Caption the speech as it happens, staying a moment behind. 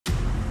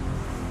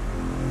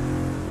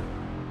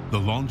The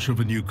launch of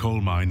a new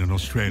coal mine in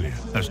Australia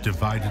has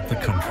divided the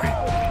country.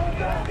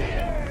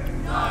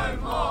 No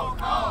more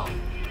coal!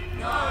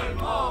 No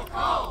more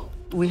coal!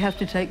 We have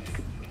to take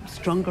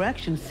stronger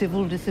action,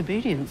 civil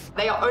disobedience.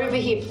 They are over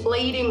here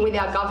pleading with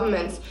our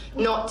governments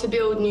not to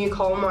build new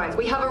coal mines.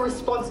 We have a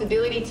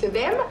responsibility to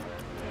them.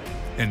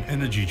 An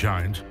energy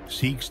giant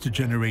seeks to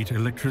generate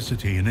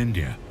electricity in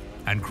India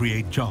and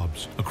create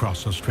jobs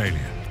across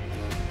Australia.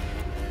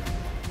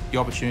 The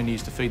opportunity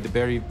is to feed the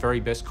very, very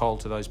best coal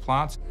to those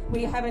plants.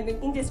 We have an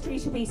industry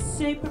to be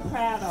super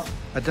proud of.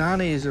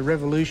 Adani is a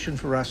revolution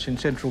for us in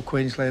central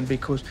Queensland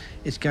because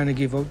it's going to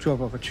give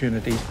job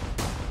opportunities.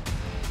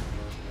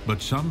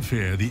 But some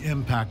fear the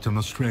impact on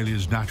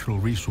Australia's natural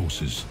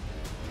resources.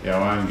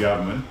 Our own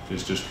government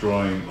is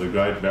destroying the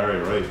Great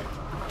Barrier Reef.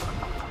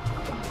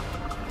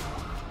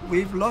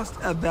 We've lost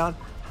about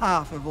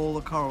half of all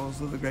the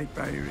corals of the Great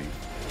Barrier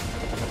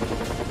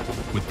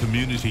Reef. With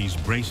communities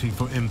bracing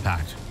for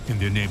impact in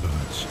their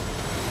neighbourhoods.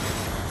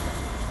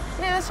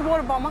 Yeah, that's a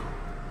water bomber.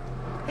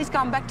 He's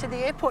gone back to the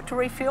airport to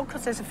refuel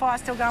because there's a fire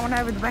still going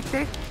over the back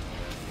there.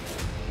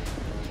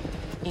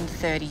 In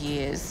 30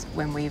 years,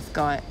 when we've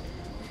got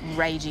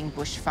raging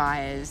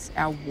bushfires,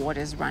 our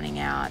water's running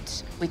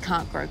out, we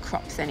can't grow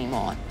crops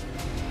anymore.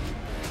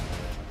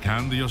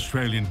 Can the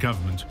Australian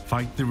government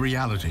fight the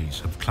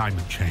realities of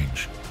climate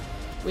change?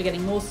 We're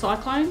getting more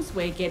cyclones,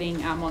 we're getting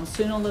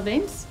monsoonal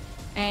events,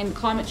 and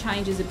climate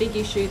change is a big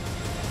issue.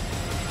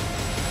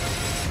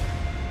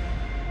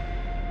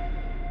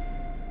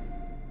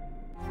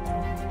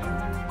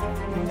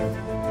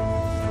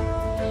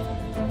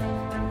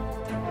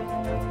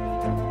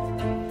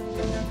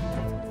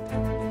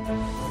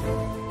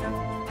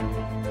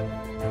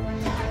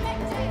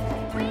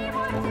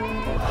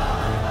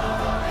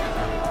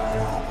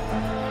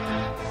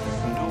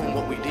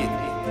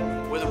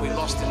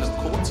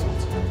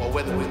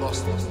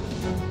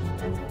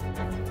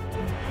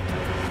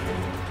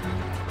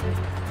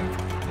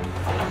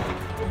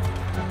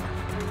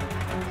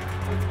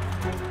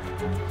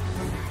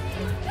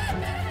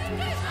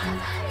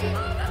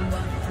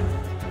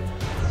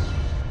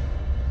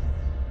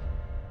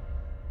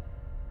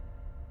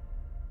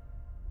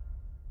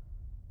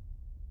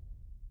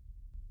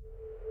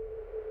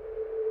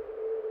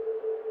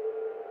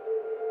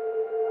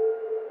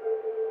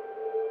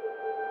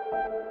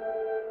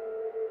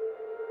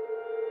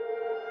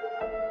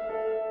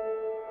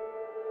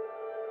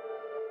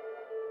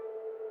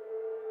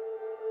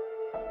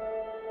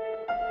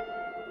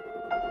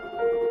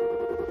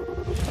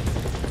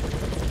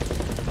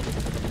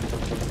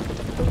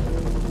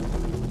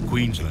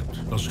 Queensland,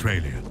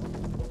 Australia.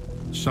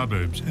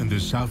 Suburbs in the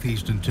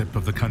southeastern tip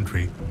of the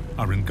country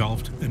are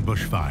engulfed in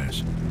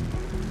bushfires.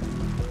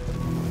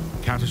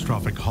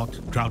 Catastrophic hot,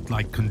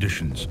 drought-like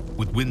conditions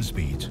with wind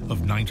speeds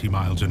of 90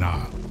 miles an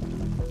hour.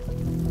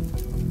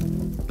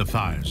 The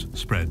fires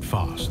spread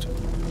fast.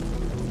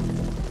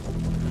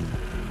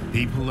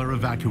 People are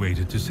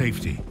evacuated to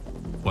safety,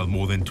 while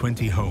more than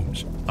 20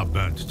 homes are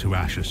burnt to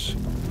ashes.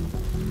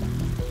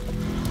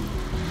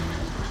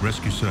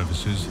 Rescue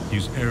services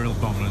use aerial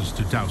bombers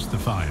to douse the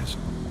fires,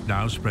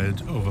 now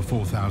spread over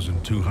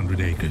 4,200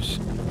 acres.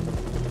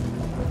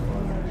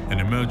 An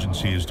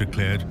emergency is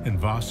declared in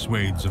vast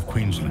swathes of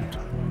Queensland.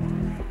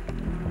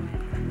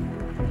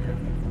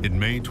 In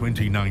May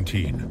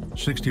 2019,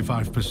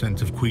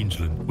 65% of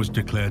Queensland was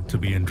declared to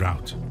be in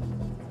drought.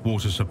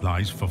 Water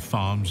supplies for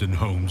farms and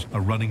homes are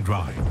running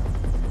dry.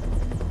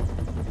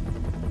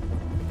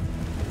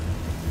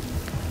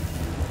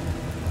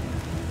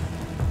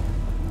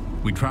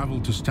 We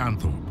travelled to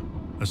Stanthorpe,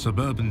 a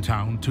suburban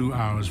town 2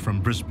 hours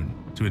from Brisbane,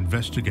 to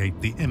investigate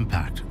the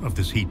impact of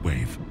this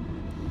heatwave.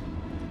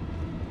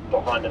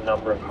 Behind a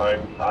number of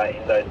homes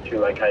in those two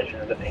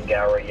locations at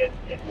Pengarry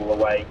and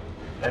Woolaway.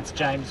 That's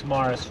James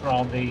Morris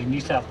from the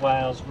New South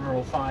Wales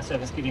Rural Fire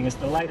Service giving us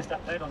the latest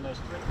update on those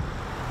three.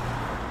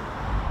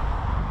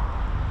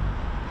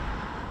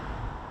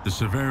 The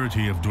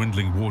severity of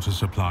dwindling water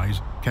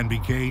supplies can be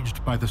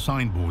gauged by the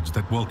signboards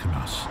that welcome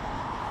us.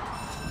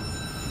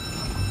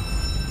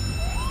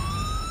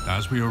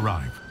 As we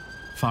arrive,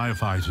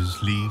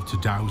 firefighters leave to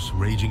douse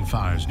raging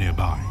fires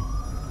nearby.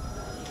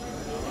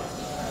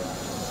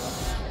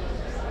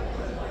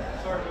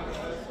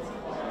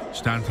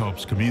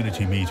 Stanthorpe's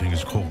community meeting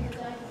is called.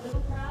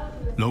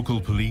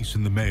 Local police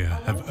and the mayor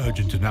have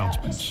urgent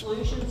announcements.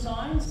 Exclusion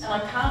zones, and I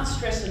can't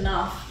stress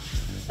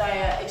enough,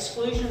 they are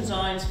exclusion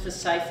zones for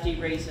safety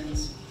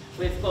reasons.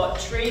 We've got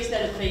trees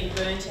that have been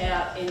burnt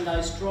out in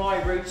those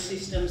dry root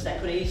systems that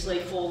could easily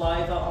fall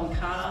over on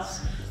cars.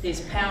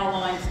 There's power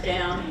lines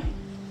down.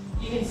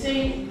 You can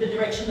see the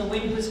direction the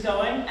wind was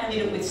going, and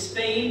did it with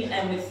speed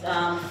and with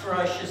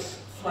ferocious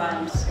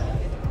flames.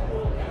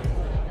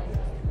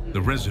 The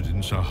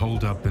residents are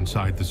holed up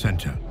inside the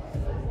centre,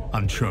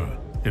 unsure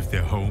if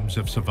their homes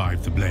have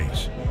survived the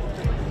blaze.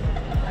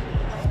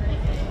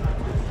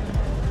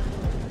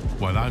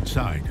 While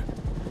outside,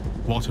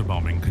 water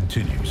bombing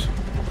continues.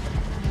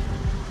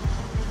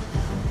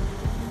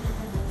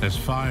 As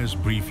fires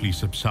briefly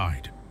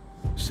subside,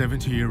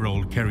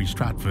 70-year-old Kerry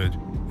Stratford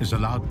is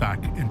allowed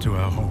back into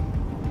her home.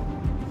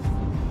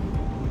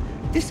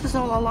 This was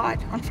all I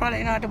liked on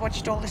Friday night. I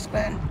watched all this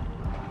burn.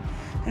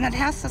 And that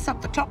house that's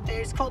up the top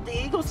there is called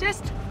the Eagle's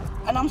Nest.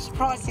 And I'm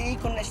surprised the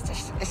Eagle Nest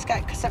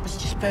escaped because that was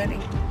just burning.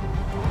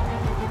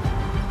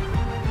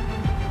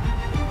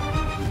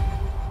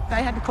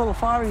 They had to call the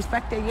fireys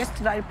back there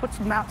yesterday to put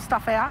some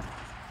stuff out.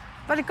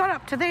 But it got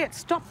up to there, it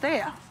stopped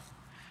there.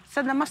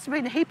 So there must have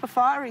been a heap of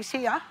fireys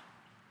here.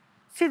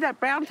 See that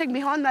brown thing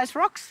behind those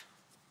rocks?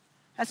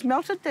 That's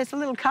melted. There's a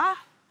little car.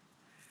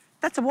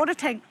 That's a water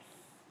tank.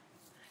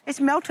 It's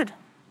melted.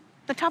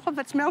 The top of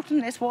it's melted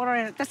and there's water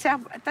in it. That's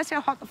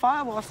how hot the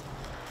fire was.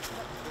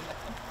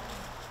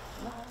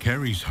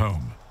 Kerry's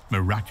home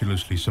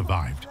miraculously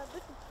survived.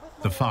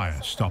 The fire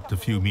stopped a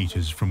few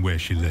meters from where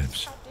she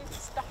lives.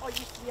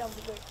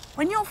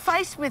 When you're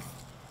faced with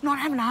not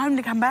having a home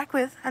to come back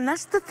with, and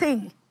that's the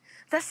thing,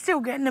 that's still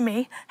getting to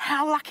me,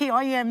 how lucky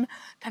I am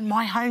that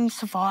my home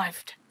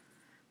survived.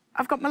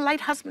 I've got my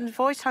late husband's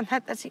voice on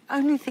that. That's the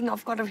only thing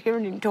I've got of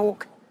hearing him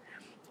talk.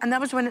 And that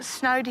was when it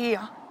snowed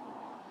here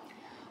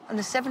on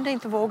the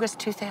 17th of August,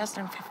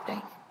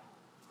 2015.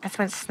 That's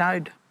when it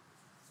snowed.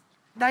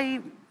 They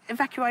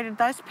evacuated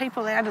those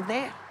people out of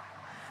there.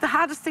 The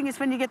hardest thing is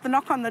when you get the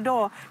knock on the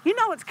door. You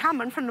know it's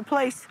coming from the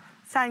police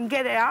saying,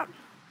 get out.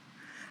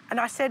 And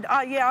I said,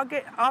 oh, yeah,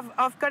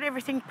 I've got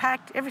everything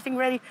packed, everything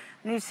ready.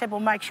 And he said, well,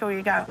 make sure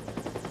you go.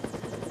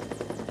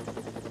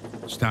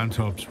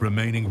 Stanthorpe's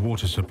remaining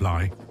water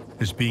supply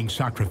is being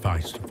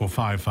sacrificed for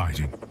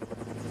firefighting.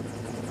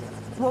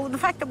 Well, the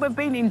fact that we've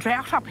been in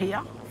drought up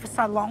here for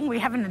so long, we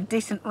haven't had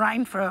decent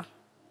rain for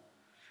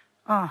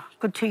a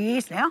good 2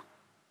 years now.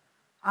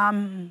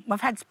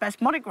 We've had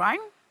spasmodic rain.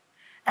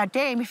 Our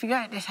dam, if you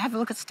go just have a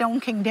look at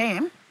Stone King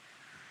Dam,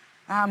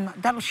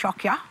 that'll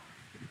shock you,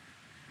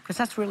 because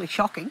that's really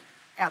shocking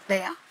out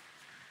there.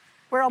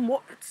 We're on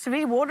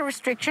severe water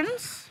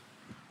restrictions.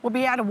 We'll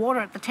be out of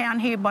water at the town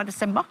here by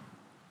December.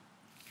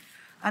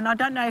 And I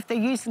don't know if they're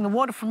using the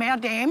water from our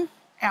dam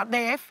out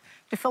there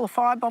to fill the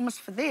fire bombers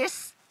for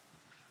this.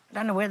 I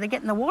don't know where they're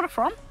getting the water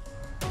from.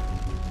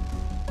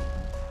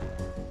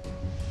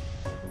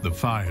 The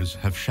fires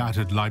have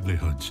shattered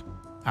livelihoods,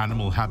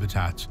 animal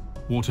habitats,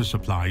 water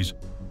supplies,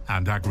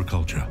 and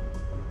agriculture.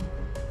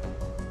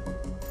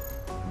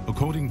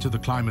 According to the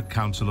Climate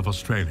Council of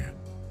Australia,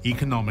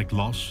 economic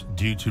loss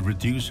due to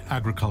reduced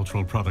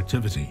agricultural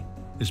productivity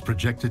is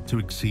projected to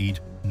exceed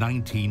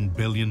 $19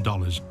 billion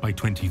by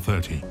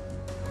 2030,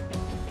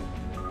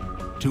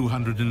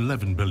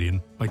 $211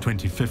 billion by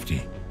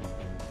 2050,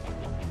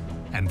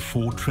 and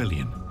 $4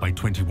 trillion by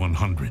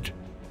 2100.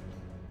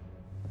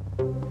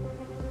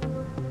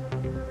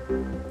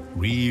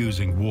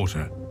 Reusing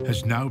water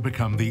has now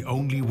become the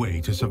only way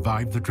to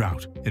survive the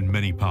drought in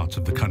many parts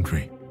of the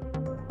country.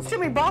 Still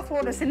my bath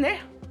water's in there,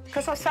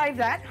 because I saved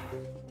that.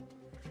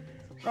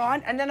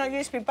 Right, and then I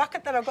use my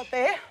bucket that I've got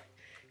there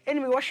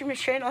in my washing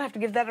machine. I'll have to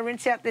give that a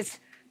rinse out.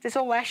 There's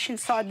all ash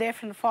inside there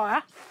from the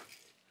fire,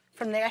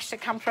 from the ash that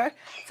come through.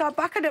 So I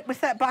bucket it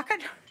with that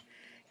bucket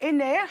in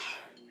there,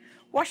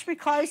 wash my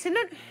clothes in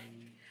it,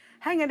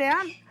 hang it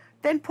out,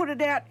 then put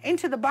it out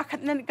into the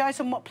bucket, and then it goes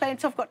on what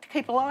plants I've got to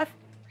keep alive.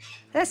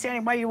 That's the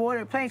only way you water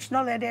your plants. You're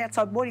not allowed to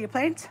outside water your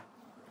plants.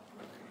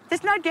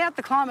 There's no doubt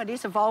the climate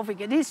is evolving.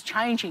 It is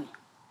changing.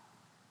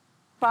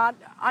 But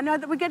I know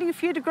that we're getting a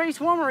few degrees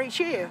warmer each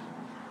year.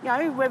 You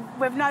know,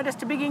 we've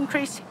noticed a big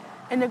increase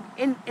in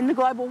the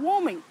global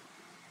warming.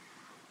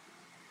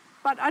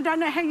 But I don't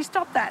know how you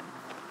stop that.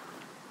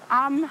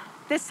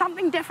 There's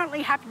something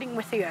definitely happening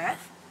with the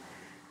Earth.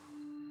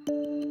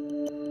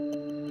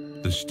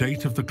 The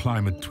State of the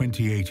Climate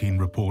 2018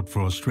 report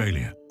for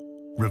Australia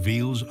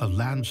reveals a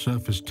land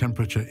surface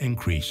temperature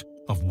increase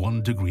of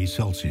 1 degree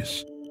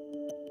Celsius.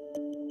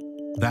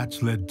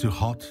 That's led to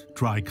hot,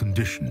 dry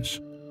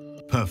conditions,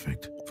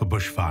 perfect for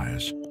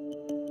bushfires.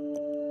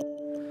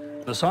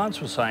 The science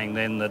was saying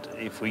then that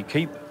if we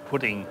keep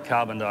putting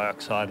carbon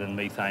dioxide and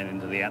methane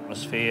into the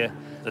atmosphere,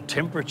 the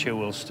temperature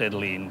will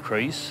steadily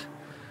increase.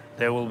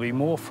 There will be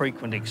more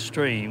frequent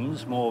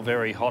extremes, more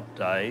very hot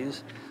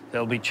days.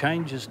 There'll be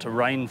changes to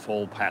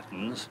rainfall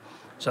patterns.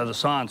 So the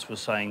science was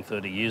saying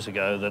 30 years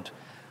ago that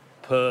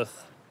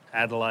Perth,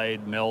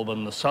 Adelaide,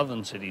 Melbourne, the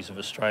southern cities of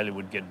Australia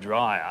would get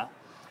drier,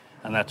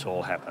 and that's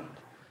all happened.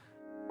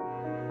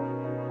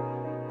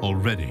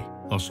 Already,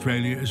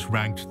 Australia is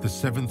ranked the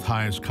 7th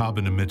highest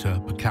carbon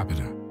emitter per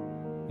capita.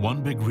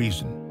 One big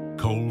reason,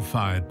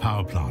 coal-fired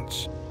power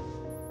plants.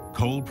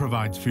 Coal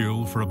provides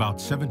fuel for about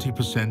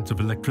 70% of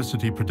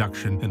electricity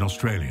production in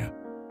Australia.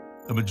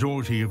 A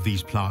majority of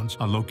these plants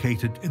are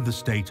located in the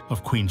state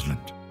of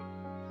Queensland.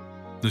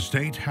 The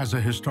state has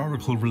a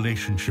historical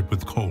relationship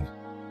with coal.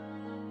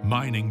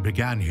 Mining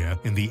began here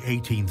in the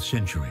 18th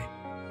century.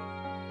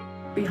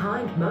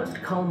 Behind most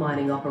coal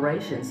mining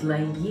operations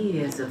lay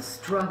years of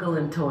struggle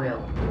and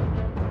toil.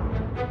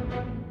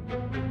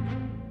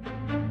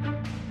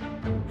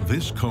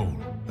 This coal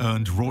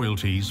earned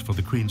royalties for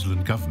the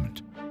Queensland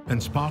government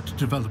and sparked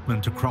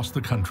development across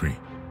the country.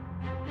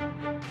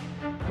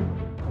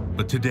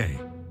 But today,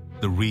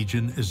 The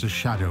region is a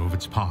shadow of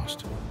its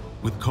past,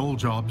 with coal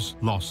jobs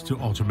lost to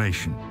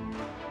automation.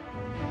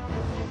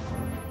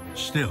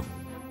 Still,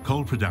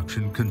 coal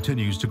production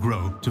continues to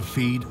grow to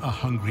feed a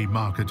hungry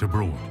market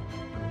abroad.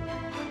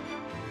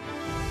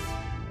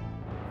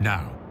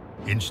 Now,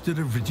 instead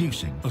of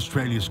reducing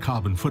Australia's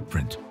carbon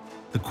footprint,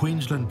 the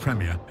Queensland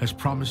Premier has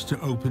promised to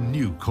open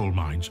new coal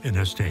mines in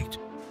her state.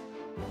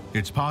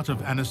 It's part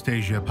of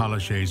Anastasia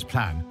Palaszczuk's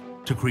plan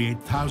to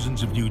create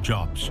thousands of new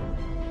jobs.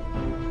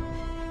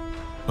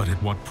 But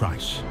at what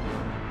price?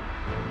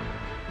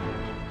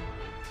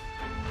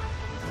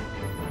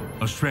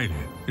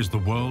 Australia is the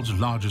world's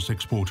largest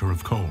exporter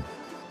of coal,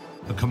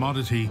 a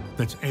commodity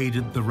that's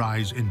aided the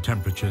rise in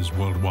temperatures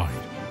worldwide.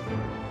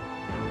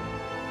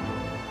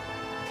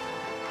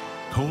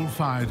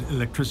 Coal-fired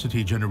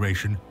electricity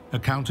generation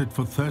accounted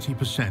for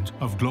 30%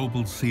 of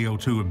global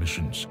CO2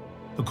 emissions,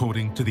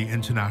 according to the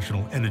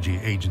International Energy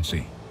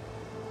Agency,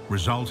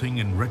 resulting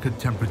in record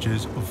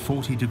temperatures of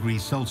 40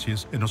 degrees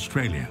Celsius in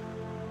Australia,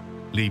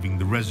 leaving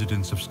the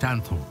residents of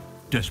Stanthorpe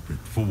desperate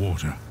for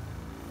water.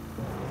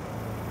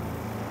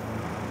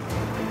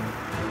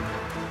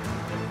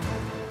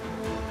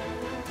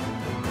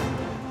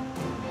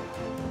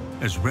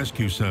 As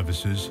rescue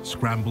services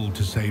scramble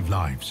to save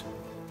lives,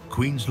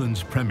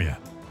 Queensland's Premier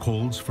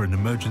calls for an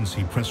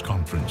emergency press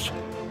conference.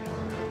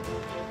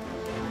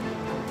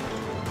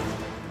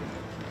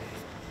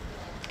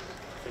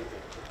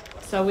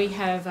 So we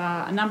have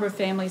a number of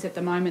families at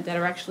the moment that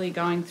are actually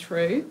going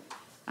through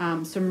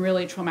some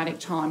really traumatic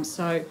times.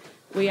 So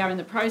we are in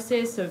the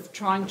process of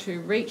trying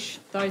to reach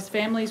those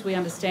families. We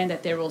understand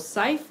that they're all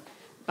safe,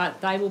 but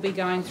they will be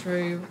going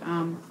through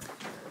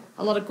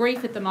a lot of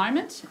grief at the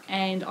moment,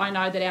 and I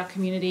know that our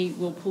community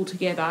will pull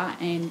together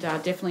and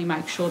definitely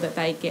make sure that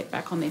they get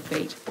back on their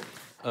feet.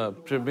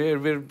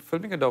 We're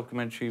filming a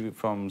documentary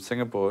from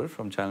Singapore,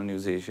 from Channel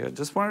News Asia.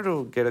 Just wanted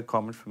to get a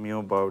comment from you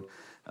about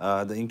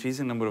the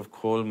increasing number of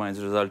coal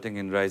mines resulting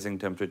in rising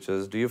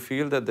temperatures. Do you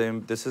feel that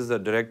this is a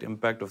direct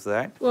impact of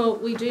that? Well,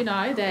 we do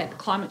know that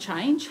climate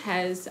change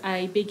has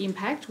a big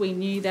impact. We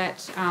knew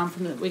that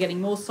we're getting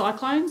more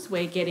cyclones,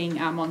 we're getting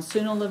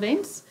monsoonal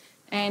events,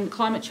 and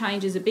climate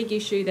change is a big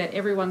issue that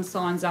everyone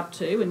signs up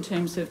to in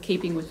terms of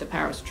keeping with the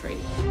Paris Treaty.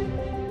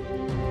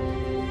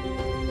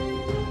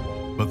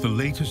 But the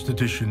latest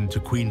addition to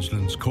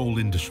Queensland's coal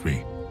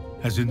industry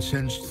has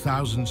incensed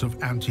thousands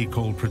of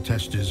anti-coal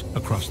protesters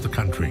across the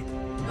country.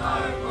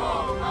 No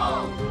more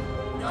coal!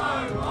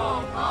 No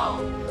more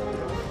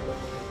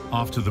coal!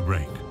 After the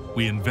break,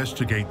 we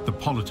investigate the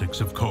politics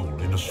of coal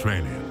in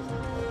Australia.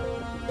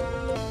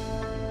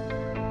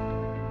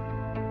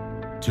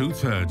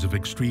 2/3 of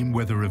extreme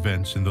weather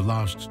events in the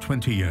last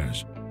 20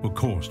 years were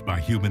caused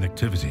by human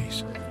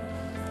activities.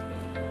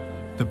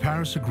 The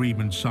Paris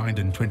Agreement signed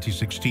in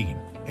 2016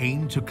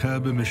 aimed to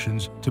curb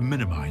emissions to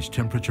minimize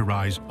temperature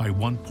rise by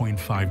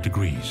 1.5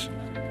 degrees.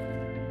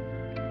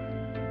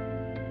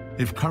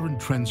 If current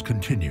trends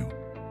continue,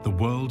 the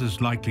world is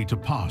likely to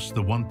pass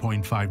the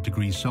 1.5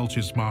 degrees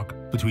Celsius mark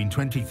between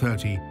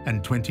 2030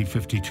 and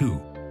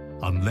 2052,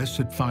 unless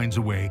it finds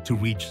a way to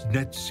reach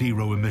net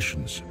zero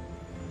emissions.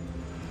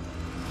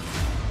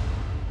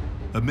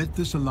 Amid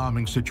this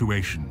alarming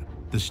situation,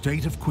 the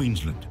state of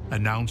Queensland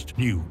announced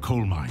new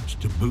coal mines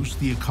to boost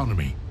the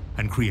economy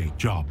and create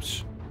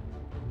jobs.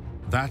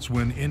 That's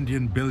when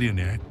Indian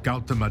billionaire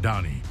Gautam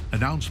Adani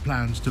announced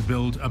plans to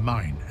build a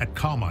mine at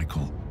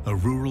Carmichael, a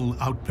rural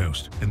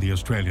outpost in the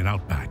Australian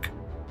outback.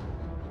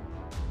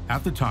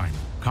 At the time,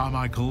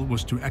 Carmichael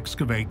was to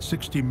excavate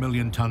 60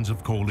 million tonnes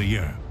of coal a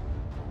year.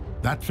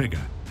 That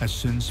figure has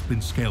since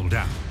been scaled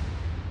down.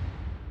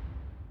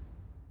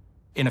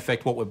 In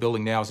effect, what we're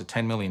building now is a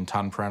 10 million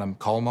tonne per annum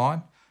coal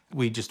mine.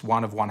 We're just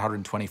one of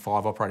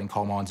 125 operating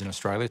coal mines in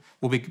Australia.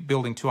 We'll be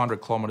building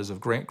 200 kilometres of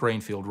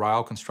greenfield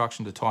rail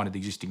construction to tie into the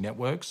existing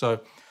network. So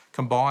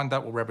combined,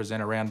 that will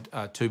represent around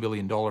 $2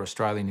 billion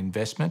Australian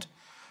investment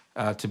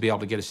to be able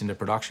to get us into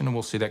production, and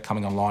we'll see that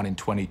coming online in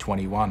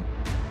 2021.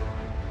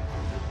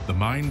 The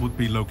mine would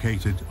be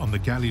located on the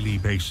Galilee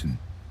Basin,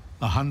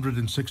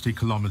 160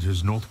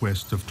 kilometres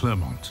northwest of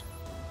Clermont.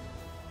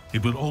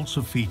 It will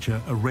also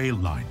feature a rail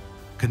line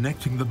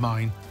connecting the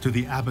mine to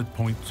the Abbott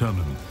Point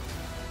terminal.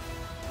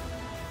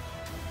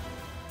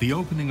 The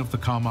opening of the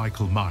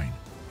Carmichael mine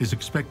is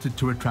expected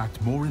to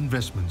attract more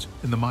investments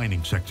in the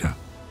mining sector,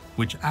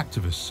 which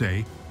activists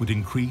say would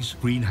increase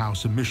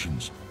greenhouse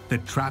emissions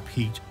that trap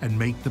heat and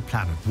make the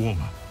planet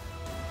warmer.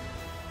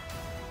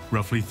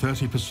 Roughly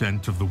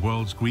 30% of the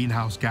world's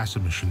greenhouse gas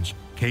emissions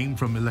came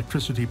from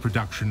electricity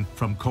production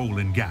from coal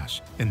and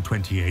gas in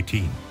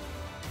 2018.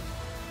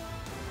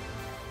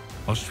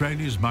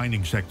 Australia's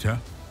mining sector,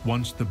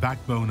 once the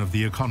backbone of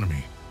the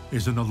economy,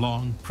 is in a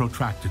long,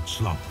 protracted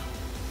slump.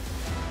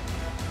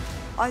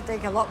 I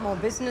think a lot more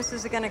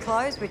businesses are going to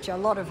close, which a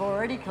lot have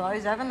already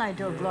closed, haven't they,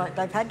 Doug? Like,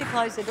 they've had to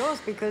close their doors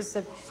because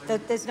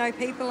there's no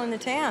people in the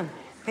town.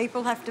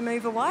 People have to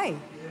move away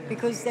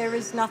because there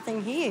is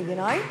nothing here, you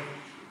know.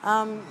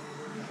 The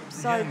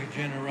younger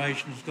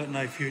generation's got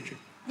no future.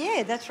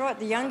 Yeah, that's right.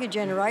 The younger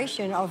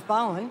generation of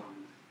Bowen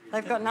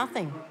They've got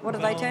nothing. What do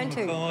they turn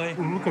to? Well,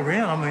 look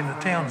around. I mean, the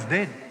town's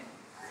dead.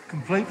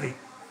 Completely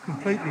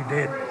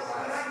dead.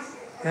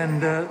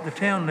 And the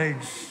town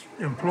needs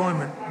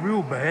employment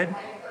real bad.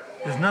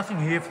 There's nothing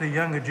here for the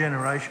younger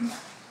generation.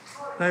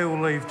 They all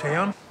leave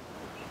town.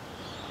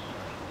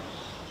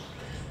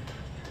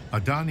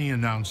 Adani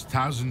announced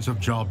thousands of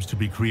jobs to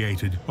be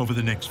created over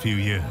the next few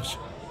years.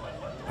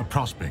 A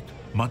prospect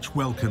much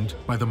welcomed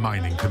by the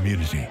mining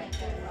community.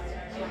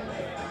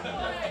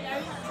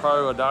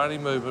 Pro-Adani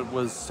movement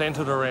was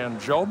centred around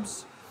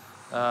jobs,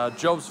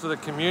 jobs for the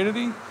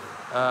community.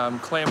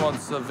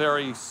 Claremont's a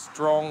very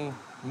strong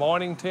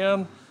mining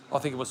town. I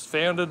think it was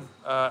founded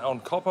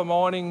on copper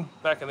mining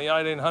back in the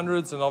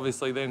 1800s and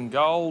obviously then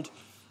gold.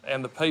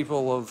 And the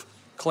people of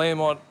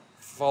Claremont,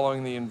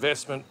 following the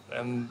investment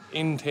and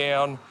in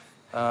town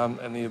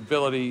and the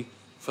ability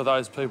for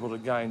those people to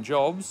gain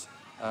jobs,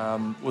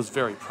 was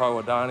very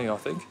pro-Adani, I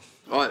think.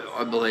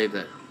 I believe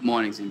that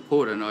mining's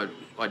important.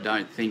 I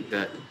don't think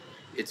that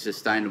it's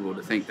sustainable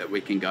to think that we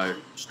can go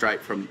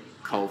straight from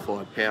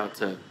coal-fired power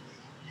to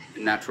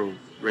natural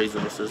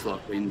resources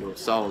like wind or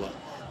solar,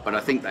 but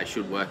I think they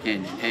should work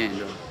hand in hand.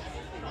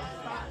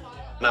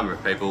 A number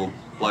of people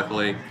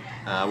locally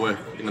work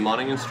in the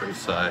mining industry,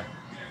 so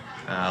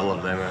a lot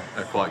of them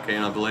are quite keen,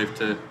 I believe,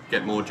 to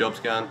get more jobs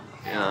going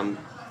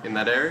in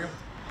that area.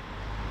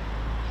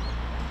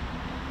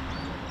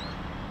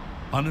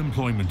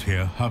 Unemployment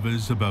here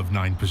hovers above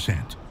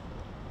 9%,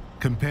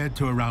 compared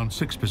to around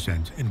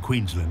 6% in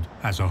Queensland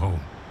as a whole.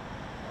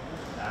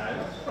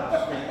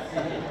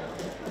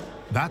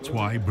 That's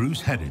why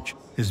Bruce Hedditch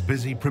is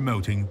busy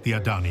promoting the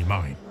Adani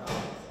mine.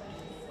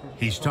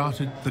 He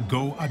started the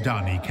Go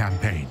Adani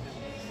campaign.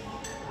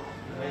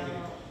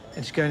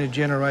 It's going to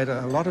generate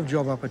a lot of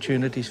job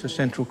opportunities for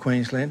central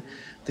Queensland.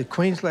 The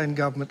Queensland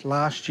government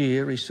last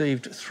year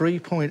received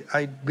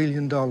 $3.8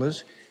 billion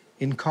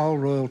in coal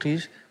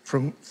royalties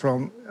from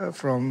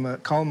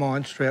coal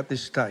mines throughout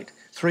this state.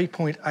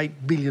 $3.8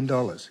 billion.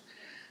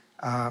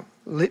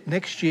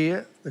 Next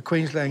year, the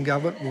Queensland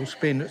government will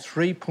spend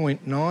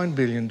 $3.9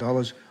 billion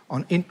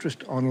on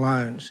interest on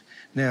loans.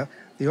 Now,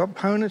 the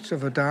opponents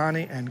of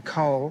Adani and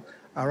coal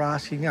are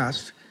asking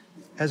us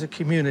as a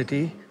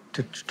community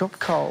to stop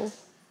coal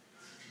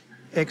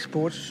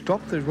exports,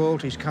 stop the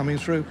royalties coming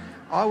through.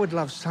 I would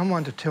love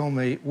someone to tell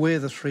me where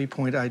the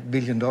 $3.8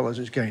 billion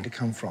is going to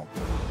come from.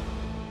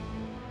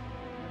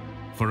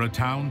 For a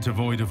town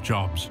devoid of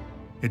jobs,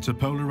 it's a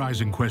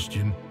polarizing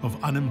question of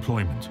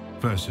unemployment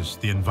versus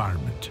the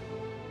environment.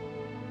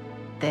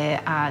 There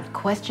are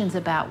questions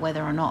about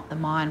whether or not the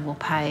mine will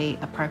pay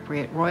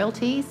appropriate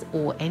royalties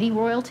or any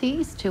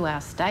royalties to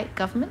our state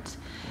government,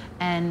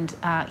 and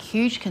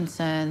huge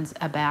concerns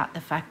about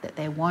the fact that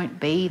there won't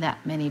be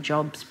that many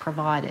jobs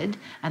provided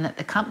and that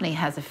the company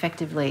has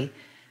effectively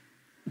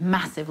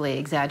massively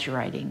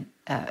exaggerated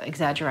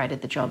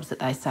the jobs that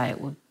they say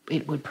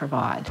it would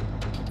provide.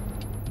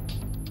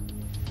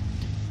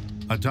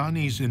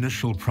 Adani's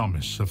initial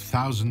promise of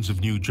thousands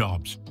of new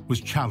jobs was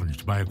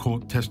challenged by a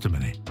court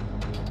testimony.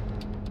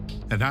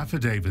 An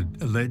affidavit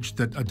alleged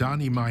that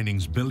Adani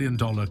Mining's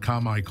billion-dollar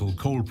Carmichael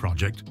coal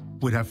project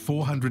would have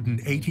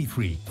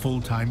 483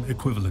 full-time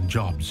equivalent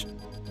jobs,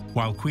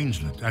 while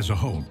Queensland as a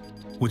whole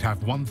would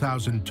have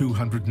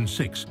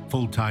 1,206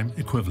 full-time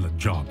equivalent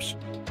jobs.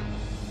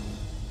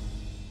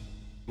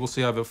 We'll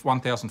see over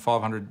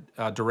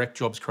 1,500 direct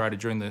jobs created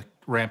during the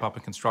ramp-up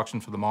and construction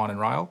for the mine and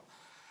rail,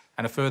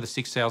 and a further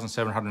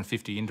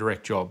 6,750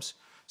 indirect jobs.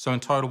 So in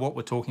total, what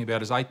we're talking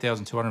about is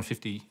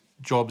 8,250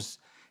 jobs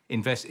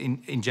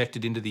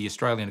injected into the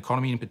Australian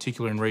economy, in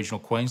particular in regional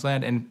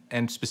Queensland,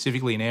 and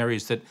specifically in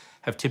areas that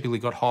have typically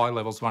got high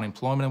levels of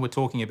unemployment. And we're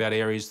talking about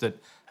areas that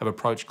have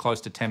approached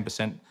close to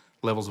 10%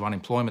 levels of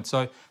unemployment.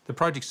 So the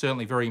project's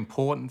certainly very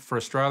important for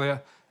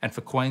Australia and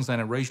for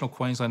Queensland and regional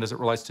Queensland as it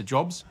relates to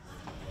jobs.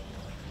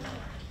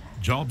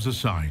 Jobs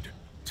aside,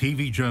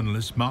 TV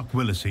journalist Mark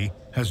Willesee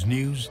has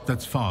news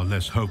that's far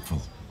less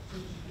hopeful.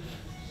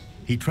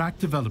 He tracked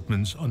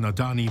developments on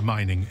Adani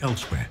mining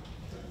elsewhere.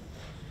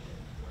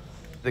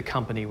 The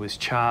company was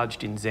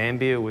charged in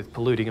Zambia with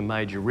polluting a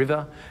major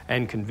river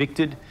and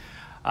convicted.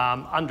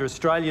 Under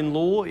Australian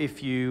law,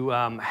 if you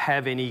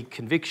have any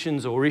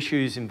convictions or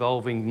issues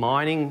involving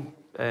mining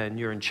and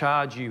you're in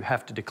charge, you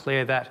have to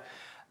declare that.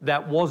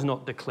 That was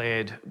not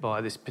declared by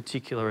this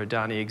particular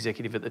Adani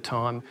executive at the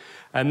time,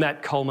 and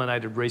that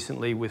culminated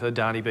recently with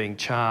Adani being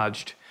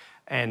charged,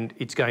 and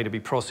it's going to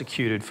be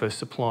prosecuted for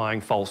supplying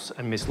false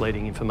and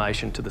misleading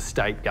information to the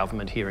state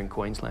government here in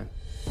Queensland.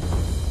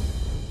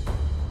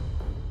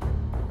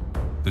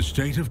 The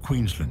state of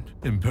Queensland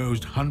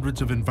imposed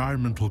hundreds of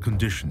environmental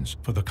conditions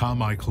for the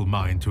Carmichael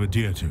mine to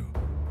adhere to.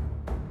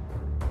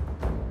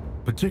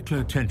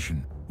 Particular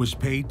attention was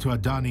paid to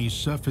Adani's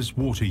surface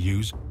water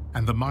use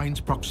and the mine's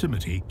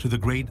proximity to the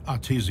Great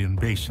Artesian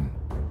Basin.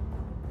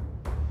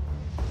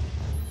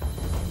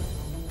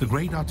 The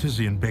Great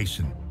Artesian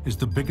Basin is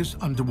the biggest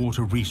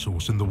underwater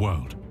resource in the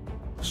world,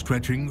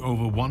 stretching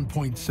over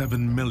 1.7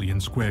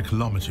 million square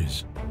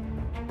kilometers.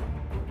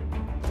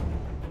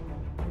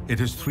 It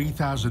is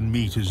 3,000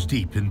 meters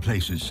deep in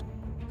places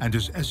and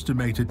is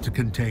estimated to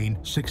contain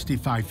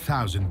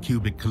 65,000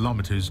 cubic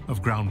kilometres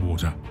of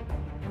groundwater.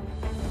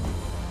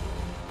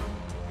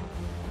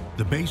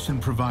 The basin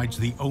provides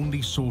the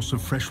only source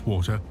of fresh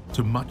water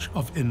to much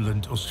of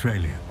inland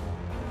Australia.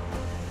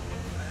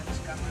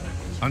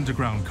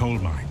 Underground coal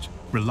mines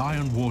rely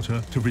on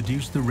water to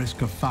reduce the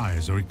risk of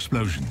fires or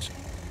explosions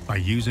by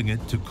using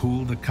it to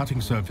cool the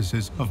cutting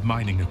surfaces of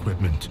mining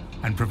equipment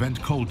and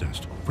prevent coal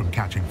dust from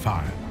catching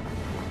fire.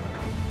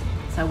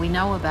 So we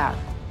know about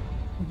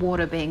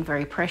water being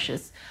very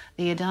precious.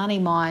 The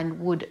Adani mine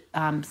would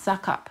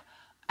suck up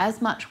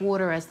as much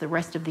water as the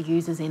rest of the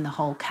users in the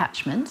whole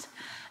catchment,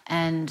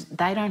 and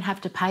they don't have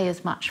to pay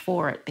as much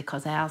for it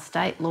because our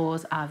state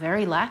laws are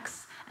very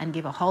lax and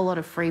give a whole lot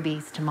of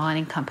freebies to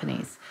mining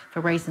companies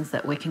for reasons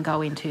that we can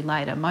go into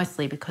later,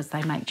 mostly because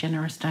they make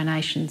generous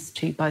donations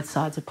to both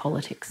sides of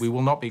politics. We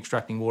will not be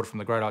extracting water from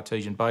the Great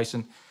Artesian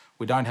Basin.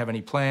 We don't have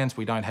any plans,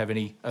 we don't have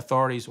any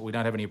authorities, or we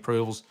don't have any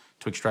approvals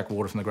to extract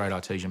water from the Great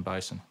Artesian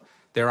Basin.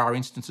 There are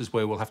instances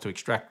where we'll have to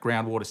extract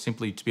groundwater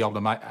simply to be able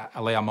to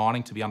allow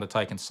mining to be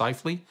undertaken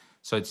safely.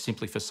 So it's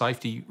simply for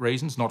safety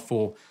reasons, not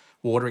for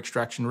water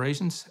extraction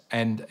reasons.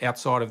 And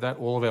outside of that,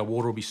 all of our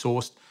water will be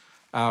sourced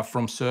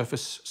from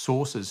surface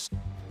sources.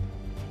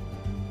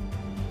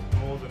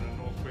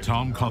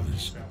 Tom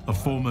Cothers, a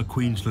former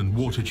Queensland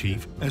water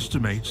chief,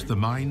 estimates the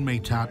mine may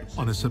tap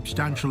on a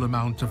substantial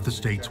amount of the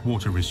state's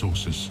water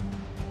resources.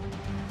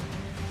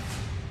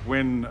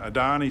 When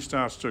Adani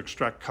starts to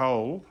extract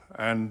coal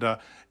and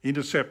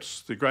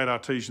intercepts the Great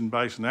Artesian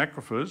Basin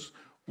aquifers,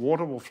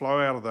 water will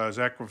flow out of those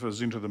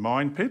aquifers into the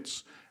mine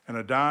pits, and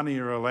Adani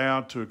are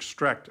allowed to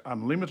extract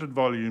unlimited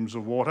volumes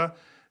of water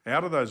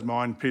out of those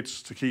mine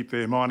pits to keep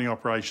their mining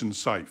operations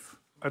safe.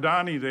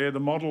 Adani there, the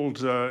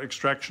modelled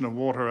extraction of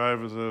water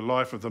over the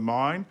life of the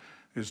mine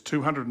is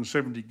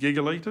 270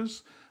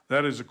 gigalitres.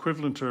 That is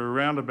equivalent to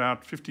around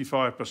about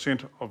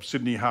 55% of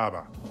Sydney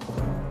Harbour.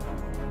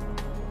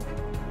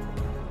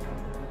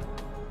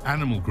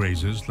 Animal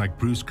grazers like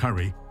Bruce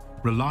Curry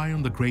rely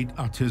on the Great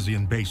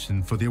Artesian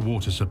Basin for their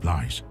water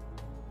supplies.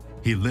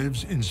 He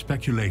lives in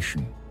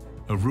Speculation,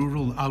 a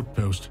rural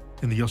outpost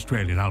in the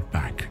Australian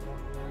outback.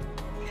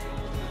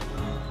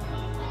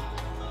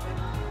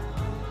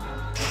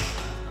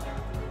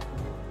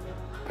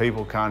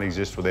 People can't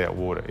exist without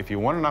water. If you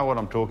want to know what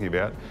I'm talking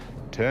about,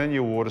 turn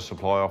your water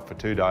supply off for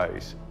 2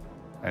 days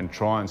and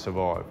try and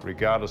survive,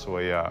 regardless of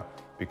where you are.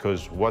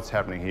 Because what's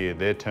happening here,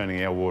 they're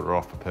turning our water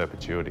off for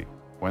perpetuity.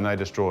 When they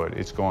destroy it,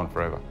 it's gone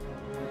forever.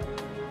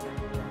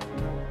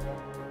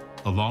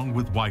 Along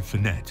with wife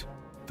Annette,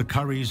 the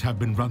Currys have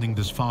been running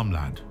this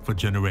farmland for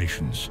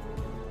generations.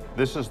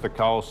 This is the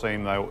coal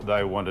seam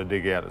they want to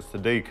dig out. It's the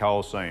D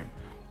coal seam.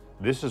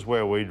 This is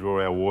where we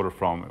draw our water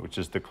from, which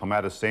is the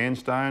clematis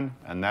sandstone,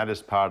 and that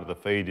is part of the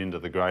feed into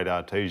the Great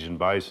Artesian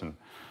Basin.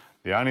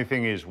 The only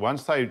thing is,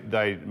 once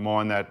they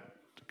mine that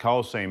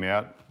coal seam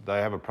out,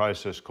 they have a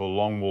process called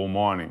longwall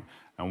mining.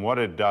 And what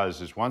it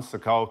does is, once the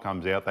coal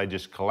comes out, they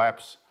just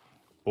collapse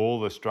all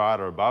the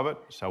strata above it.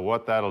 So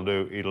what that'll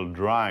do, it'll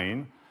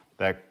drain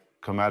that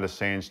clematis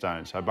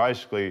sandstone. So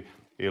basically,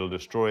 it'll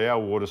destroy our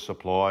water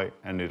supply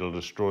and it'll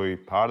destroy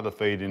part of the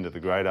feed into the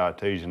Great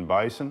Artesian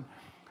Basin,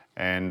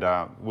 and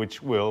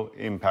which will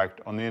impact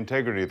on the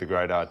integrity of the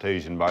Great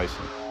Artesian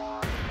Basin.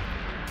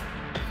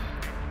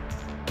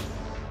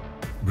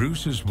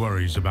 Bruce's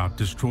worries about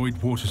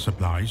destroyed water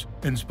supplies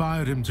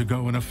inspired him to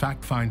go on a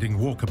fact-finding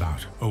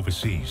walkabout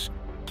overseas.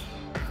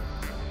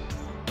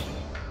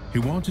 He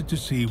wanted to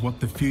see what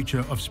the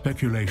future of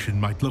speculation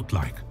might look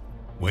like,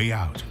 way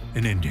out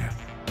in India.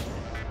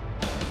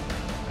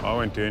 I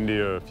went to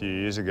India a few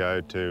years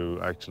ago to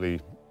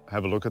actually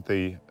have a look at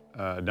the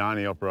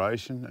Adani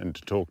operation and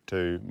to talk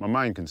to, my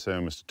main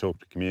concern was to talk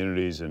to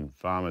communities and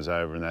farmers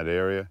over in that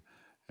area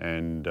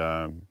and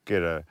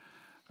get a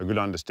good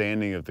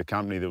understanding of the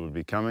company that would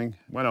be coming.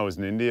 When I was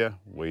in India,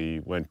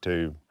 we went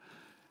to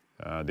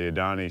the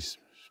Adani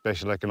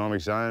Special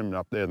Economic Zone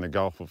up there in the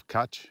Gulf of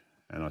Kutch,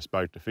 and I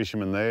spoke to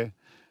fishermen there,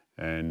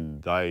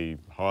 and they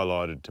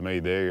highlighted to me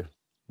there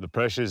the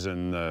pressures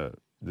and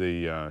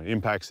the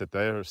impacts that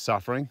they're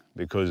suffering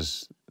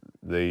because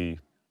the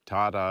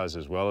Tatars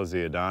as well as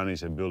the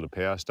Adanis have built a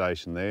power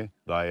station there.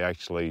 They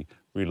actually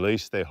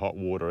release their hot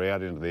water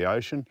out into the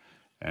ocean,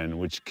 and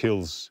which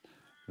kills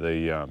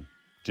the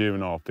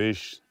juvenile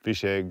fish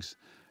eggs,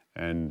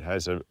 and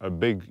has a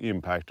big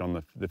impact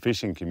on the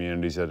fishing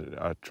communities that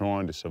are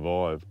trying to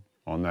survive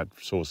on that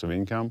source of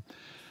income.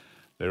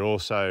 They're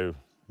also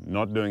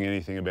not doing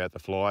anything about the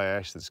fly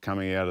ash that's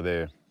coming out of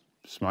their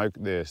smoke,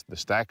 the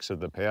stacks of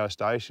the power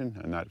station,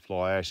 and that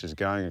fly ash is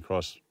going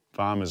across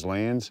farmers'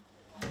 lands.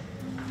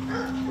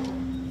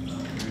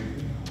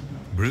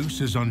 Bruce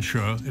is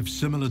unsure if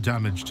similar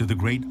damage to the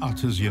Great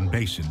Artesian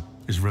Basin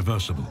is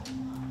reversible.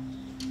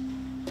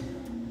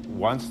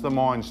 Once the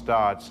mine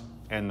starts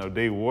and the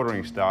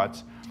dewatering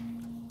starts,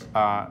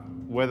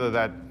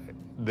 whether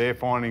their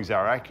findings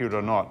are accurate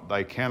or not,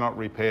 they cannot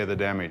repair the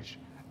damage.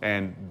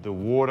 And the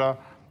water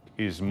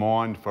is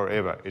mined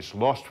forever. It's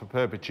lost for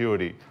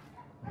perpetuity.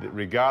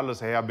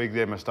 regardless of how big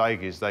their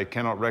mistake is, they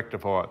cannot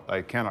rectify it,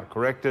 they cannot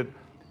correct it,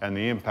 and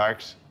the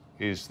impacts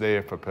is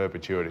there for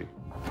perpetuity.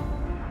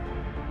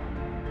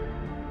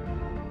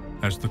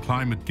 As the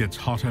climate gets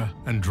hotter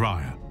and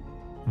drier,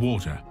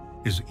 water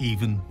is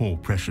even more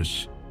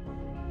precious.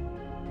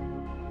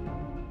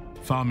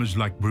 Farmers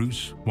like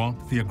Bruce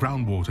want their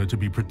groundwater to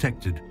be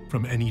protected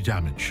from any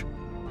damage.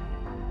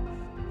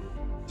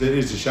 It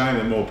is a shame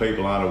that more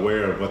people aren't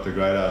aware of what the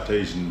Great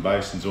Artesian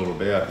Basin's all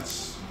about.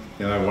 It's,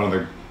 you know, one of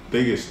the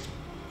biggest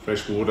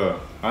freshwater,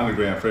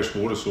 underground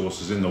freshwater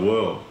sources in the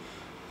world.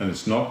 And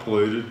it's not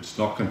polluted, it's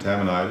not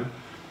contaminated,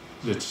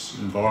 it's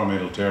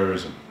environmental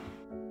terrorism.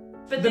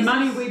 But the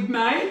money we've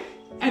made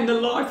and the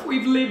life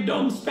we've lived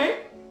on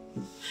spec,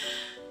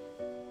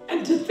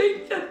 and to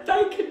think that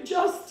they can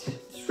just,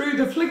 through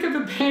the flick of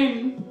a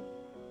pen,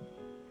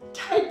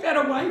 take that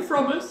away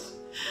from us,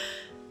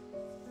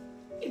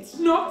 it's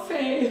not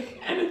fair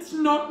and it's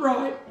not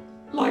right.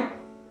 Like,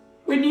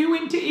 when you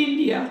went to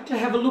India to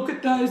have a look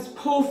at those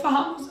poor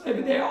farmers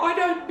over there, I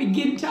don't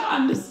begin to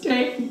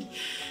understand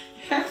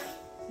how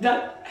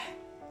that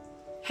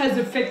has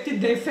affected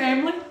their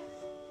family.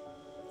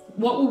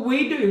 What will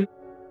we do?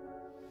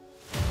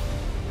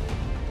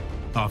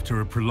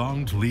 After a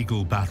prolonged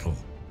legal battle,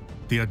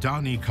 the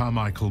Adani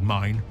Carmichael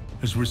mine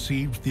has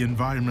received the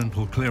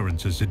environmental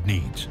clearances it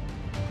needs.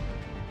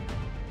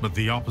 But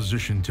the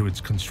opposition to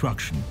its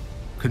construction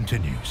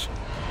continues.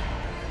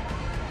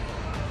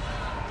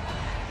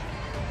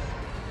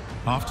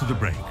 After the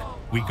break,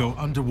 we go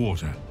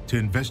underwater to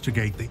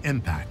investigate the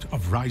impact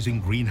of rising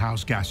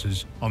greenhouse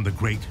gases on the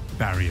Great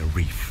Barrier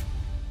Reef.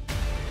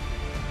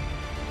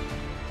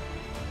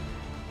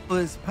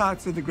 There's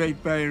parts of the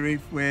Great Barrier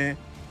Reef where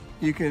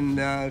you can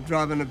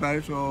drive on a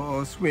boat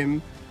or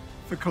swim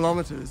for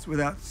kilometres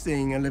without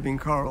seeing a living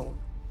coral.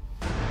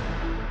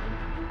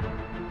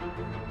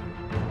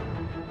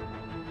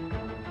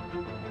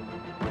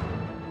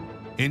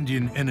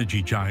 Indian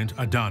energy giant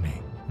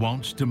Adani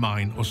wants to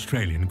mine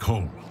Australian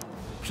coal,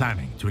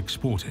 planning to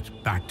export it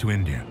back to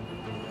India.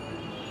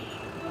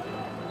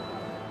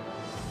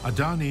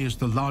 Adani is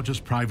the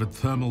largest private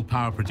thermal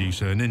power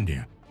producer in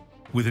India,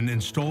 with an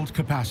installed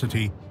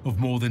capacity of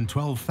more than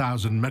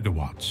 12,000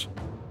 megawatts.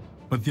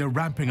 But they're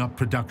ramping up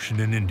production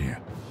in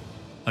India.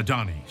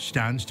 Adani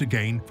stands to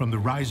gain from the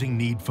rising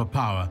need for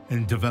power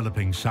in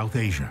developing South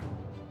Asia.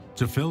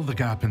 To fill the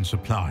gap in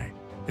supply,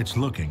 it's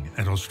looking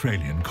at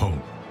Australian coal.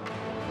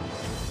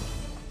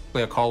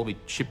 Our coal will be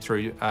shipped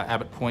through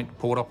Abbott Point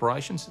port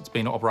operations. It's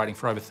been operating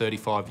for over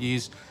 35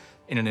 years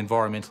in an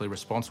environmentally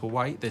responsible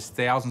way. There's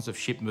thousands of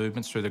ship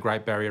movements through the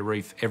Great Barrier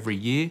Reef every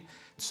year.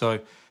 So,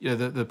 you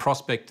know, the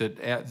prospect that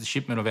the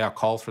shipment of our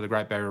coal through the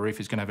Great Barrier Reef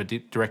is going to have a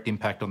direct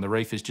impact on the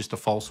reef is just a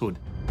falsehood.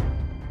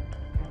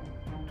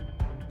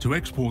 To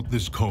export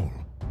this coal,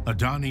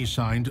 Adani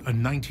signed a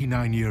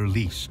 99-year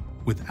lease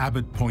with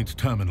Abbott Point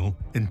Terminal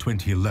in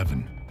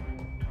 2011.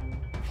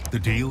 The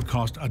deal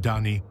cost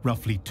Adani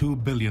roughly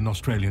 $2 billion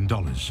Australian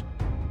dollars.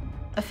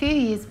 A few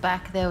years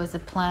back, there was a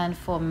plan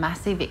for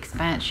massive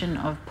expansion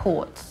of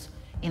ports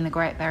in the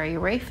Great Barrier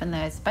Reef, and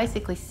there's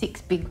basically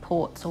 6 big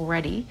ports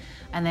already,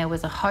 and there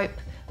was a hope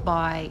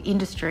by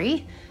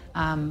industry,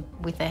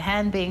 with their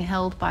hand being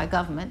held by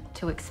government,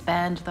 to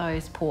expand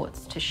those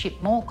ports to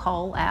ship more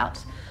coal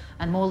out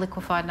and more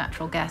liquefied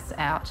natural gas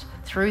out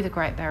through the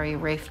Great Barrier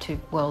Reef to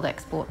world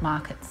export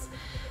markets.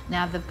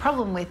 Now, the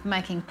problem with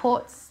making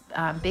ports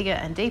bigger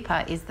and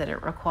deeper is that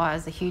it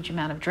requires a huge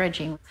amount of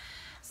dredging.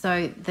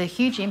 So the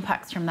huge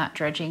impacts from that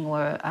dredging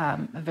were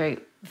a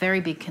very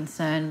big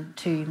concern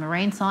to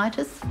marine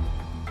scientists.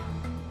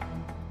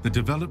 The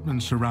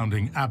developments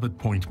surrounding Abbott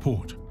Point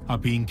Port are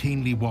being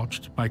keenly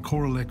watched by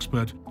coral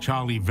expert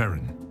Charlie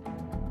Verrin.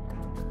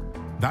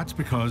 That's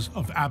because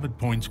of Abbott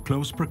Point's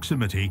close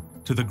proximity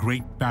to the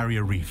Great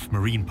Barrier Reef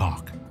Marine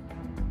Park.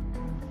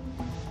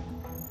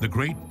 The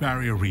Great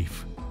Barrier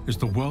Reef is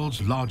the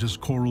world's largest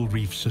coral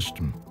reef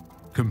system,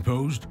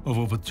 composed of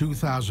over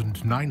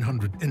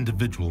 2,900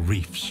 individual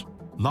reefs,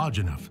 large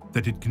enough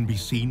that it can be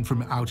seen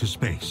from outer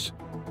space.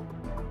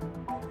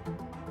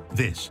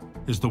 This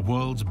is the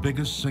world's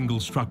biggest single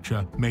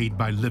structure made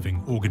by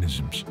living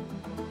organisms.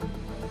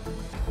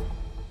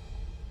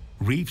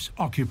 Reefs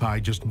occupy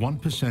just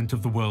 1%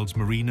 of the world's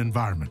marine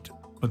environment,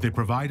 but they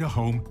provide a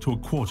home to a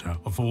quarter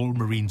of all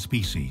marine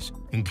species,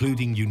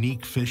 including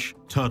unique fish,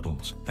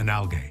 turtles, and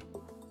algae.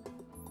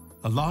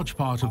 A large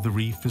part of the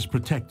reef is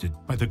protected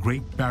by the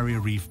Great Barrier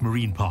Reef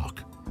Marine Park,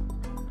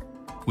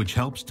 which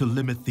helps to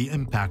limit the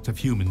impact of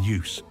human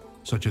use,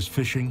 such as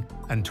fishing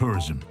and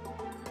tourism.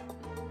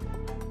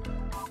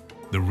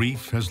 The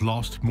reef has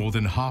lost more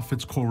than half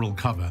its coral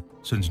cover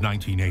since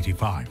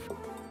 1985.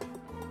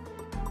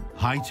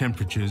 High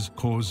temperatures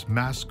cause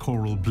mass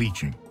coral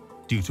bleaching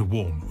due to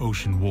warm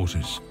ocean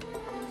waters.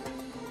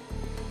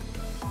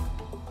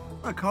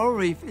 A coral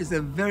reef is a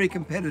very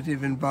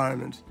competitive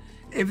environment.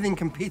 Everything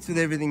competes with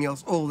everything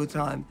else all the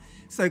time.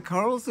 So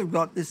corals have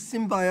got this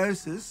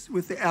symbiosis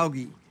with the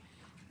algae,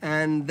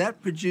 and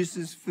that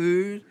produces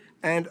food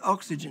and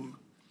oxygen.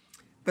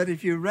 But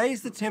if you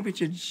raise the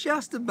temperature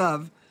just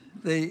above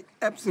the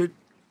absolute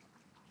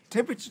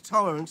temperature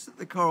tolerance that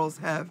the corals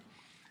have,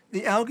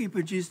 the algae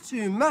produce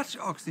too much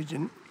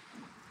oxygen,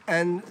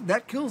 and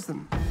that kills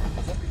them.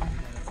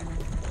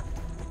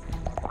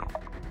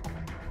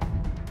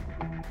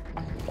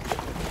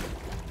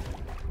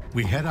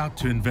 We head out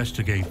to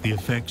investigate the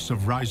effects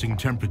of rising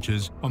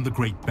temperatures on the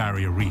Great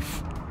Barrier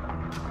Reef.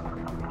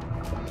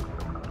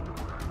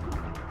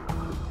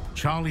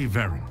 Charlie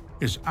Veron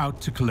is out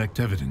to collect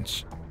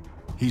evidence.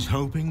 He's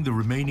hoping the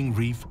remaining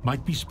reef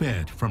might be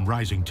spared from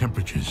rising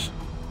temperatures.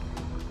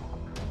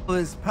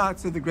 There's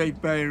parts of the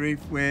Great Barrier Reef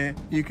where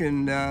you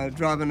can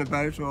drive on a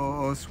boat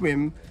or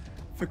swim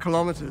for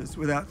kilometres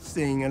without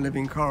seeing a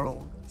living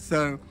coral.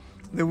 So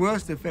the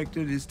worst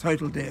affected is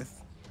total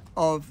death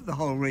of the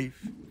whole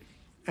reef.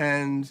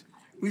 And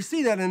we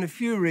see that in a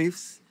few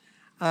reefs,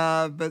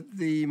 but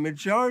the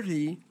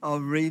majority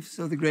of reefs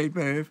of the Great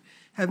Barrier Reef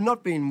have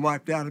not been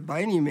wiped out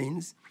by any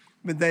means,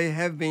 but they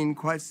have been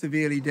quite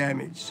severely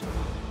damaged.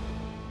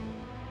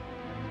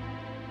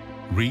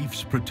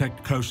 Reefs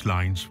protect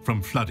coastlines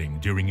from flooding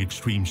during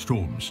extreme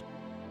storms,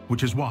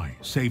 which is why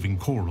saving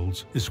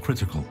corals is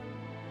critical.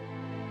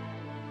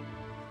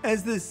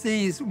 As the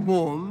seas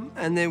warm,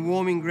 and they're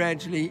warming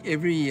gradually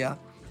every year,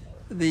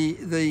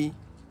 the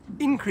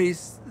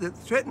increase that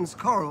threatens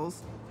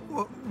corals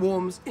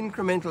warms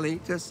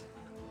incrementally just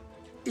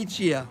each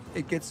year.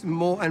 It gets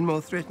more and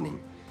more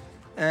threatening.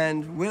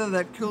 And whether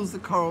that kills the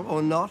coral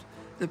or not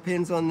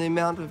depends on the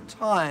amount of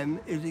time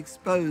it's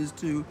exposed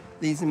to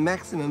these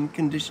maximum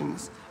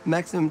conditions,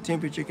 maximum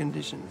temperature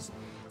conditions.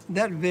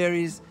 That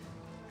varies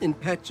in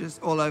patches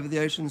all over the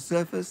ocean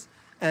surface,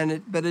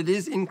 but it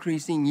is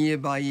increasing year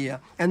by year,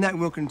 and that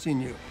will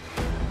continue.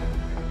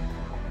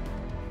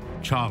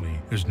 Charlie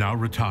is now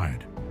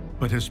retired,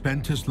 but has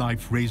spent his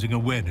life raising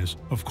awareness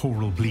of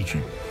coral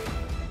bleaching.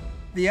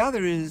 The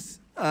other is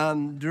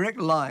direct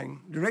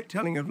lying, direct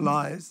telling of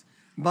lies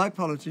by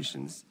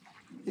politicians.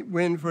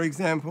 When, for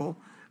example,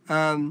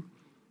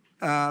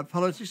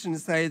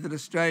 politicians say that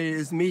Australia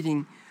is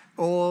meeting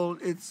all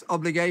its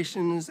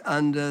obligations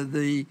under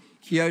the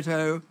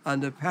Kyoto,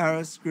 under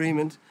Paris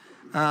Agreement,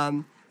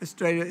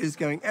 Australia is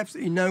going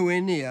absolutely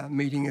nowhere near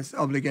meeting its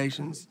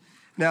obligations.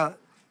 Now,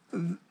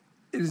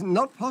 it is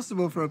not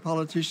possible for a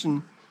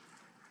politician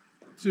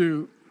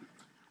to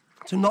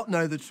not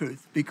know the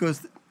truth,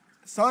 because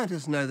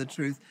scientists know the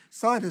truth.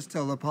 Scientists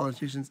tell the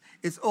politicians.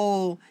 It's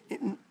all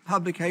in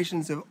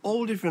publications of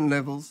all different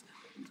levels.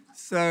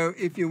 So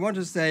if you want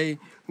to say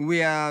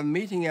we are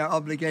meeting our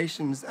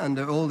obligations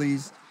under all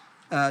these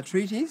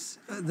treaties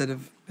that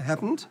have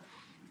happened,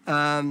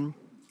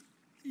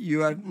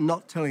 you are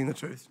not telling the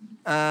truth.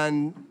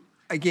 And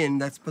again,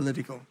 that's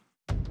political.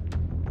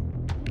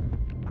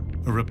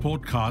 A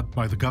report card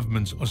by the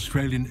government's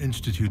Australian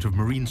Institute of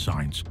Marine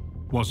Science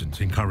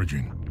wasn't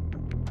encouraging.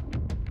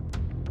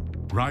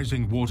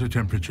 Rising water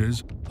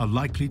temperatures are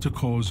likely to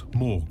cause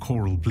more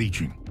coral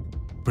bleaching,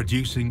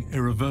 producing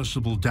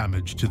irreversible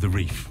damage to the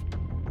reef.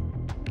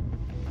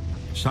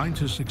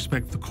 Scientists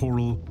expect the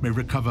coral may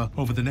recover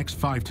over the next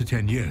 5 to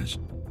 10 years,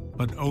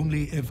 but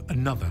only if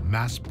another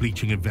mass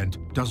bleaching event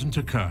doesn't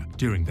occur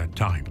during that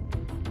time.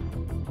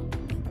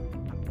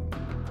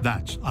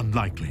 That's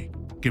unlikely,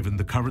 given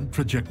the current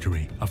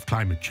trajectory of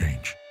climate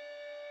change.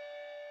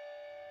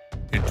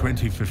 In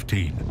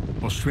 2015,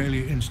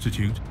 Australia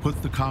Institute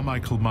put the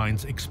Carmichael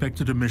mine's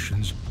expected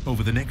emissions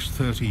over the next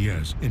 30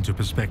 years into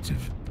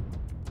perspective.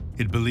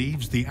 It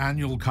believes the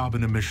annual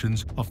carbon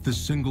emissions of this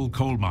single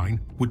coal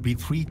mine would be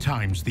 3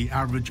 times the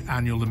average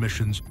annual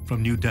emissions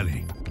from New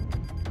Delhi,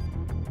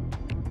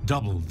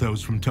 double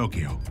those from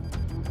Tokyo,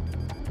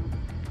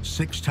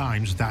 6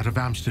 times that of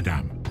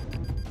Amsterdam,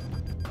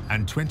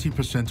 and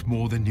 20%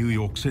 more than New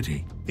York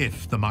City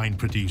if the mine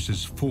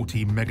produces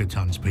 40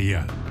 megatons per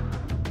year.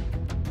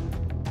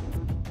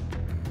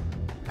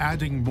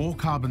 Adding more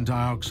carbon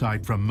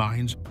dioxide from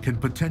mines can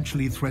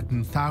potentially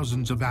threaten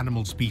thousands of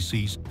animal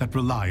species that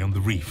rely on the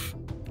reef,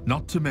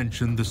 not to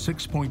mention the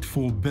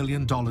 $6.4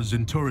 billion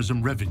in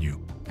tourism revenue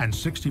and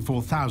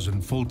 64,000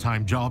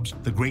 full-time jobs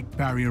the Great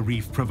Barrier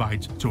Reef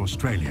provides to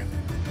Australia.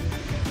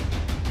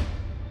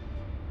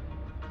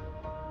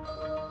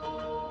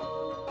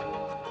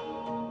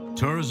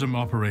 Tourism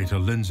operator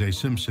Lindsay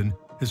Simpson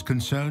is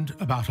concerned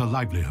about her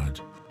livelihood.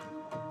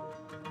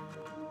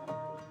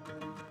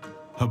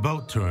 Her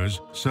boat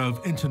tours serve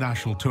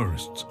international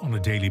tourists on a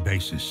daily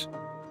basis.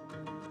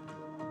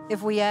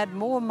 If we add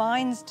more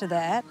mines to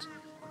that,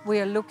 we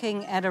are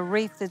looking at a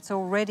reef that's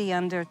already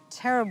under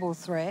terrible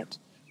threat.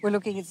 We're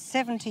looking at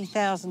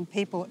 70,000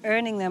 people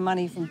earning their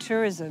money from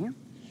tourism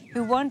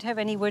who won't have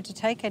anywhere to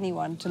take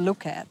anyone to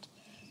look at.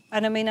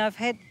 And I mean, I've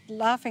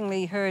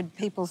laughingly heard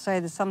people say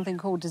there's something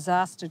called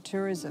disaster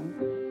tourism.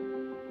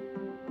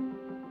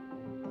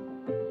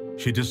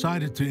 She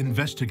decided to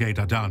investigate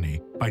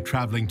Adani by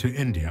traveling to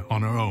India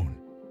on her own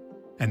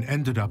and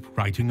ended up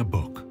writing a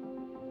book.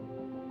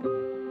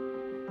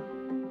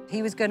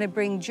 He was going to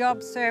bring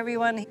jobs to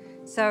everyone,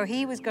 so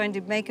he was going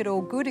to make it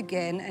all good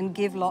again and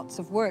give lots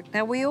of work.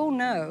 Now, we all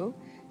know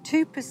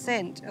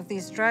 2% of the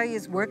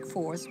Australia's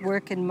workforce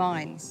work in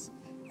mines.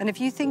 And if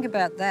you think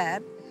about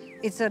that,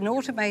 it's an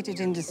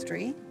automated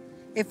industry.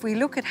 If we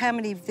look at how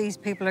many of these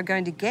people are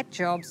going to get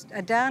jobs,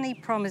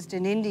 Adani promised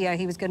in India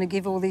he was going to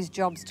give all these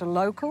jobs to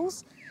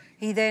locals.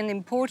 He then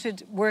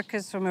imported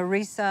workers from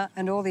Orissa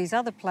and all these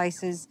other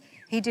places.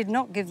 He did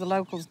not give the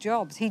locals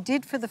jobs. He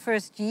did for the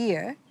first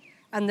year,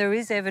 and there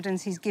is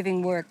evidence he's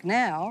giving work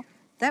now.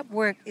 That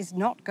work is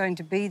not going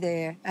to be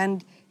there.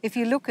 And if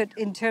you look at,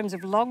 in terms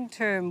of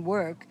long-term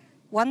work,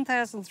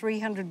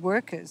 1,300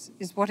 workers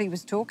is what he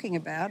was talking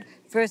about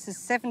versus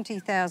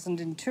 70,000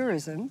 in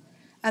tourism.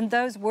 And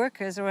those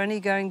workers are only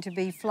going to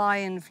be fly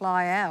in,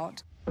 fly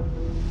out.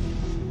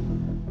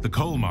 The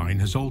coal mine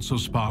has also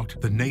sparked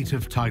the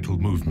native title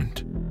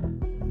movement.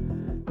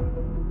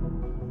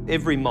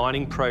 Every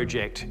mining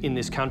project in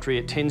this country,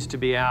 it tends to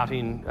be out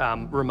in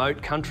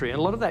remote country, and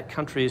a lot of that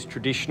country is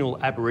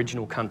traditional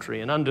Aboriginal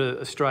country. And under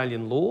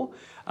Australian law,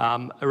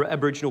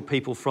 Aboriginal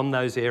people from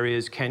those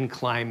areas can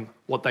claim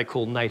what they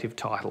call native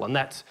title, and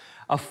that's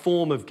a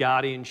form of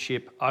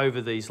guardianship over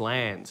these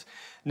lands.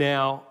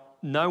 Now,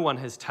 no one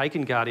has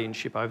taken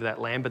guardianship over that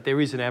land, but there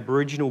is an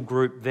Aboriginal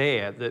group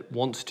there that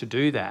wants to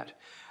do that,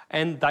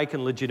 and they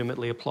can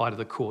legitimately apply to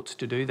the courts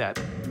to do that.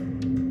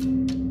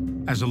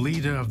 As a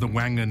leader of the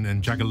Wangan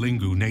and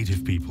Jagalingou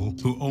native people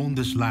who own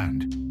this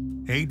land,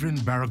 Adrian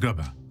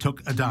Baragubba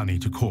took Adani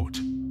to court.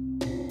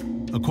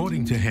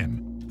 According to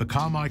him, the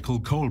Carmichael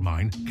coal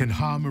mine can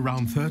harm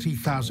around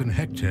 30,000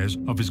 hectares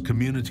of his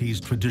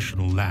community's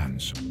traditional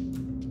lands.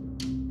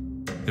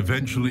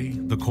 Eventually,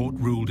 the court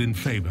ruled in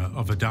favour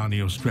of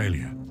Adani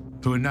Australia,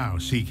 who are now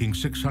seeking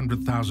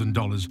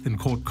 $600,000 in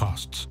court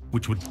costs,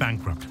 which would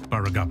bankrupt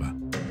Baragubba.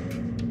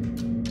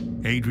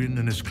 Adrian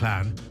and his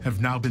clan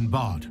have now been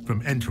barred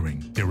from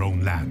entering their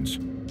own lands.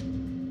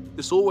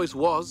 This always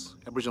was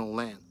Aboriginal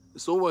land.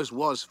 This always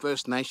was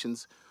First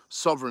Nations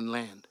sovereign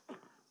land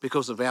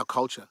because of our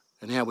culture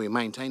and how we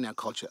maintain our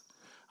culture.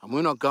 And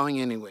we're not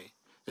going anywhere.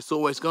 It's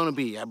always going to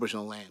be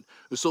Aboriginal land.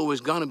 It's always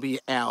going to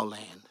be our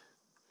land.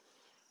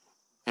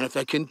 And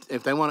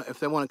if they want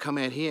to come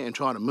out here and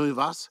try to move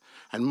us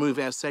and move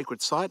our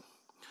sacred site,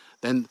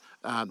 then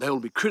they will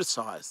be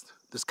criticised.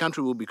 This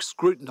country will be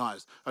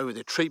scrutinised over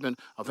their treatment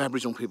of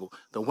Aboriginal people.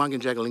 The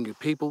Wangan Jagalingou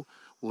people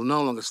will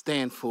no longer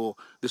stand for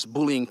this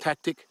bullying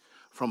tactic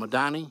from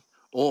Adani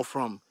or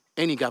from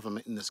any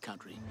government in this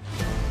country.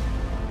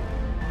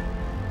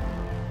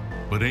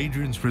 But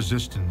Adrian's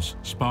resistance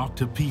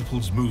sparked a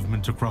people's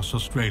movement across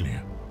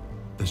Australia,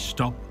 the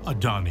Stop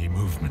Adani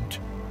movement.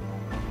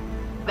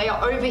 They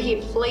are over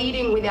here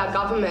pleading with our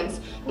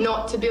governments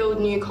not to build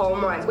new coal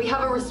mines. We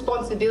have a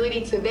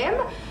responsibility to them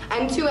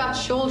and to our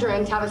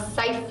children to have a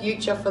safe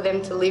future for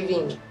them to live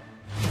in.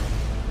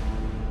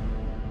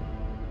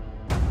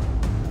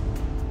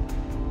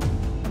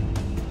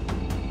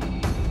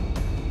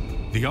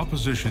 The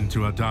opposition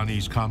to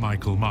Adani's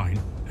Carmichael mine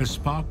has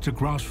sparked a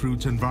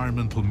grassroots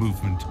environmental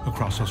movement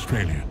across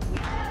Australia.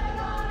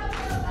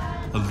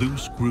 A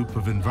loose group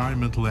of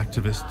environmental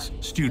activists,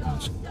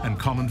 students, and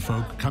common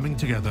folk coming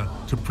together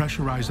to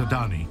pressurize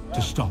Adani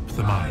to stop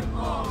the mine.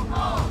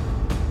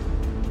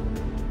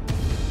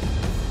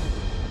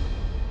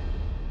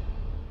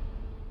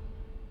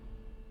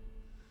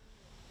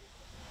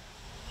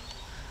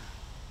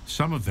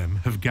 Some of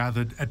them have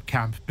gathered at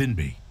Camp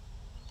Binbee.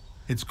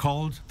 It's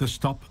called the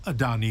Stop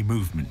Adani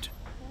movement.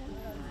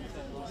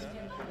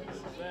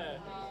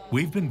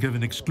 We've been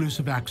given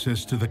exclusive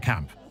access to the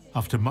camp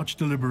after much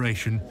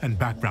deliberation and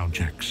background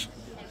checks.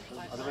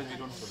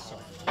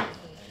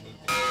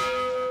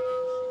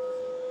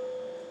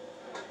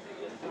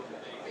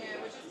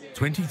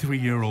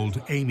 23-year-old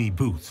Amy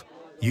Booth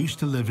used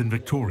to live in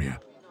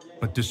Victoria,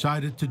 but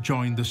decided to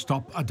join the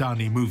Stop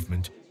Adani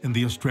movement in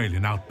the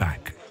Australian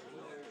outback.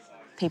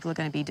 People are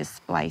going to be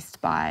displaced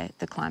by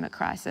the climate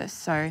crisis.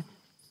 So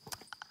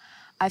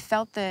I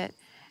felt that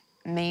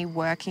me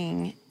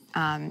working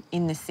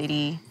in the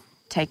city,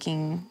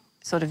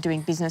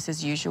 doing business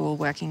as usual,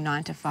 working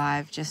 9 to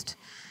 5, just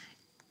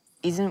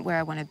isn't where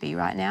I want to be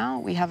right now.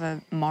 We have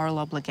a moral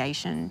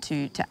obligation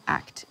to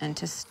act and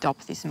to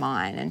stop this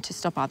mine and to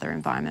stop other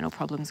environmental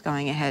problems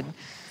going ahead.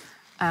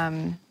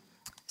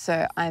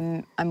 So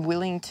I'm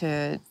willing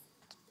to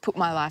put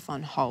my life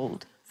on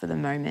hold for the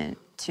moment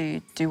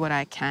to do what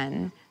I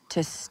can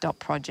to stop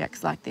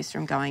projects like this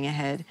from going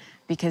ahead,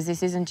 because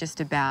this isn't just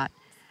about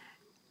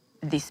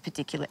this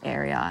particular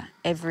area.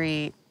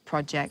 Every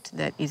project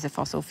that is a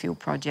fossil fuel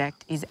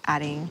project is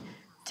adding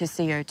to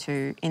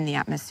CO2 in the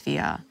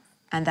atmosphere,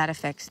 and that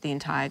affects the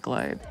entire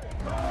globe.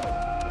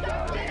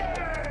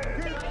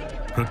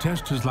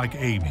 Protesters like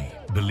Amy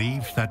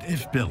believe that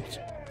if built,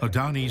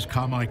 Adani's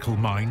Carmichael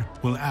mine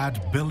will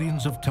add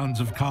billions of tons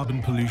of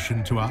carbon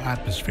pollution to our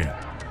atmosphere.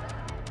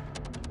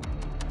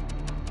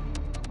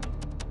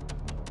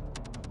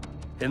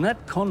 In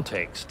that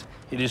context,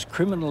 it is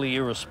criminally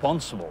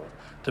irresponsible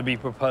to be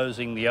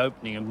proposing the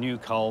opening of new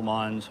coal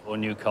mines or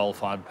new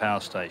coal-fired power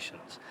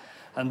stations.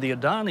 And the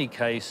Adani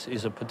case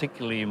is a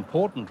particularly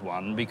important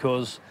one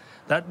because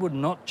that would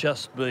not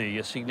just be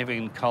a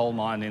significant coal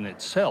mine in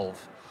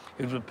itself,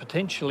 it would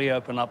potentially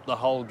open up the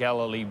whole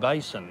Galilee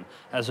Basin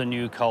as a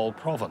new coal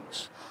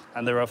province.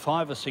 And there are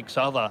 5 or 6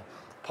 other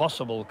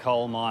possible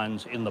coal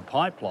mines in the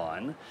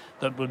pipeline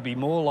that would be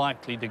more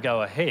likely to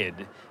go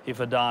ahead if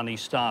Adani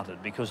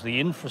started, because the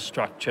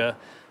infrastructure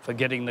for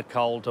getting the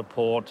coal to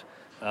port,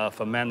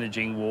 for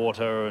managing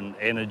water and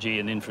energy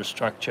and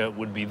infrastructure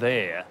would be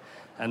there,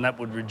 and that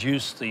would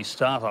reduce the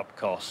start-up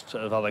costs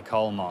of other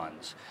coal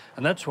mines.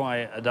 And that's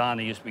why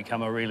Adani has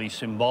become a really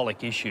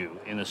symbolic issue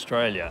in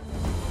Australia.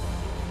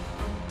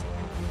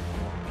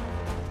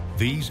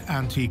 These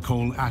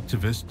anti-coal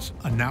activists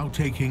are now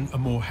taking a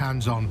more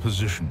hands-on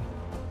position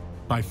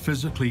by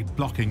physically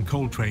blocking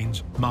coal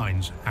trains,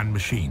 mines and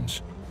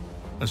machines,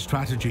 a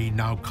strategy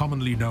now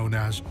commonly known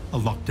as a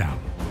lockdown.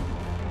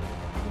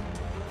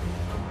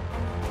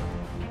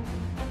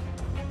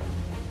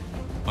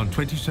 On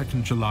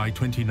 22nd July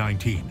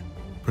 2019,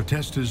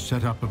 protesters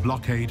set up a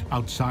blockade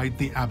outside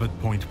the Abbott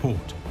Point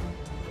port.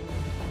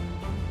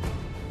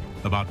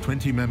 About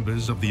 20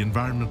 members of the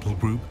environmental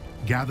group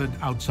gathered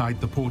outside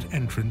the port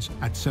entrance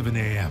at 7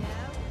 a.m.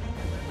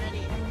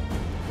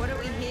 What are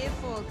we here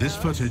for? This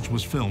footage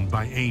was filmed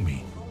by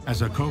Amy as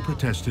her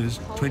co-protesters,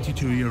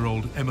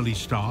 22-year-old Emily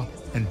Starr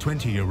and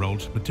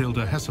 20-year-old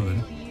Matilda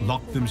Hesselin,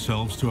 locked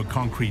themselves to a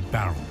concrete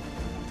barrel.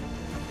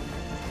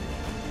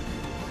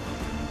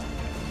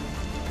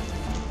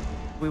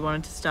 We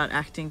wanted to start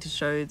acting to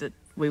show that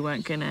we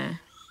weren't gonna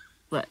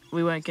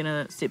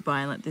sit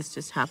by and let this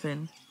just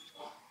happen.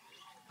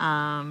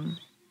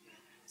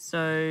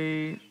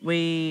 So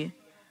we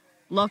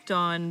locked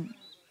on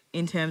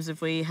in terms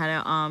of we had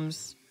our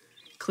arms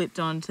clipped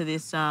onto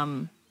this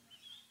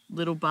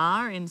little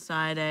bar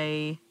inside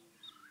a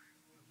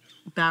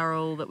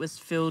barrel that was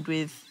filled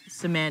with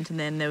cement, and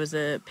then there was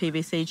a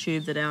PVC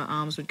tube that our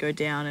arms would go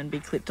down and be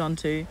clipped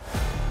onto.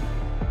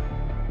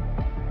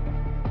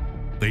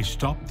 They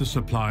stopped the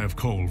supply of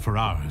coal for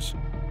hours.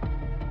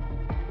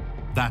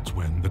 That's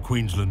when the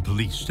Queensland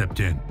police stepped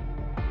in.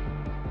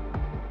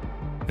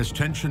 As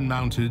tension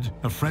mounted,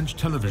 a French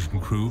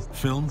television crew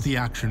filmed the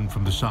action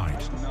from the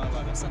side.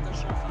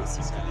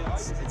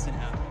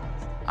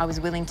 I was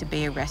willing to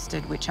be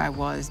arrested, which I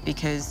was,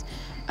 because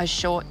a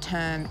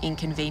short-term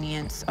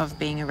inconvenience of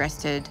being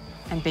arrested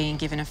and being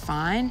given a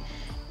fine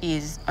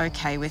is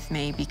okay with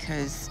me,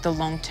 because the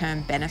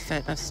long-term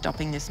benefit of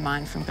stopping this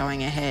mine from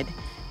going ahead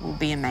will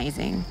be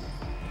amazing.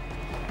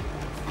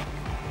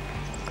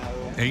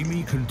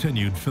 Amy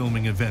continued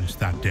filming events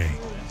that day.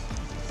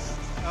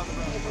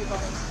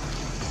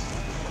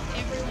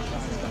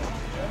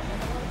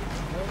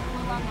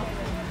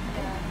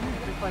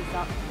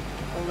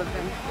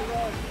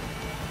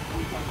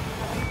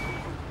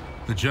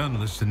 The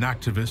journalists and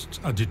activists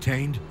are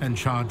detained and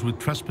charged with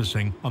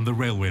trespassing on the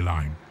railway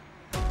line.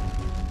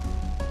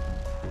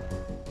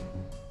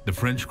 The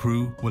French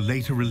crew were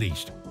later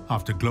released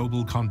after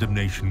global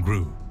condemnation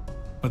grew,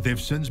 but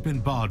they've since been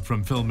barred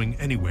from filming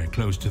anywhere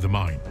close to the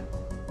mine.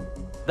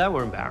 They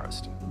were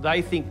embarrassed.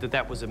 They think that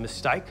that was a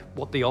mistake,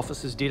 what the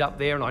officers did up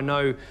there, and I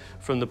know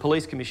from the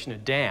police commissioner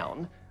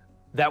down,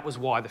 that was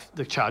why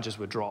the charges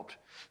were dropped.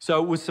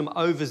 So it was some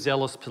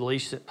overzealous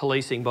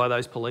policing by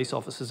those police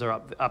officers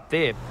up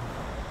there.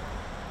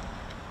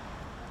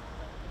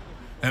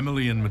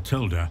 Emily and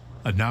Matilda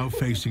are now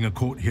facing a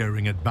court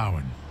hearing at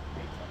Bowen,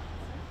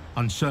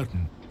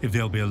 uncertain if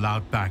they'll be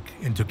allowed back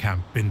into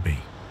Camp Binbee.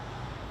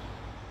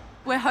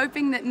 We're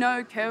hoping that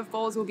no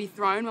curveballs will be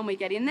thrown when we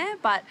get in there,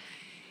 but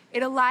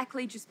it'll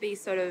likely just be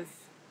sort of,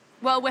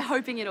 well, we're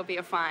hoping it'll be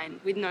a fine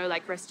with no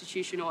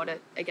restitution order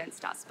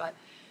against us, but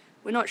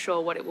we're not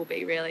sure what it will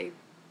be really.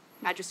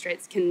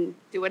 Magistrates can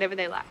do whatever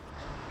they like.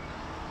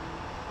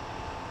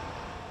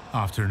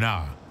 After an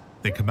hour,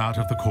 they come out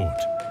of the court.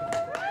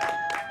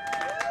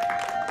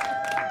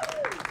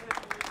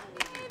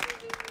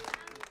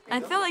 I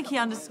felt like he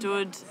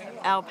understood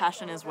our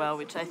passion as well,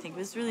 which I think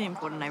was really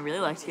important. I really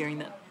liked hearing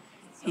that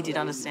he did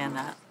understand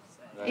that.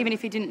 Even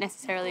if he didn't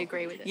necessarily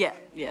agree with it. Yeah,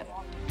 yeah.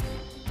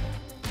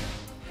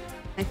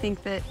 I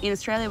think that in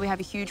Australia we have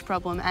a huge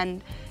problem,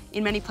 and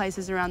in many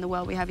places around the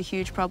world we have a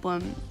huge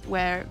problem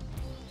where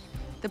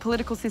the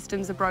political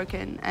systems are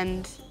broken,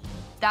 and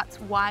that's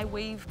why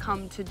we've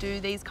come to do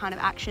these kind of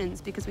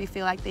actions, because we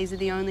feel like these are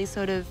the only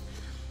sort of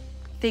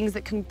things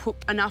that can put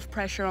enough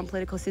pressure on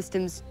political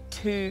systems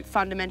to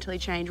fundamentally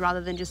change,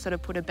 rather than just sort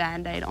of put a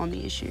band-aid on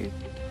the issue.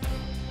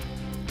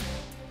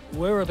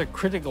 We're at a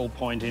critical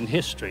point in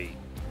history.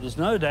 There's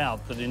no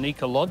doubt that in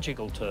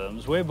ecological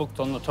terms, we're booked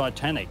on the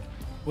Titanic.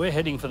 We're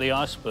heading for the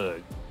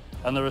iceberg.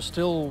 And there are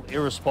still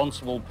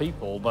irresponsible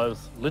people,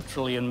 both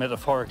literally and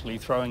metaphorically,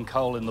 throwing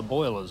coal in the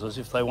boilers as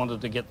if they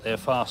wanted to get there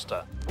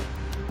faster.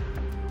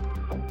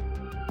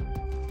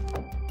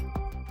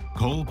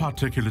 Coal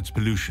particulates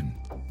pollution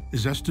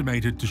is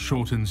estimated to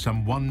shorten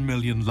some 1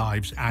 million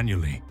lives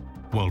annually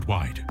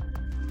worldwide.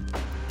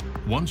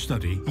 One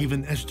study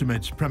even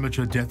estimates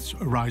premature deaths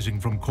arising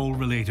from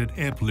coal-related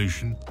air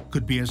pollution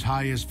could be as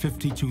high as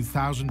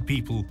 52,000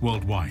 people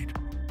worldwide.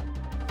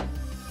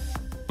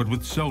 But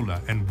with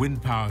solar and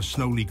wind power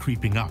slowly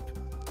creeping up,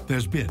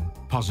 there's been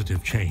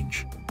positive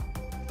change.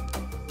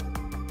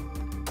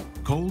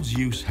 Coal's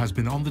use has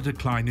been on the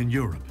decline in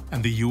Europe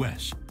and the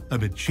US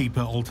amid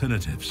cheaper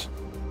alternatives.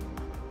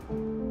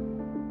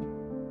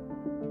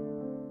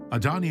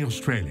 Adani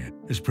Australia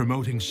is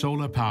promoting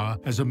solar power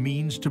as a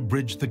means to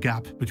bridge the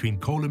gap between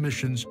coal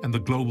emissions and the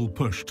global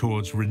push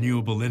towards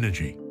renewable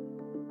energy.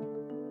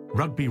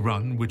 Rugby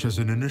Run, which has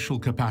an initial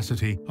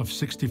capacity of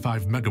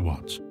 65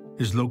 megawatts,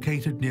 is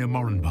located near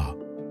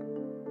Moranbah.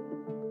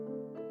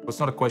 It's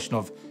not a question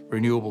of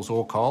renewables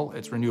or coal,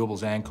 it's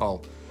renewables and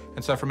coal.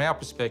 And so from our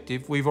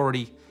perspective, we've got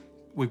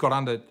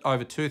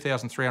over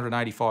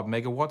 2,385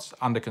 megawatts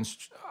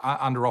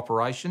under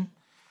operation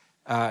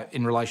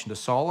in relation to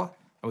solar.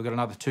 And we've got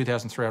another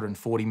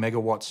 2,340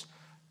 megawatts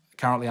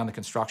currently under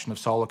construction of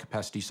solar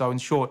capacity. So in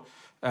short,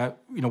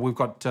 we've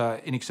got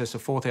in excess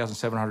of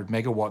 4,700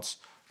 megawatts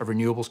of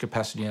renewables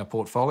capacity in our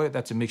portfolio.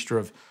 That's a mixture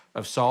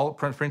of solar,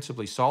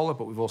 principally solar,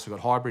 but we've also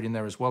got hybrid in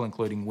there as well,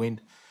 including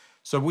wind.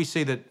 So we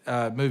see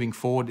that moving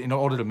forward, in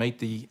order to meet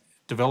the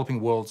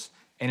developing world's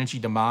energy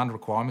demand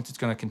requirements, it's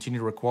going to continue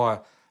to require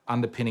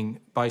underpinning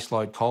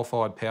baseload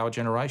coal-fired power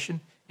generation,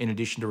 in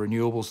addition to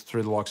renewables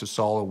through the likes of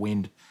solar,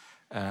 wind,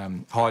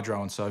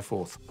 hydro and so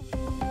forth.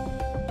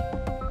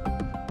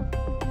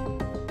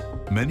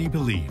 Many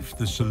believe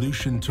the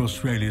solution to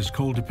Australia's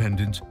coal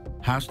dependence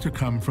has to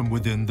come from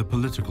within the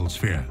political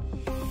sphere.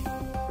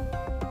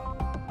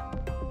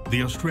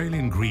 The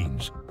Australian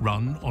Greens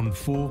run on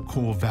 4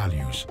 core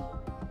values: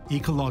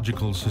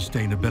 ecological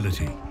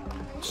sustainability,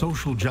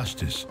 social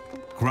justice,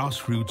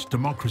 grassroots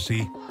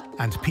democracy,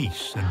 and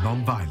peace and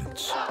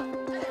non-violence.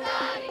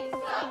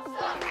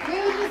 We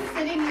were just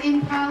sitting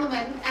in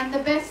Parliament, and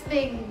the best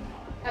thing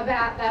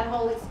about that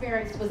whole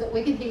experience was that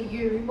we could hear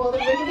you more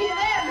than we could hear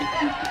them.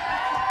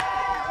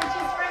 Which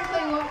is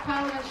frankly what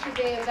Parliament should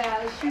be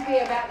about. It should be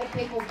about the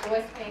people's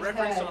voice being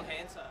heard.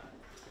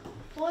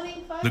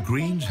 The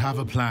Greens have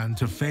a plan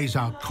to phase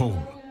out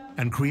coal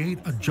and create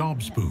a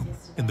jobs boom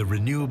in the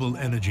renewable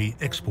energy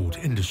export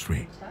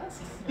industry.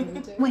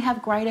 We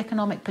have great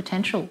economic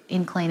potential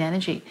in clean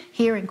energy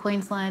here in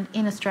Queensland,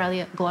 in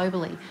Australia,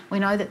 globally. We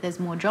know that there's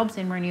more jobs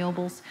in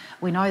renewables.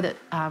 We know that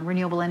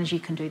renewable energy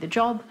can do the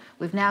job.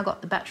 We've now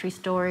got the battery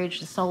storage,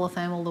 the solar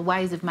thermal, the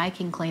ways of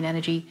making clean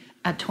energy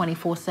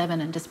 24/7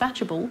 and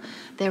dispatchable.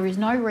 There is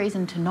no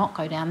reason to not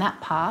go down that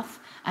path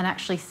and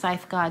actually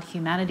safeguard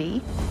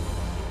humanity.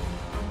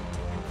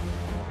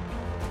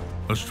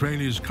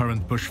 Australia's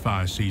current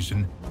bushfire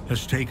season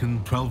has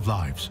taken 12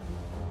 lives,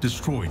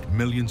 destroyed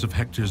millions of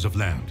hectares of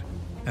land,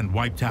 and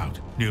wiped out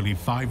nearly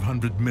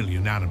 500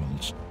 million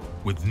animals,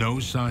 with no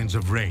signs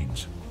of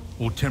rains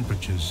or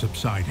temperatures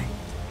subsiding.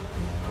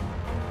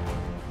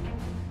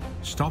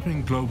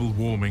 Stopping global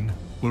warming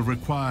will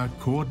require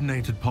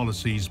coordinated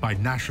policies by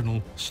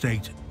national,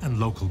 state, and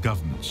local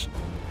governments,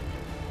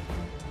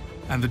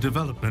 and the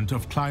development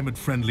of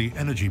climate-friendly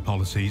energy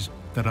policies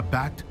that are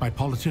backed by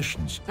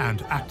politicians and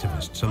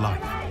activists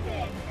alike.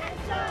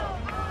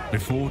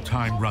 Before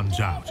time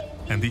runs out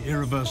and the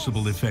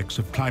irreversible effects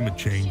of climate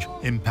change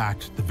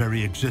impact the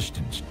very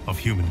existence of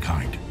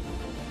humankind.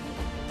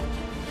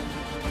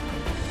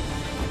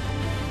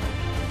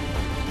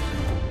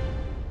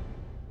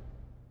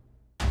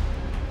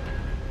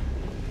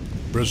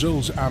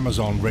 Brazil's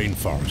Amazon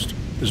rainforest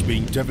is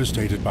being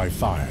devastated by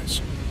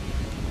fires.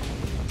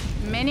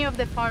 Many of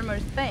the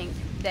farmers think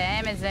the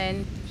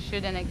Amazon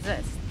shouldn't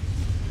exist.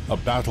 A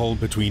battle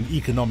between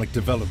economic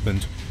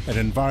development and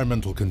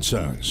environmental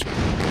concerns.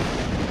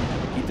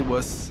 It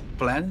was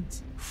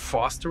planned,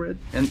 fostered,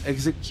 and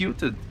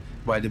executed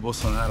by the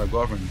Bolsonaro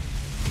government.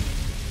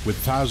 With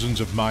thousands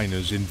of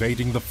miners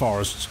invading the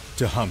forests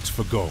to hunt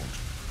for gold.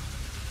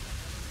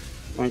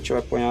 A gente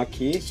vai apanhar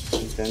aqui,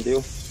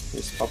 entendeu?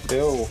 Esse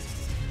papel.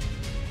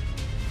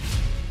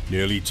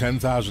 Nearly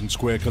 10,000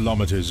 square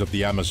kilometers of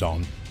the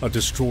Amazon are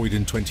destroyed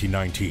in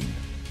 2019.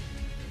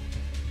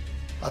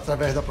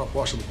 Através da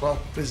proposta do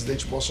próprio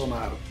presidente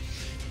Bolsonaro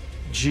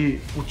de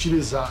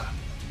utilizar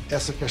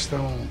essa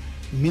questão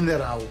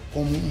mineral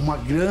como uma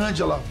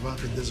grande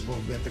alavanca de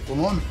desenvolvimento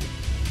econômico.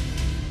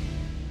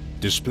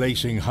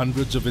 Displacing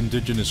hundreds of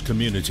indigenous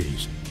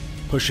communities,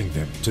 pushing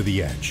them to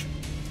the edge.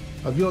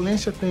 A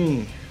violência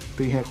tem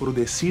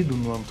recrudescido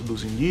no âmbito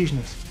dos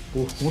indígenas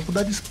por conta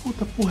da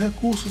disputa por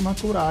recursos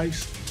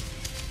naturais.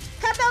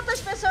 Cadê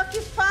outras pessoas que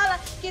falam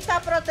que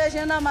está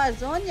protegendo a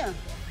Amazônia?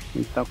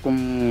 Então,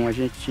 como a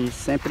gente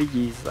sempre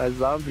diz, as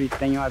árvores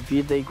têm a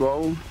vida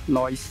igual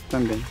nós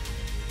também.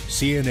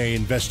 CNA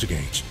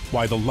investigates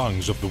why the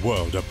lungs of the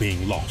world are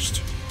being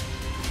lost.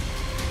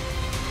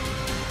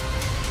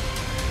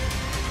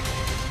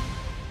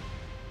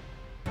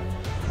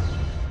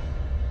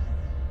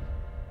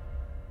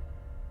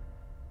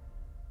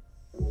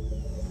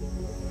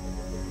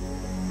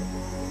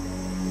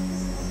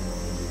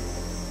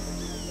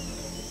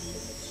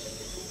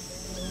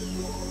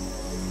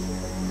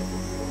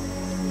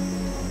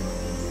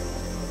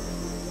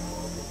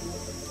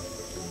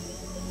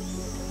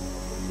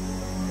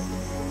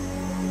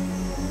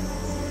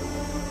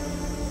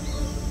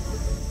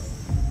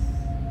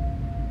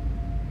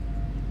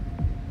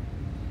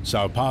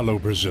 Sao Paulo,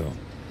 Brazil.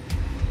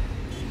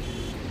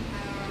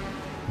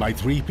 By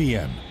 3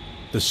 p.m.,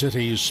 the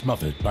city is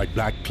smothered by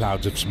black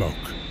clouds of smoke.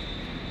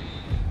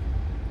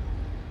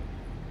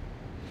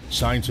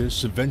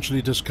 Scientists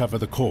eventually discover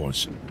the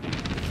cause.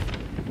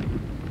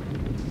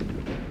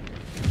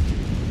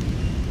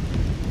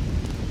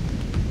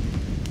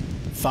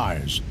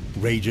 Fires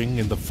raging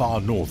in the far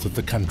north of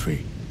the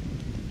country,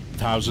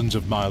 thousands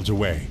of miles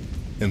away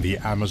in the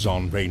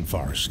Amazon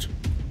rainforest.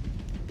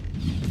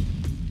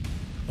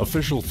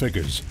 Official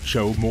figures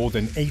show more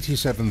than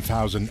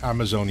 87,000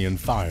 Amazonian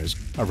fires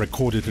are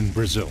recorded in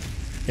Brazil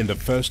in the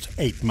first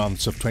 8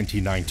 months of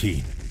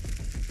 2019,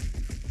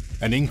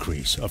 an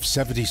increase of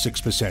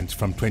 76%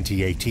 from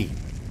 2018.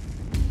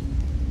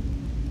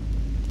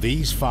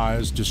 These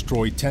fires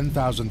destroyed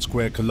 10,000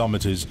 square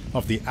kilometers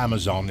of the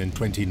Amazon in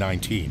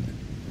 2019.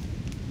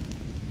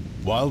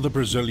 While the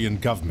Brazilian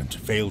government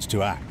fails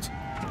to act,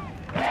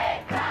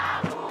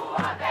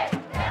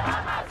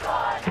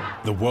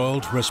 the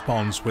world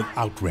responds with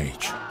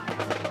outrage,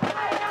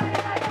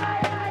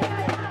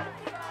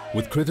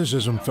 with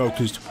criticism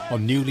focused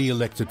on newly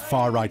elected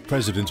far-right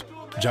president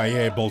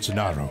Jair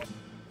Bolsonaro.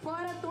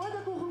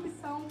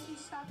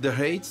 The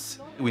hates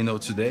we know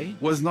today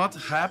was not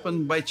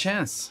happened by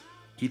chance.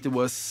 It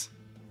was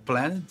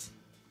planned,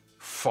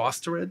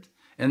 fostered,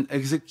 and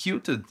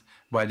executed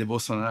by the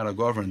Bolsonaro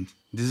government.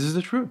 This is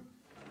the truth.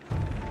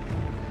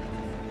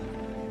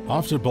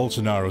 After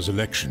Bolsonaro's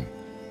election,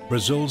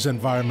 Brazil's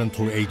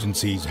environmental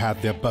agencies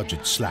had their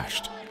budgets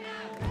slashed.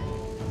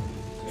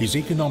 His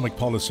economic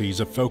policies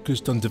are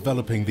focused on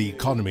developing the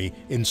economy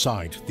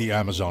inside the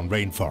Amazon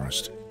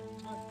rainforest.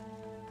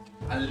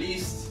 A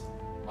list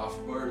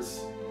of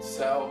birds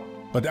sell.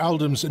 But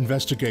Aldam's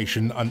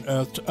investigation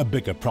unearthed a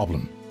bigger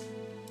problem: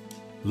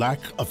 lack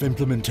of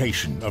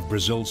implementation of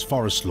Brazil's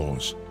forest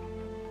laws.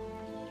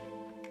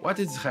 What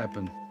has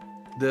happened?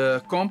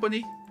 The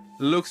company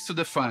looks to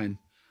the fine.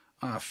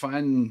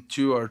 Fine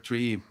 2 or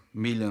 3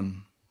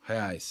 million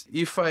reais.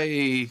 If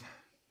I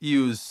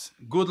use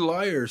good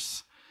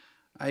lawyers,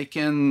 I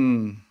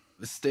can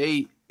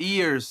stay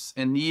years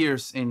and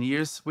years and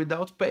years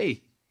without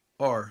pay.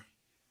 Or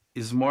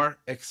it's more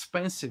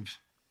expensive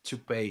to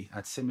pay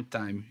at the same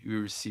time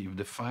you receive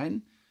the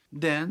fine,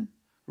 then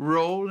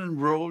roll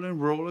and roll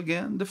and roll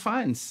again the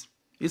fines.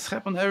 It's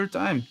happened every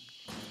time.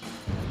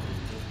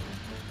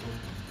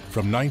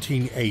 From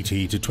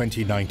 1980 to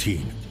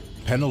 2019,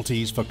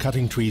 penalties for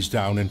cutting trees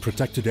down in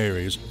protected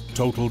areas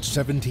totaled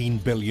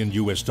 $17 billion.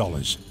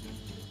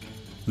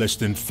 Less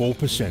than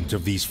 4%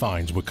 of these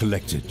fines were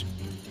collected.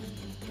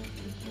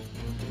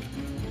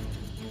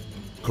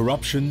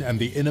 Corruption and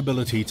the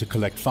inability to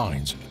collect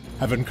fines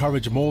have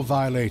encouraged more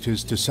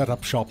violators to set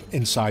up shop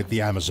inside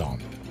the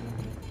Amazon,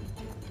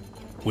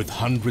 with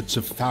hundreds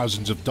of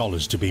thousands of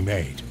dollars to be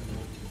made.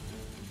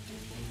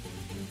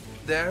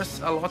 There's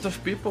a lot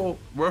of people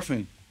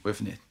working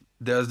with it.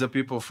 There's the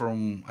people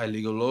from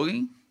illegal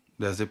logging,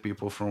 there's the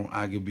people from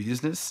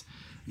agribusiness,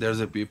 there's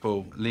the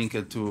people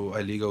linked to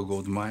illegal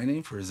gold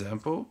mining, for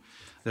example,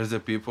 there's the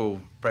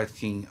people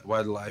practicing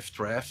wildlife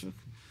traffic.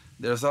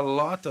 There's a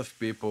lot of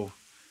people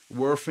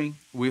working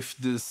with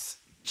this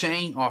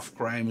chain of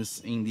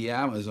crimes in the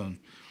Amazon.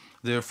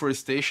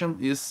 Deforestation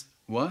is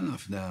one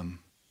of them.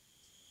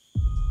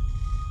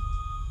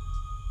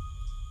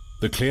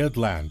 The cleared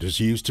land is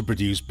used to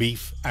produce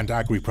beef and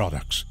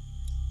agri-products,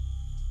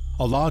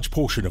 a large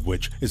portion of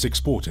which is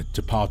exported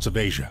to parts of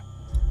Asia.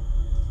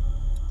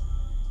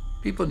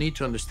 People need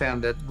to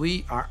understand that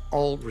we are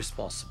all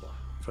responsible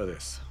for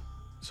this.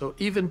 So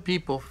even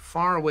people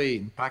far away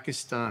in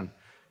Pakistan,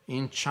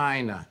 in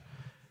China,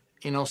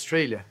 in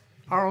Australia,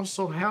 are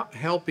also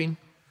helping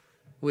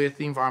with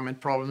the environment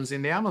problems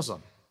in the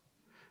Amazon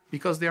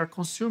because they are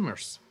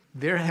consumers.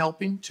 They're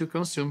helping to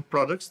consume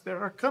products that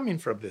are coming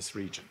from this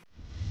region.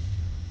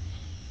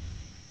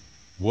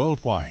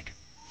 Worldwide,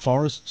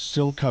 forests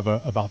still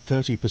cover about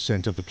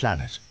 30% of the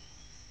planet,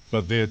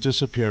 but they're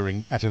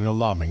disappearing at an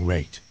alarming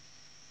rate.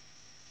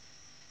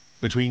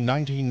 Between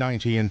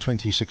 1990 and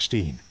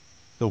 2016,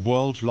 the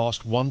world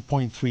lost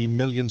 1.3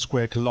 million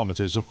square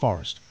kilometers of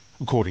forest,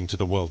 according to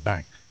the World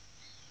Bank.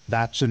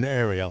 That's an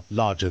area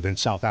larger than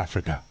South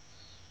Africa.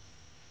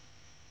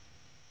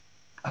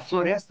 A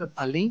floresta,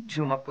 além de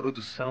uma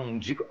produção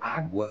de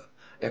água,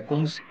 é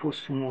como se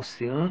fosse um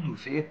oceano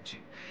verde.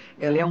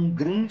 Ela é um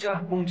grande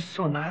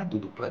ar-condicionado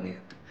do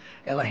planeta.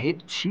 Ela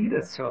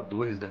retira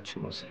CO2 da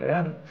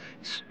atmosfera,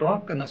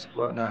 estoca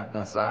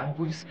nas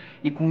árvores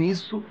e, com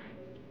isso,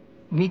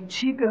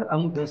 mitiga a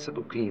mudança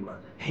do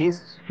clima,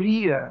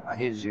 resfria a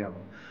região.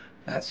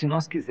 Se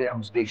nós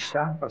quisermos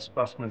deixar para as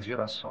próximas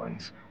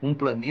gerações um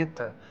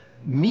planeta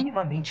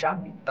minimamente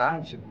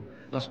habitável,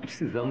 nós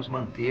precisamos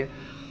manter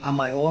a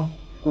maior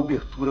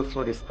cobertura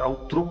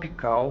florestal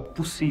tropical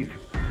possível.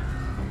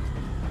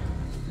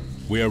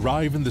 We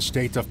arrive in the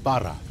state of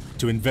Pará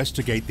to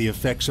investigate the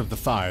effects of the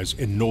fires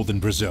in northern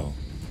Brazil.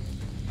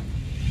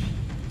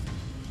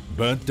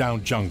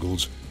 Burnt-down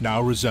jungles now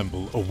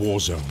resemble a war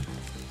zone.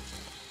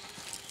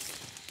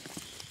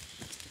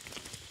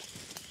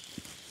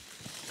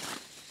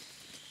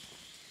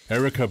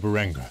 Erica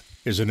Berenga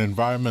is an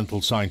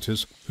environmental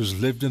scientist who's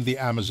lived in the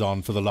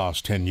Amazon for the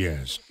last 10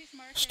 years,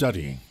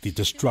 studying the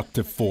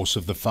destructive force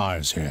of the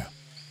fires here.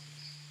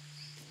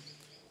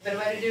 But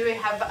what we do, we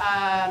have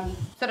a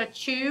sort of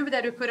tube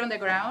that we put on the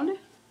ground,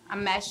 a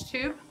mesh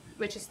tube,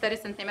 which is 30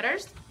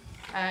 centimeters,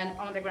 and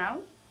on the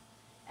ground.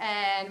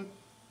 And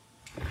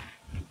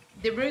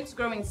the roots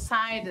grow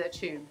inside the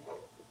tube.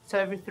 So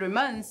every 3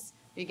 months,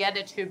 we get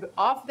the tube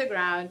off the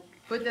ground,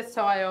 put the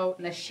soil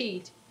in a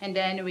sheet, and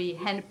then we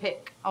hand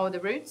pick all the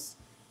roots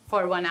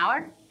for 1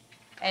 hour.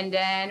 And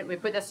then we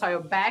put the soil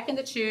back in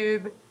the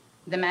tube,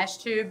 the mesh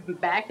tube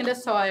back in the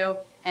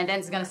soil, and then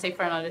it's gonna stay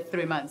for another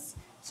 3 months.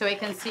 So we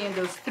can see in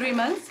those 3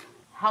 months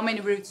how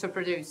many roots are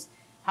produced,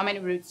 how many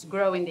roots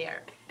grow in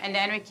there. And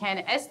then we can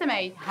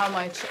estimate how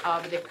much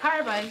of the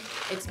carbon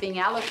is being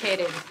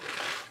allocated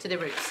to the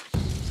roots.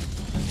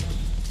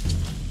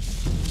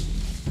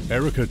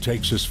 Erica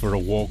takes us for a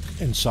walk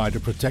inside a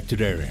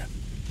protected area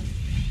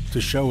to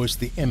show us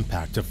the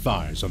impact of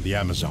fires on the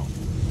Amazon.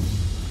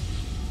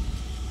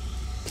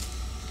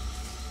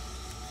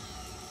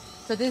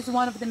 So this is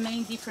one of the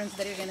main differences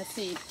that you're going to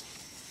see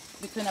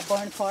between a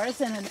burned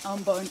forest and an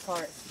unburned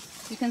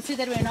forest. You can see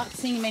that we're not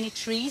seeing many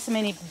trees,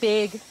 many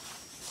big,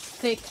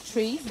 thick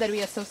trees that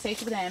we associate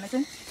with the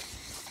Amazon.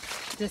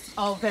 Just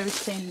all very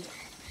thin,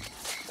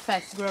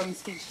 fast-growing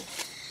species.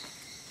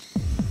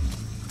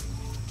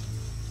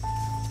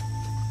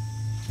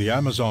 The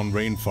Amazon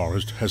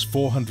rainforest has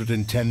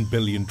 410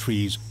 billion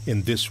trees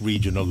in this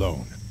region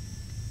alone,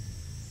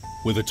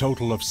 with a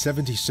total of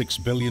 76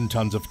 billion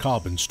tons of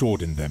carbon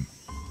stored in them.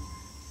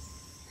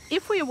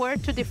 If we were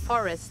to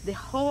deforest the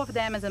whole of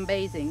the Amazon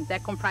basin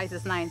that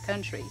comprises 9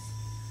 countries,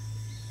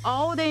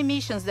 all the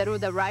emissions that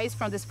would arise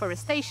from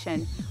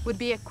deforestation would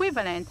be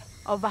equivalent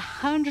of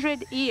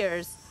 100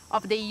 years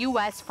of the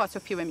US fossil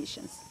fuel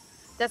emissions.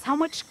 That's how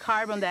much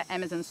carbon the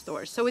Amazon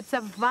stores. So it's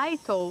a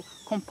vital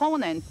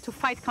component to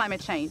fight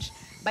climate change.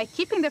 By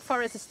keeping the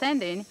forest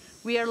standing,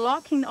 we are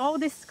locking all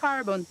this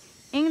carbon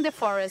in the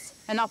forest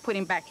and not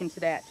putting back into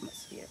the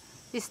atmosphere.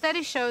 The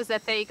study shows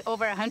that take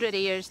over 100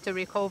 years to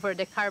recover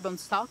the carbon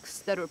stocks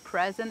that were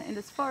present in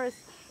this forest,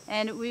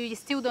 and we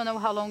still don't know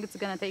how long it's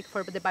going to take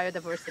for the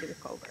biodiversity to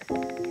recover.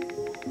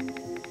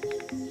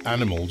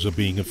 Animals are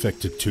being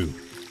affected too.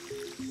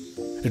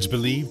 It's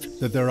believed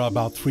that there are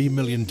about 3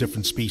 million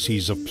different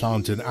species of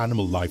plant and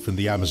animal life in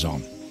the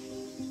Amazon.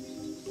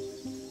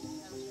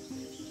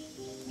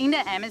 In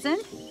the Amazon,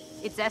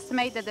 it's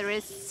estimated that there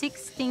is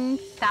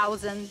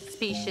 16,000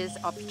 species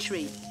of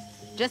trees.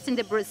 Just in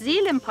the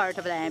Brazilian part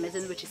of the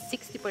Amazon, which is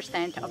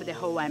 60% of the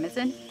whole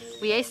Amazon,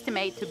 we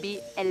estimate to be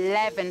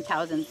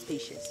 11,000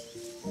 species.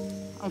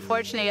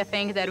 Unfortunately, I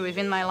think that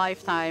within my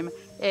lifetime,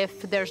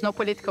 if there's no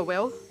political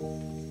will,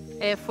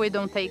 if we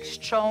don't take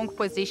strong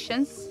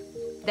positions,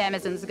 the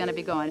Amazon is going to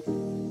be gone.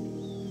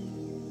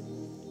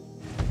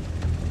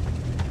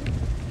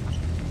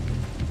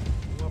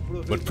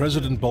 But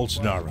President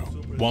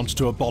Bolsonaro wants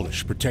to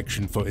abolish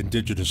protection for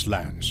indigenous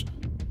lands.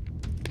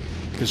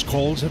 His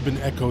calls have been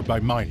echoed by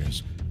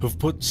miners who've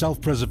put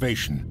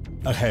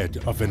self-preservation ahead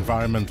of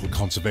environmental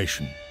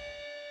conservation.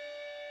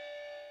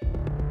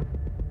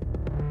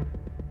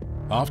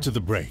 After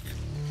the break,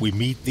 we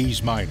meet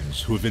these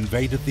miners who have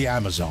invaded the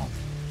Amazon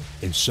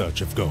in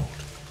search of gold.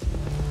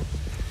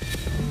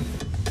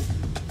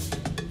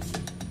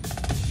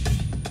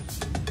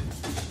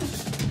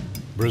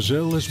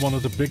 Brazil is one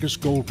of the biggest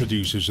gold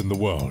producers in the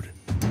world.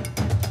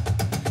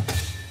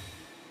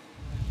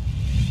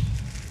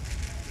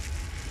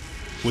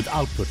 With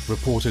output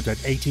reported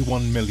at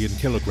 81 million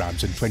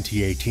kilograms in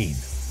 2018.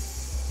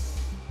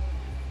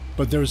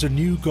 But there is a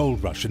new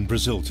gold rush in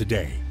Brazil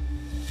today.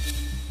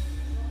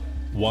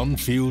 One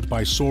fueled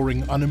by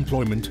soaring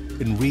unemployment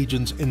in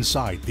regions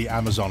inside the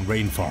Amazon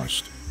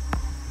rainforest.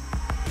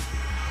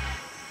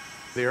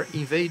 They're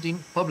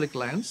invading public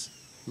lands,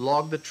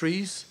 log the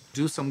trees,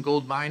 do some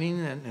gold mining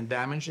and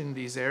damage in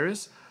these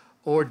areas,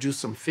 or do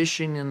some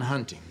fishing and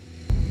hunting.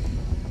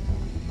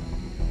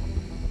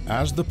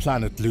 As the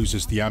planet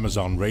loses the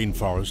Amazon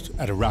rainforest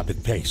at a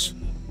rapid pace,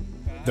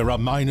 there are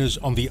miners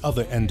on the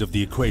other end of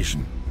the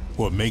equation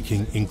who are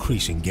making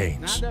increasing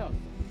gains.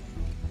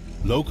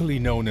 Locally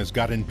known as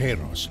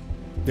garimpeiros,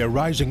 their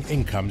rising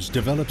incomes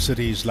develop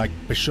cities like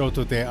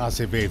Peixoto de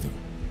Azevedo.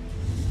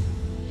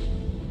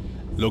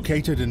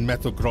 Located in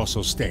Mato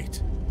Grosso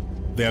state,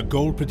 they are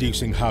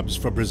gold-producing hubs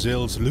for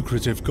Brazil's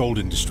lucrative gold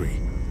industry.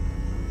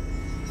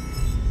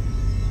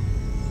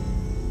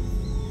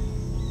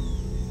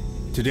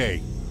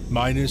 Today,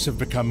 miners have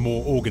become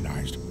more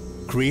organized,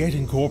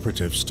 creating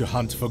cooperatives to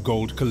hunt for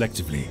gold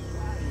collectively.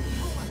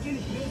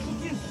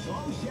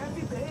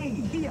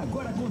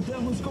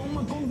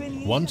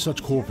 One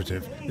such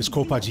cooperative is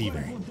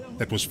Copajive,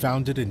 that was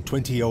founded in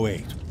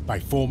 2008 by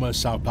former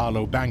Sao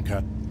Paulo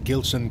banker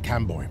Gilson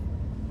Camboy.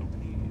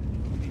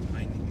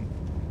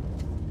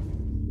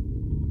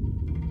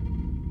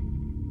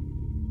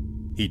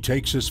 He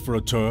takes us for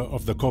a tour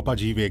of the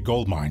Copajive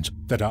gold mines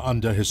that are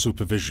under his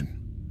supervision.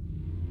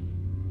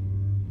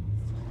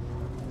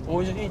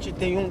 Hoje a gente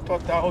tem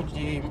total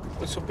de,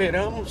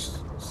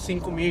 superamos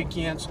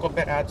 5.500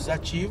 cooperados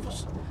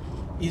ativos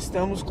e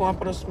estamos com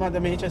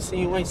aproximadamente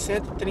assim umas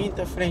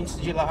 130 frentes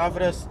de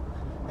lavras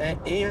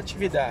em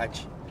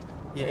atividade.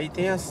 E aí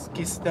tem as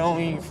que estão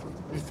em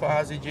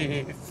fase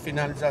de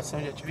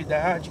finalização de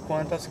atividade,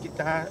 quanto as que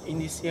estão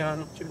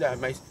iniciando atividade.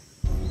 Mas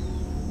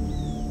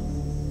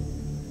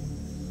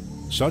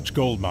such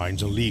gold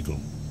mines are legal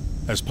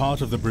as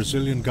part of the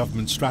Brazilian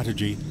government's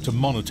strategy to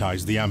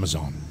monetize the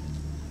Amazon.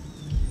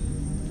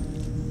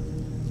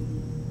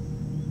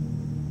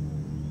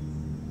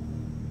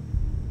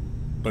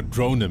 But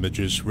drone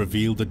images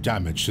reveal the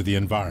damage to the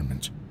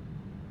environment.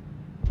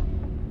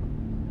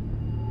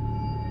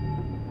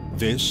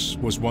 This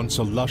was once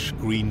a lush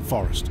green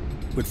forest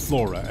with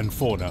flora and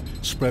fauna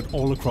spread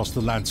all across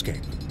the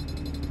landscape.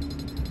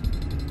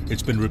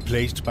 It's been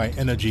replaced by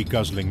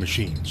energy-guzzling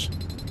machines.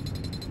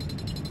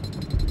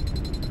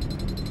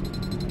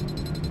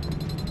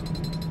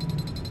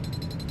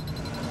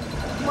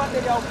 O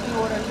material que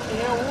ouro a gente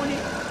reúne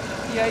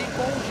e aí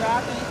com o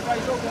jato a gente vai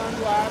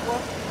jogando água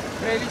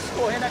para ele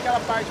escorrer naquela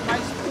parte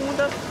mais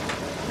funda,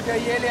 e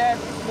daí ele é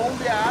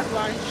bombeado,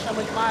 lá a gente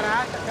chama de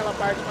maraca, aquela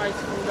parte mais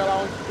funda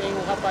lá onde tem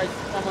o rapaz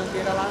com a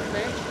mangueira lá na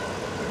frente,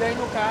 e daí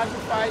no caso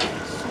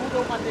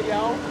suga o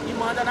material e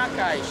manda na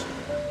caixa.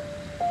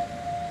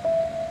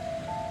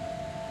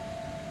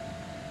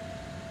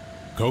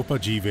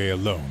 Copajive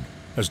alone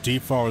has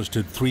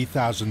deforested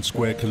 3,000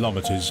 square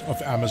kilometers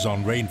of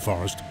Amazon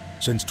rainforest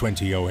since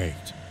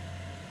 2008.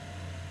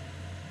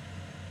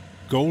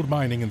 Gold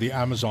mining in the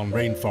Amazon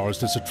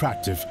rainforest is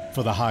attractive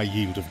for the high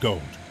yield of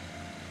gold.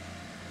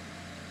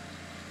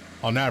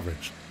 On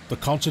average, the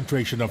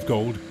concentration of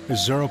gold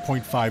is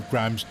 0.5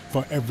 grams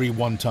for every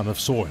 1 ton of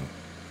soil.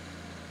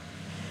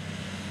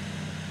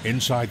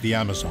 Inside the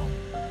Amazon,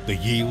 the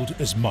yield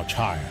is much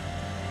higher.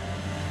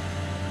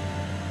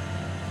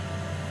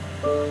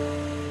 O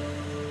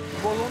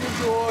volume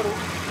de ouro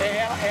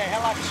é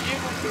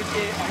relativo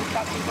porque a gente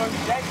está com em torno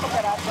de 10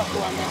 cooperados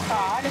atuando nessa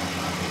área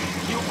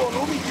e o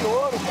volume de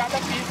ouro, cada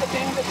pista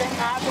tem um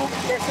determinado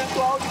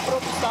percentual de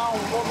produção,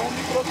 um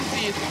volume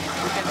produzido,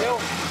 entendeu?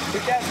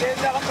 Porque às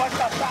vezes ela pode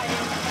estar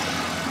saindo,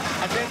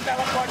 às vezes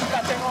ela pode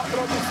estar tendo uma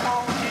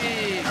produção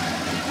de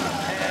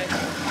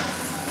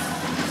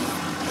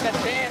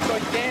 70,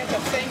 80,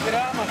 100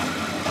 gramas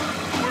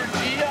por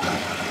dia,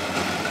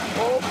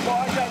 ou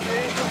pode às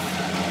vezes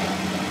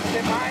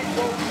ter mais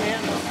ou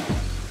menos.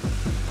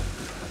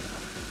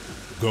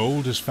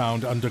 Gold is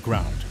found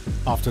underground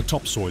after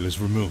topsoil is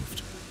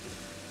removed.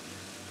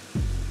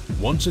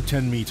 Once a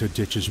 10-meter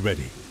ditch is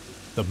ready,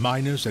 the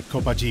miners at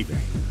Copajive,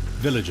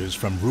 villagers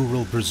from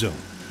rural Brazil,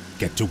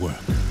 get to work.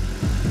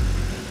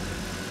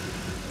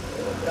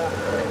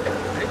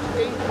 A gente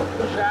tem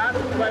o jato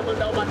que vai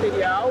mandar o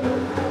material,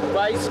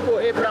 vai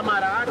escorrer para a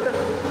maraca,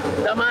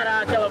 da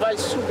maraca ela vai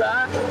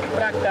sugar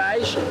para a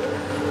caixa,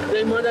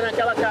 daí manda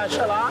naquela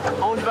caixa lá,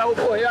 onde vai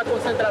ocorrer a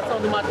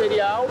concentração do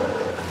material,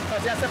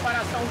 fazer a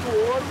separação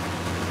do ouro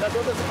das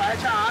outras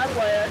partes. A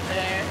água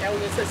é o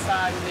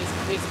necessário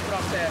nesse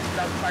processo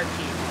das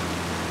partículas.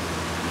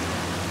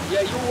 E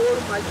aí o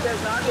ouro mais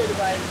pesado ele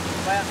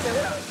vai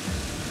acelerar.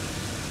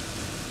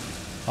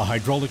 A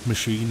hydraulic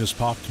machine is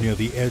parked near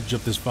the edge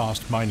of this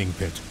vast mining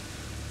pit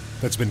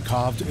that's been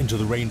carved into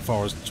the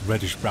rainforest's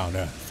reddish-brown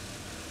earth.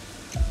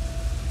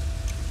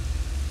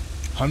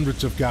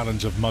 Hundreds of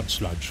gallons of mud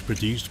sludge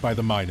produced by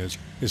the miners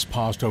is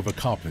passed over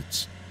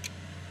carpets,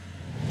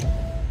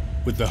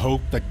 with the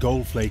hope that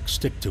gold flakes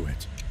stick to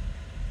it.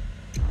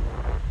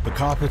 The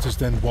carpet is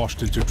then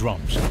washed into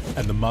drums,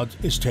 and the mud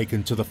is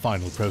taken to the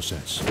final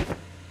process.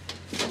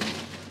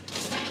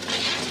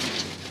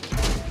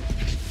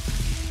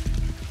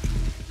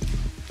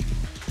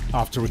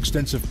 After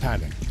extensive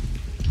panning,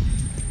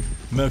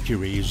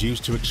 mercury is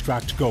used to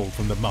extract gold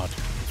from the mud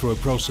through a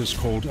process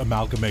called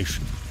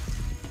amalgamation.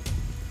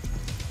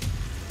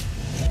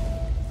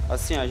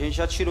 Assim, a gente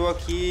já tirou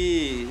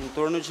aqui em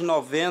torno de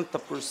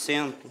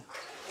 90%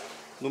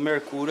 do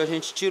mercúrio, a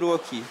gente tirou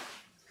aqui.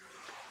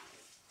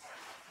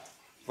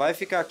 Vai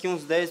ficar aqui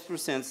uns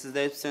 10%, esses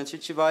 10% a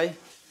gente vai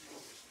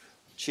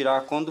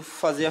tirar quando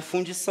fazer a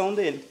fundição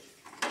dele.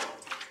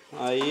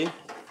 Aí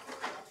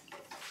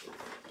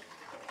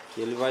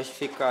ele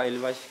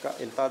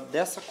tá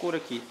dessa cor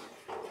aqui.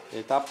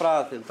 Ele tá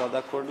prata, ele tá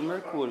da cor do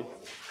mercúrio.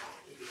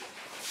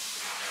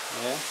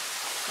 Aí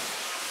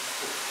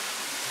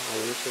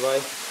a gente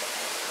vai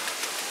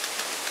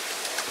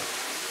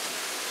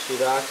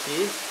tirar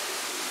aqui.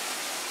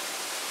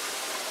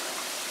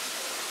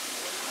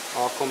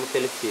 Olha como que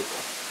ele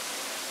fica.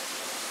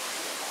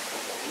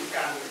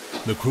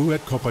 The crew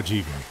at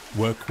Copajive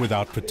work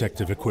without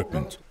protective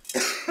equipment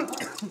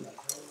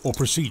or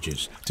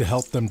procedures to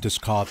help them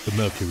discard the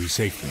mercury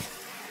safely.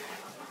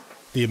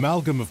 The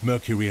amalgam of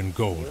mercury and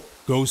gold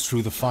goes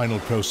through the final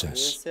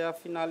process. Essa é a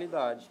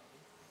finalidade.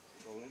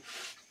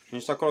 A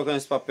gente está colocando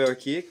esse papel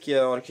aqui, que é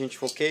a hora que a gente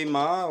for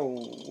queimar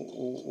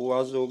o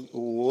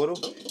ouro,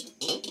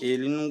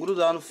 ele não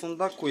grudar no fundo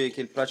da cuia,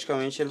 que ele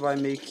praticamente vai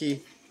meio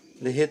que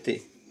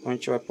derreter. Então a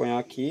gente vai pôr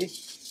aqui,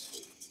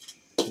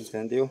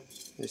 entendeu?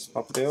 Esse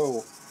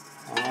papel.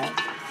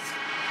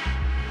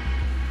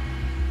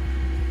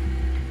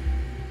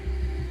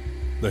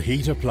 The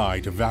heat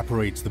applied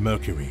evaporates the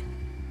mercury,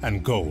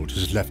 and gold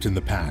is left in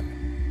the pan.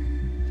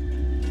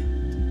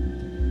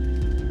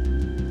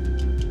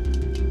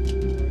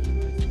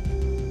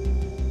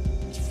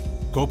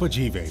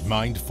 Copajive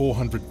mined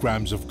 400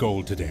 grams of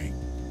gold today.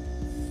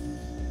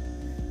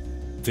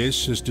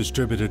 This is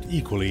distributed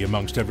equally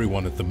amongst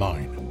everyone at the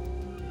mine.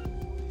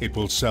 It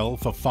will sell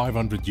for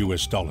 $500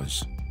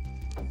 US.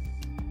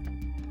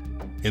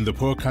 In the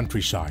poor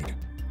countryside,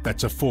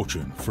 that's a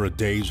fortune for a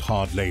day's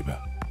hard labor.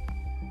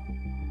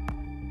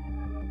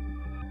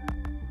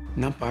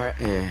 Na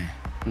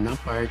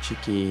parte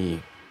que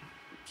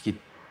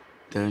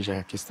tange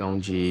a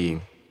questão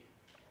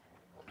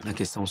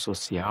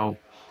social,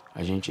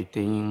 a gente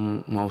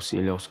tem um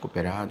auxílio aos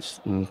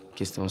cooperados em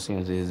questão, assim,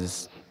 às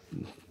vezes,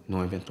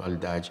 numa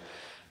eventualidade,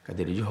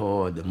 cadeira de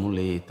roda,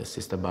 muleta,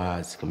 cesta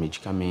básica,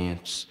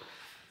 medicamentos,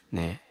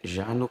 né?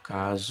 Já no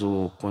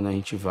caso, quando a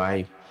gente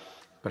vai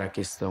para a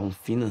questão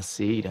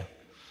financeira,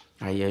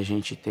 aí a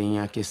gente tem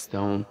a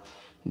questão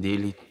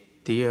dele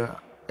ter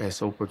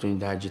essa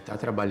oportunidade de estar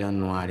trabalhando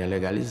numa área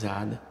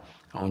legalizada,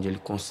 onde ele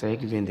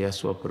consegue vender a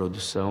sua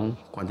produção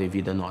com a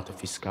devida nota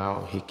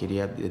fiscal,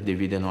 requerer a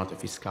devida nota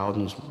fiscal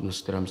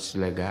nos trâmites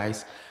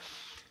legais,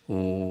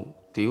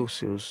 ter os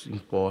seus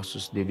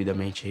impostos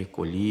devidamente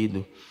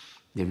recolhidos,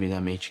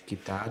 devidamente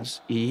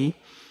quitados, e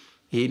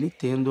ele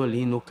tendo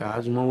ali, no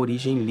caso, uma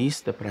origem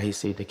lícita para a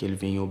receita que ele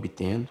vem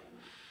obtendo,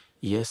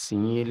 e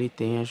assim ele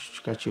tem a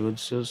justificativa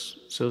dos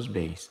seus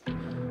bens.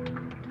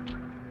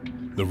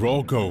 The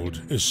raw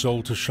gold is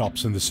sold to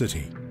shops in the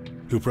city,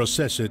 who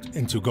process it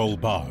into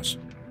gold bars.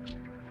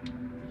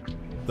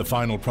 The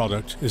final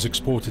product is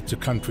exported to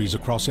countries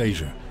across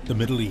Asia, the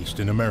Middle East,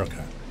 and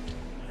America,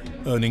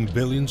 earning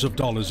billions of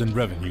dollars in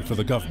revenue for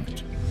the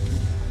government.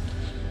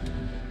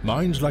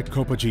 Mines like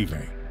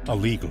Copajive are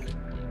legal,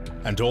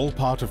 and all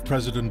part of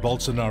President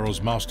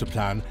Bolsonaro's master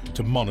plan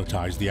to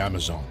monetize the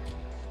Amazon.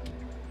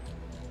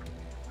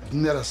 A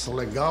mineração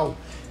legal,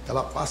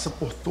 ela passa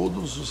por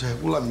todos os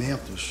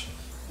regulamentos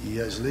e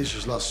as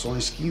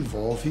legislações que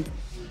envolvem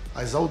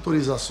as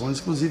autorizações,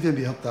 inclusive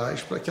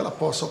ambientais, para que ela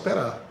possa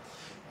operar.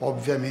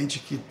 Obviamente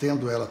que,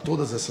 tendo ela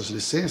todas essas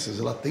licenças,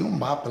 ela tem um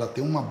mapa, ela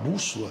tem uma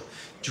bússola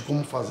de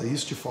como fazer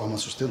isso de forma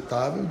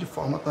sustentável, de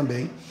forma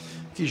também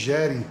que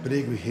gere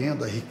emprego e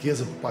renda,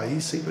 riqueza para o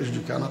país, sem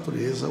prejudicar a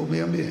natureza ou o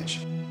meio ambiente.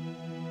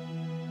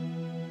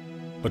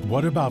 But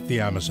what about the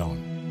Amazon?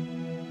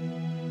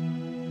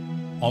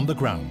 On the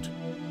ground,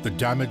 the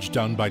damage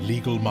done by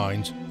legal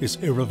mines is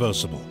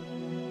irreversible.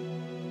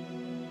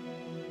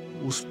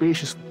 Os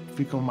peixes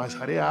ficam mais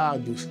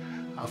rareados,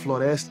 a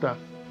floresta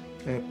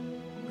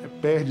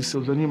perde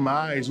seus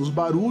animais, os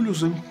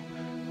barulhos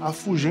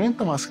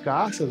afugentam as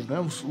caças, né?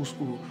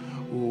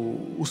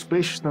 Os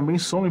peixes também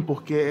somem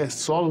porque é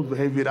solo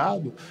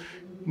revirado.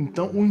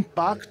 Então o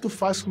impacto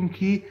faz com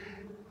que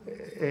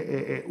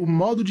o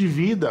modo de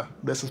vida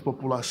dessas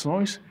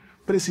populações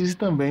precise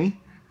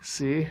também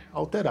ser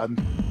alterado.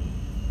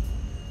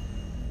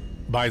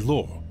 By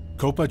law,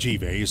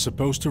 Copajive is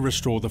supposed to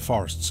restore the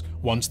forests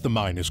once the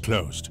mine is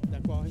closed.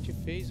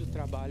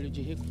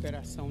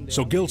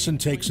 So Gilson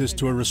takes us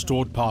to a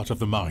restored part of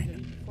the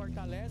mine.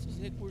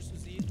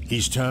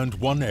 He's turned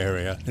one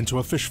area into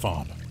a fish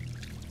farm,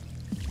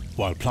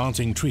 while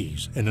planting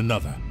trees in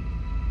another.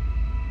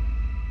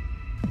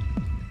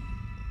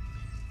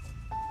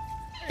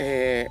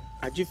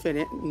 A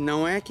diferença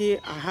não é que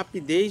a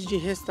rapidez de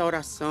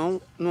restauração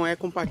não é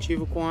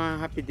compatível com a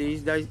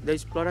rapidez da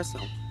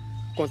exploração.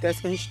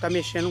 Acontece que a gente está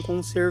mexendo com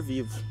um ser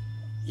vivo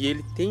e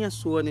ele tem a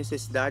sua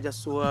necessidade, a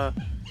sua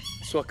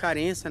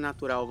carência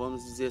natural,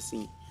 vamos dizer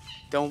assim.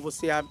 Então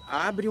você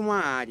abre uma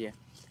área,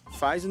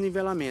 faz o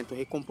nivelamento,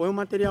 recompõe o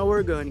material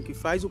orgânico e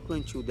faz o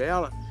plantio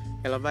dela,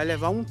 ela vai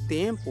levar um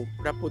tempo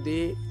para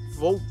poder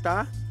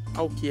voltar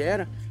ao que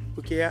era,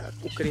 porque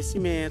o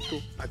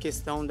crescimento, a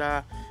questão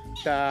dela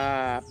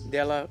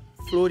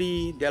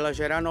florir, dela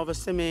gerar novas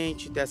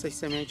sementes, dessas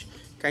sementes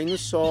cair no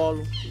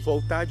solo,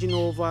 voltar de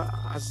novo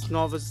as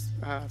novas,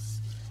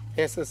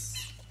 essas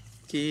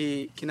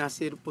que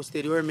nasceram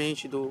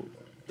posteriormente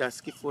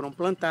das que foram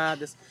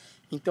plantadas.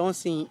 Então,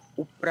 assim,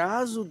 o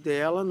prazo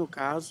dela, no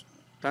caso,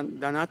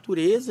 da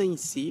natureza em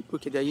si,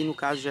 porque daí, no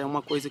caso, já é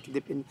uma coisa que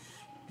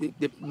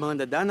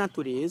demanda da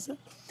natureza,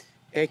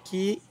 é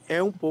que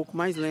é um pouco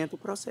mais lento o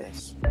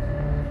processo.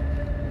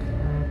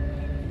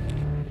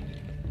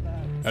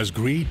 As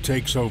greed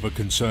takes over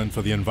concern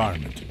for the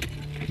environment,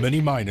 many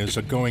miners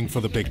are going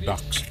for the big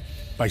bucks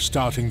by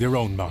starting their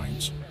own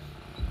mines,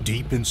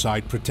 deep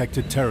inside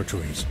protected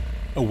territories,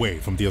 away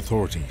from the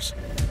authorities.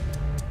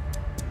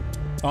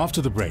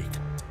 After the break,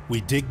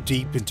 we dig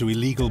deep into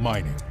illegal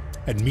mining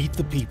and meet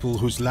the people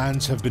whose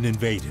lands have been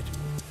invaded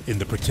in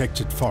the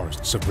protected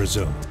forests of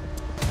Brazil.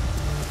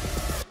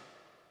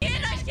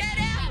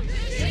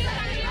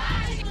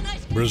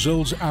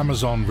 Brazil's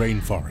Amazon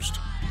rainforest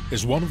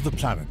is one of the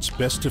planet's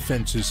best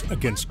defenses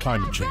against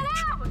climate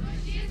change.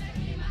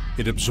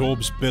 It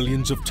absorbs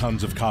billions of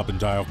tons of carbon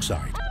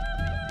dioxide.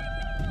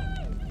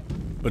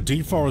 But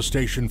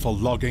deforestation for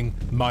logging,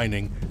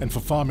 mining, and for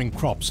farming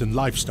crops and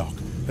livestock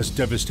has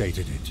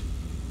devastated it.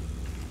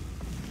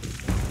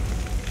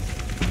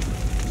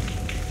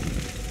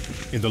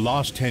 In the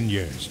last 10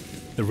 years,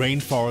 the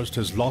rainforest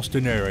has lost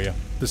an area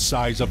the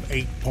size of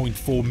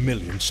 8.4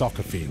 million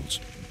soccer fields.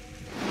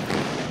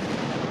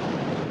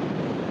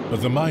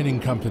 But the mining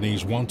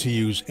companies want to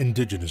use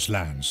indigenous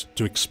lands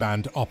to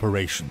expand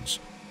operations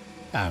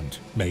and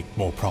make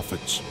more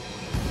profits.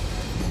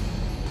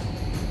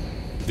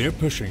 They're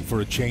pushing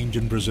for a change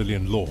in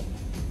Brazilian law,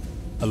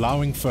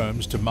 allowing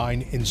firms to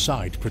mine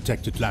inside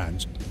protected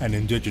lands and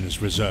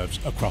indigenous reserves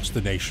across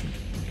the nation.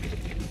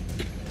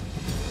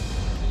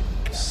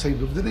 Sem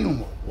dúvida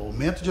nenhuma, o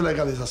aumento de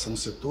legalização no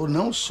setor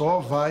não só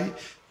vai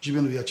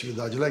diminuir a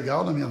atividade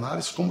ilegal, na minha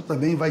análise, como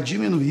também vai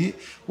diminuir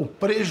o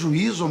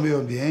prejuízo ao meio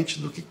ambiente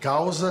do que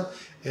causa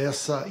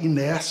essa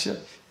inércia,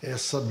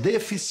 essa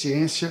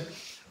deficiência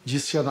de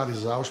se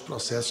analisar os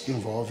processos que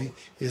envolvem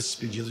esses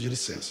pedidos de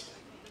licença.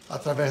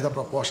 Através da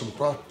proposta do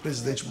próprio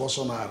presidente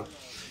Bolsonaro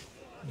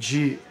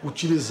de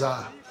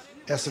utilizar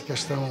essa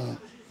questão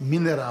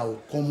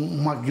mineral como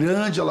uma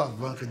grande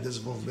alavanca de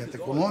desenvolvimento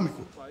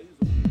econômico.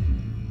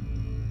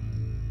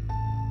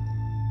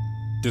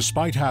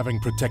 Despite having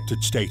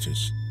protected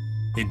status,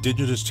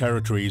 indigenous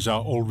territories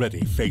are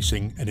already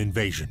facing an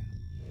invasion.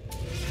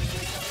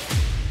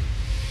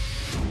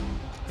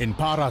 In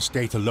Pará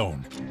state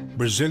alone,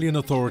 Brazilian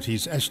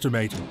authorities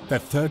estimate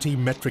that 30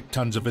 metric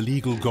tons of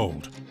illegal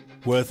gold,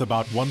 worth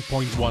about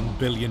 $1.1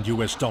 billion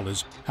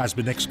has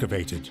been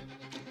excavated.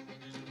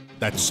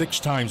 That's 6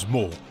 times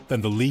more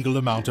than the legal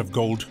amount of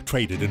gold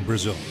traded in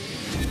Brazil.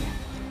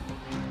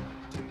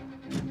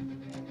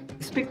 A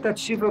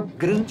expectativa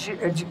grande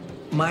é de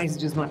mais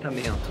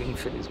desmatamento,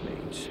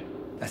 infelizmente.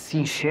 Se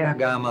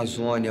enxerga a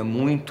Amazônia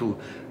muito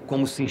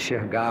como se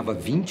enxergava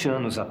 20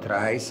 anos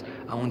atrás,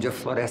 onde a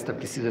floresta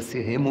precisa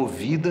ser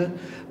removida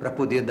para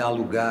poder dar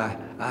lugar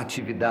a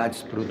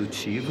atividades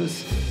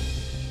produtivas.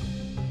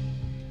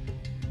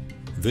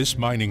 This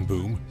mining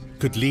boom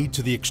could lead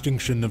to the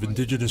extinction of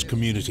indigenous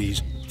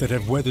communities that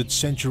have weathered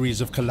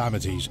centuries of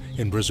calamities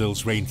in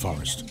Brazil's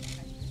rainforest.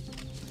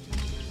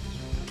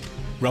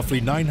 Roughly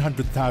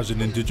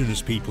 900,000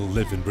 indigenous people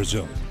live in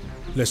Brazil,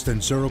 less than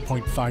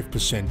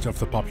 0.5% of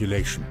the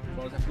population.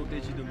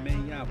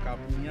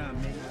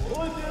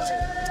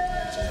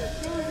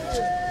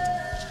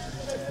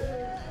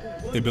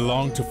 They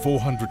belong to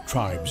 400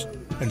 tribes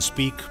and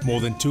speak more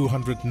than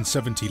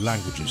 270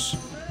 languages.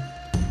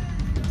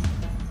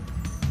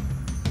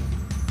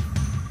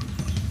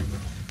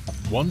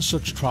 One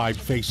such tribe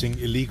facing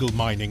illegal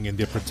mining in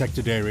their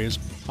protected areas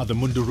are the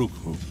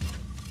Munduruku.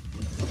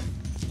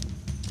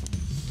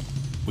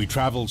 We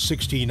traveled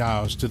 16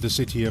 hours to the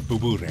city of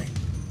Bubure.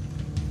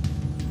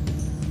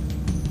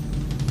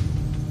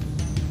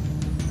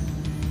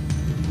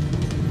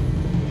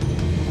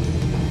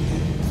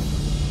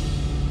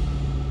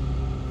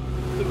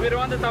 So we're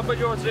on the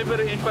Tapajos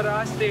River in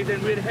Pará State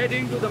and we're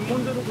heading to the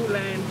Munduruku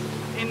land,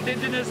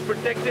 indigenous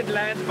protected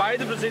lands by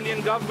the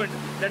Brazilian government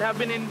that have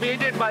been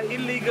invaded by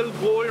illegal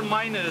gold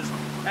miners.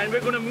 And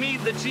we're going to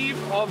meet the chief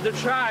of the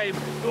tribe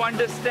to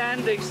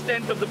understand the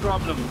extent of the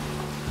problem.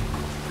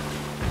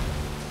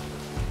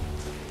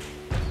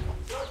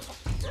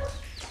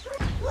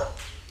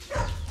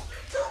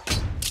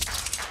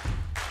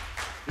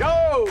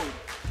 Go!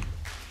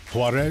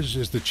 Juarez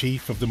is the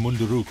chief of the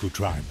Munduruku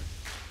tribe.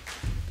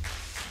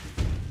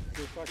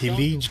 He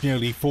leads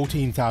nearly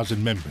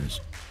 14,000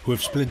 members who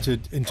have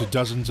splintered into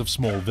dozens of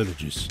small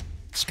villages,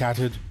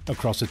 scattered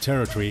across a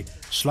territory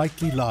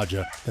slightly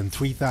larger than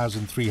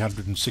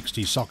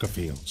 3,360 soccer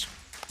fields.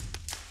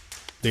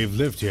 They've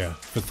lived here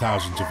for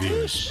thousands of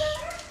years.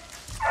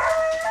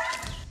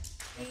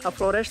 A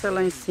floresta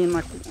ela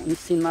ensina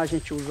a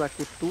gente a usar a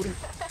cultura.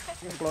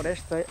 A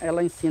floresta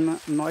ela ensina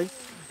nós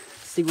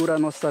segurar a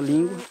nossa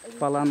língua,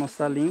 falar a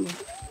nossa língua.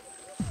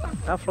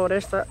 A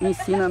floresta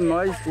ensina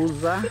nós a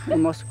usar o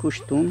nosso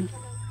costume,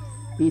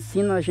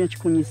 ensina a gente a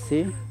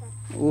conhecer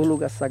o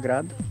lugar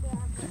sagrado.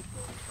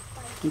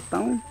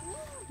 Então,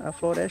 a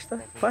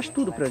floresta faz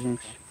tudo pra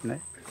gente, né?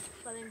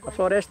 A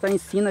floresta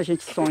ensina a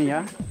gente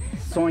a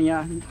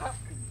sonhar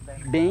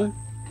bem,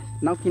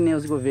 não que nem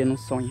os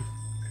governos sonham,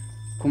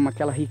 como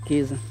aquela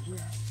riqueza.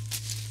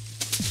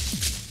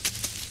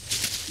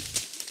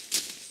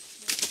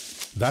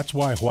 That's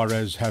why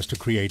Juarez has to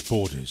create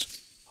borders,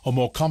 or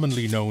more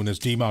commonly known as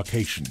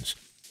demarcations,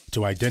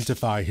 to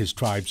identify his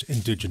tribe's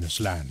indigenous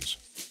lands.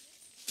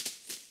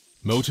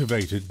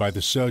 Motivated by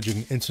the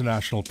surging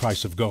international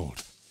price of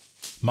gold,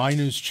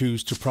 miners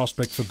choose to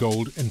prospect for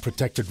gold in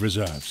protected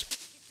reserves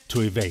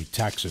to evade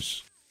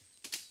taxes.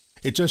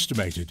 It's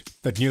estimated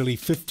that nearly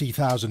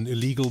 50,000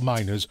 illegal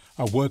miners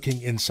are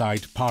working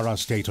inside Pará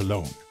state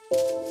alone.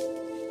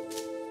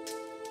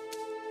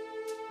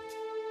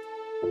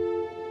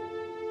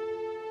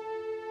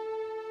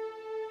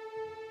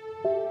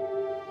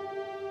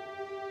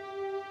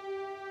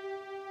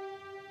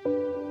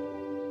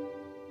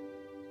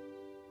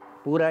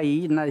 Por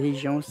aí na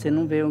região você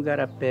não vê um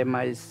garapé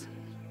mais,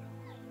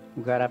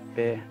 um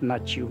garapé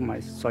nativo,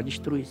 mas só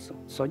destruição,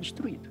 só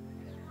destruído.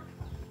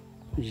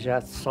 Já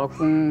só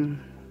com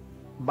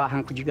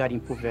barranco de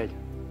garimpo velho.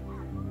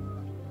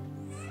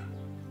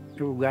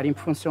 O garimpo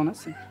funciona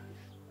assim.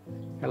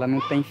 Ela não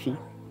tem fim.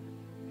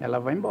 Ela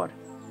vai embora.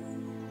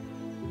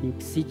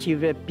 E se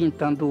tiver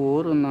pintando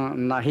ouro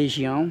na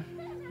região,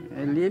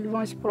 eles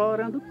vão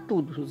explorando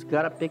tudo. Os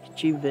garapé que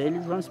tiver,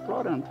 eles vão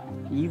explorando.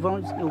 E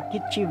o que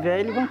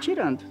tiver, eles vão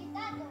tirando.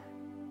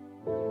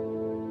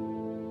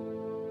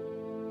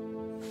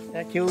 É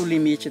aqui o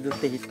limite do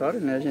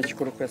território, né? A gente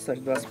colocou essas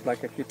duas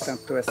placas aqui,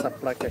 tanto essa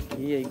placa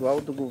aqui é igual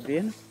ao do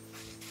governo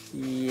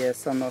e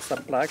essa nossa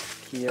placa,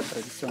 que é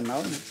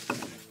tradicional, né?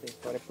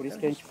 É por isso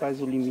que a gente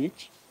faz o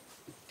limite,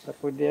 para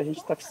poder a gente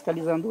estar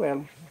fiscalizando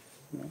ela,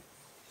 né?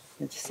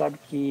 A gente sabe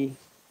que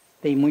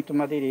tem muito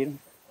madeireiro,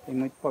 tem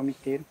muito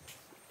palmiteiro,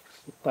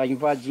 que está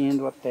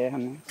invadindo a terra,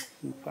 né?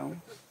 Então,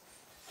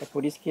 é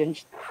por isso que a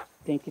gente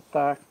tem que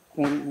estar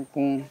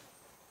com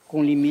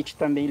o limite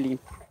também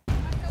limpo.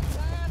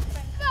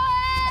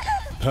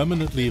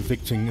 Permanently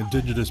evicting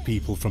indigenous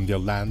people from their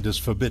land is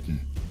forbidden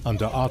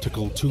under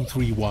Article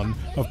 231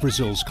 of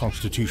Brazil's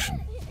constitution.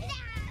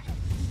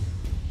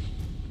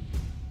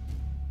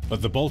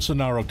 But the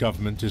Bolsonaro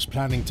government is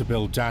planning to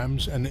build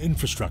dams and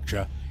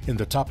infrastructure in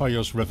the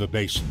Tapajós River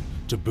basin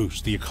to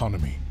boost the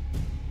economy.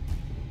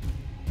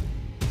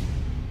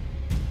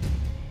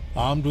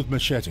 Armed with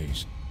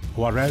machetes,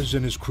 Juarez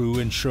and his crew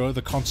ensure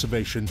the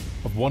conservation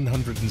of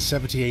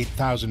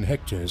 178,000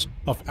 hectares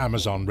of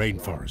Amazon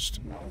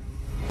rainforest.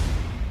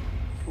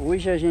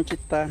 Hoje a gente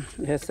está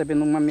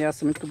recebendo uma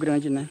ameaça muito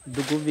grande, né,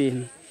 do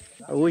governo.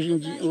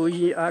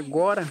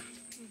 Agora,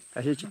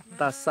 a gente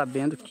está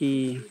sabendo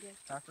que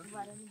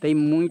tem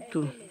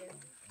muito...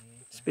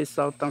 Os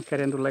pessoal estão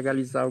querendo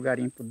legalizar o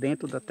garimpo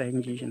dentro da terra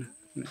indígena,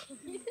 né?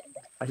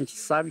 A gente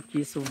sabe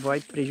que isso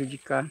vai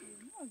prejudicar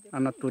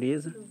a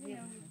natureza,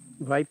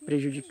 vai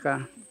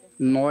prejudicar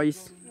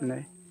nós,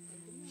 né?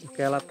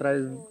 Porque ela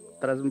traz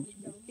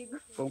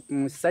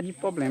uma série de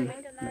problemas,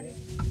 né?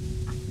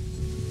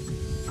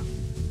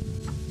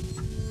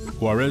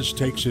 Juarez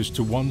takes us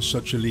to one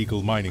such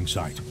illegal mining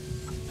site,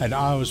 an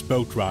hour's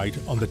boat ride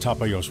on the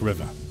Tapajós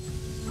River.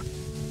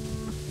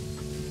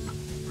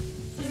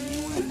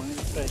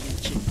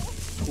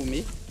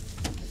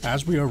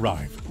 As we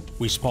arrive,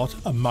 we spot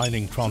a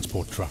mining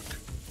transport truck.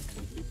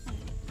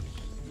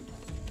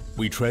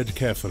 We tread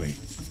carefully,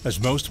 as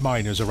most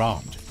miners are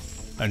armed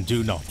and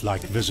do not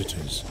like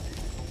visitors.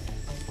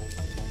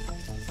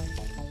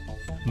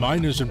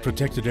 Miners in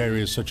protected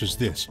areas such as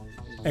this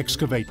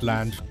excavate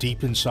land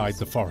deep inside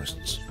the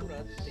forests,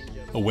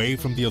 away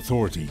from the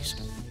authorities,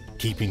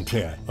 keeping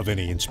clear of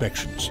any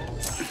inspections.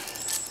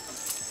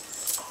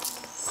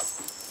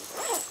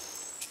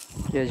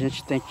 E a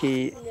gente tem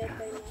que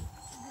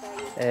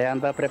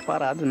andar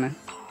preparado, né?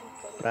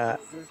 Para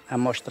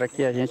mostrar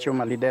que a gente é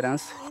uma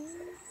liderança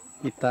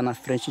e está na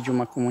frente de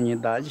uma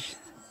comunidade.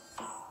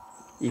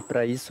 E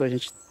para isso a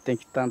gente tem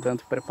que estar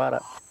andando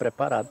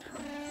preparado.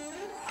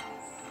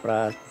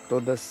 Para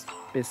todas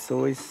as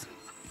pessoas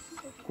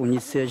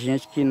conhecer a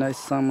gente que nós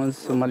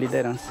somos uma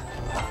liderança.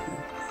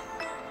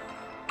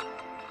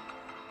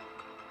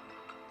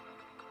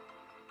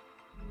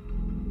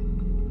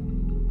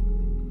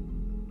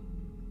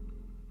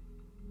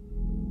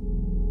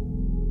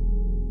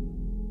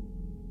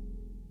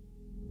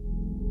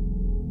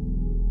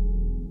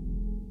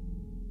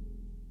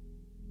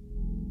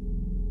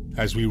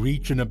 As we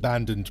reach an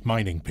abandoned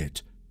mining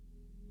pit,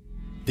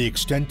 the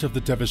extent of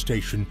the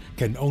devastation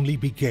can only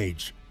be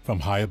gauged from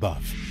high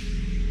above.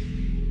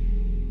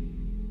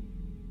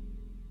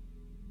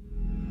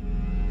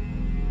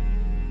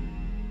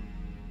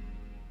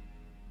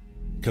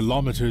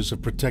 Kilometers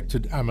of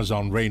protected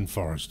Amazon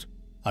rainforest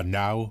are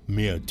now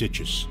mere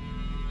ditches.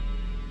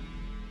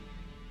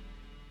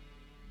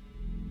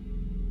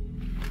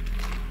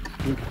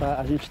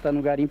 A gente está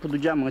no garimpo do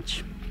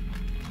diamante.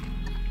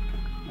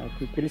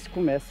 Aqui que eles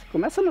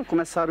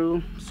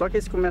começaram, só que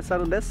eles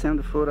começaram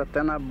descendo, foram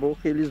até na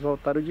boca e eles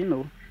voltaram de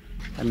novo.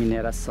 A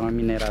mineração é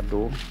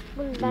minerador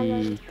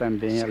e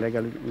também a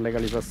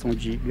legalização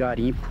de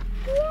garimpo.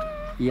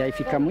 E aí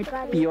fica muito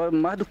pior,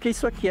 mais do que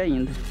isso aqui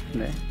ainda,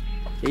 né?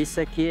 Esse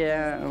aqui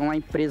é uma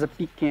empresa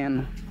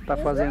pequena, está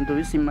fazendo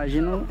isso,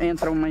 imagina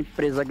entra uma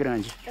empresa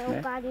grande,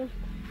 né?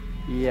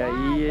 E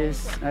aí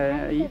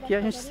é que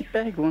a gente se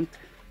pergunta,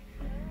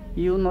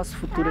 e a nossa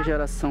futura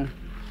geração?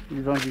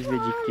 Eles vão viver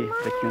de quê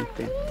daqui a um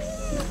tempo?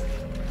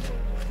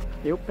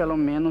 Eu, pelo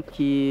menos,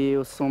 que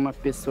eu sou uma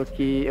pessoa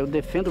que eu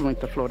defendo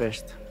muito a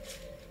floresta,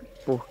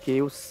 porque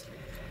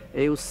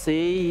eu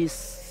sei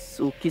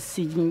o que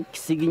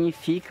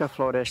significa a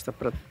floresta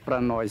para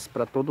nós,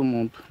 para todo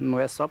mundo. Não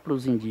é só para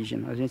os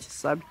indígenas. A gente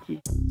sabe que...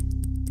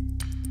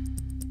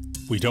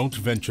 We don't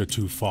venture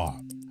too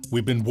far.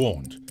 We've been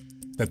warned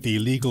that the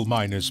illegal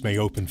miners may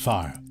open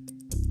fire.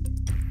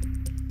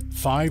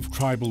 5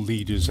 tribal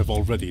leaders have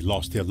already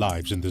lost their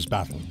lives in this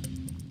battle.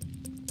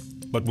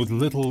 But with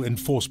little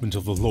enforcement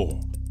of the law,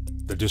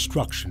 the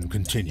destruction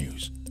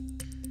continues.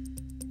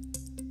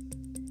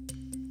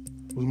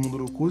 Os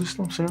mundurucus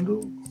estão sendo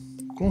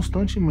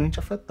constantemente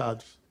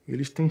afetados.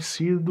 Eles têm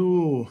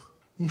sido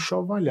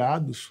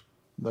enxovalhados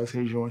das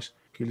regiões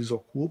que que eles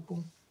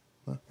ocupam,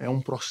 né? É um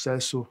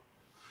processo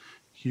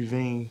que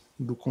vem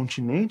do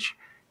continente,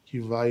 que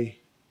vai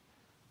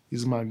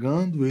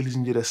esmagando eles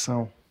em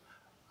direção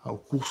ao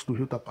curso do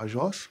rio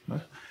Tapajós,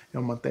 né? É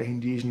uma terra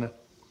indígena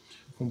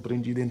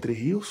compreendida entre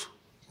rios,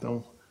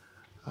 então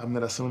a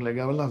mineração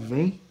ilegal ela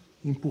vem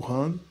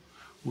empurrando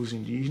os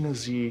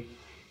indígenas e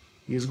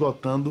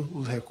esgotando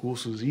os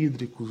recursos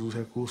hídricos, os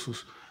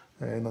recursos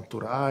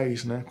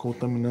naturais, né?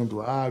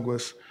 Contaminando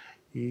águas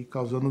e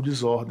causando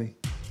desordem.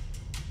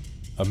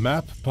 A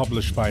map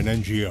published by an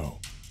NGO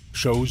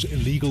shows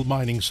illegal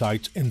mining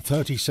sites in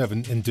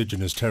 37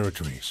 indigenous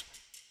territories.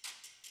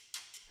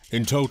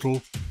 In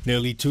total,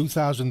 nearly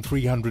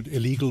 2,300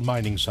 illegal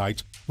mining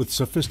sites with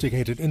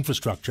sophisticated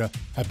infrastructure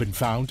have been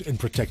found in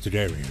protected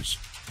areas.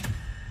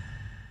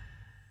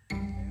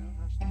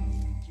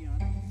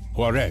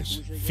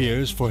 Juarez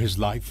fears for his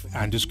life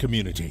and his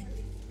community.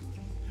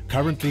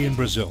 Currently in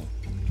Brazil,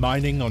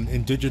 mining on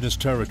indigenous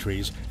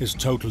territories is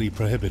totally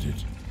prohibited.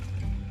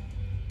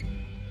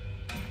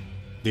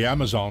 The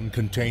Amazon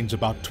contains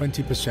about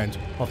 20%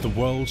 of the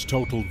world's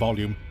total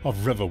volume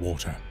of river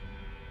water.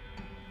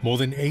 More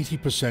than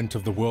 80%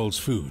 of the world's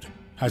food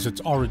has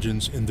its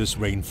origins in this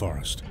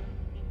rainforest.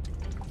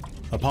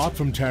 Apart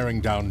from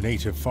tearing down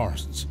native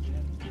forests,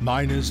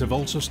 miners have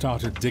also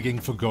started digging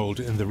for gold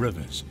in the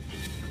rivers,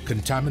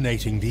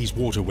 contaminating these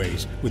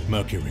waterways with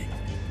mercury.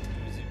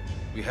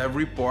 We have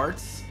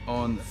reports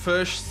on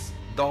fish,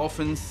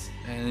 dolphins,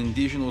 and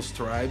indigenous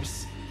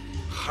tribes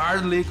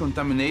hardly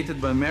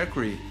contaminated by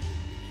mercury.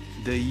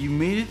 The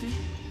humidity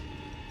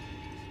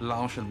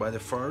launched by the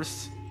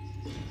forest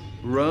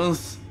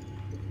runs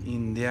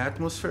in the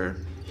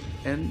atmosphere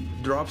and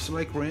drops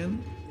like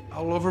rain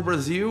all over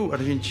Brazil,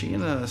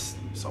 Argentina,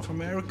 South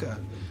America,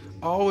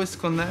 always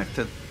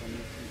connected.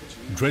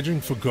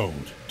 Dredging for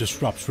gold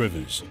disrupts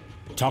rivers.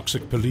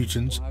 Toxic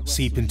pollutants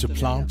seep into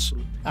plants,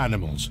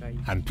 animals,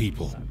 and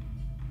people.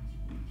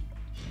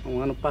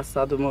 Ano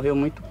passado morreu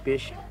muito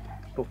peixe,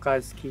 por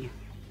causa que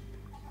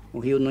o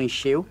rio não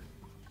encheu,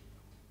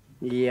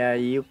 e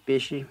aí o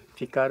peixe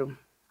ficaram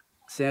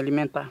sem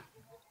alimentar.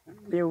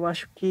 Eu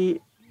acho que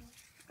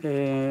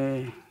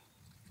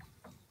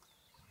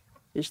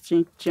eles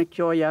tinham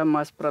que olhar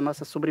mais para a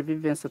nossa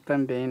sobrevivência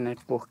também, né?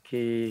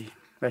 Porque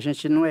a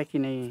gente não é que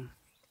nem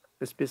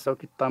esse pessoal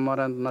que está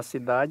morando na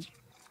cidade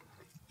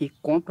e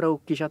compra o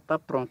que já está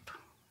pronto,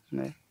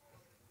 né?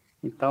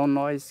 Então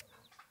nós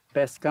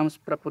pescamos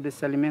para poder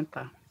se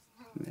alimentar,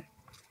 né?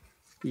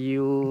 E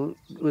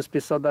os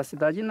pessoal da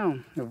cidade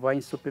não. Eu vou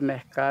em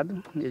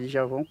supermercado, eles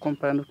já vão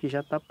comprando o que já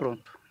está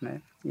pronto,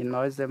 né? E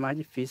nós é mais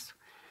difícil.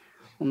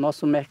 O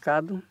nosso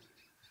mercado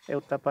é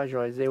o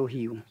Tapajós, é o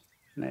rio,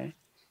 né?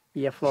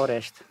 E a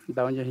floresta,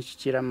 da onde a gente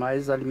tira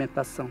mais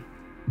alimentação.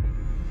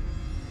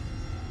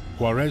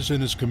 Juarez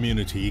and his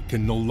community can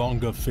no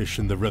longer fish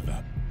in the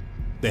river.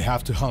 They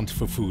have to hunt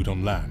for food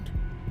on land.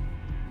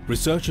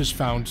 Researchers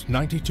found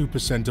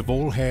 92% of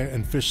all hair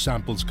and fish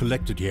samples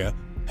collected here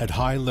had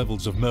high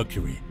levels of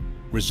mercury,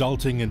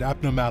 resulting in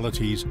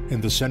abnormalities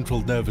in the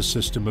central nervous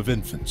system of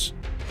infants.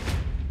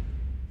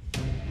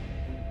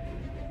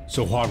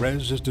 So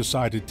Juarez has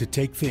decided to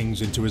take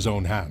things into his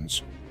own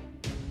hands.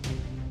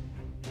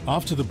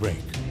 After the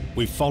break,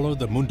 we follow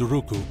the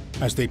Munduruku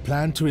as they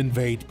plan to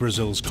invade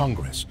Brazil's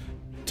Congress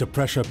to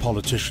pressure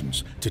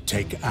politicians to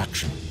take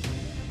action.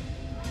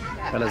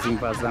 Pelas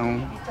invasão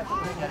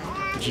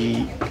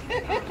de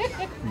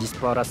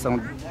exploração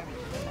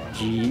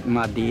de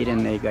madeira,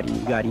 né,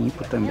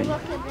 garimpo também.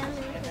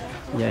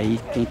 E aí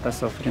quem está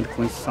sofrendo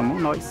com isso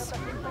somos nós.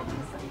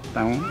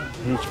 Então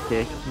a gente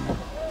quer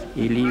que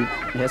ele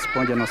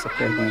responda a nossa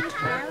pergunta.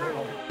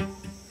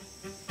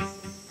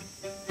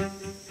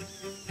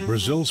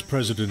 Brazil's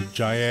President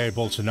Jair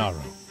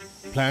Bolsonaro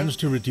plans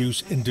to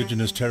reduce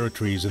indigenous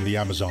territories in the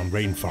Amazon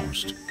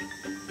rainforest.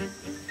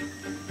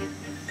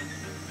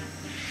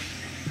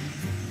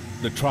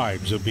 The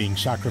tribes are being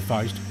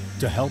sacrificed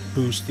to help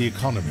boost the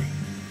economy,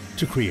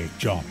 to create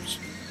jobs.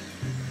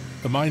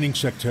 The mining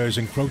sector is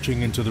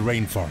encroaching into the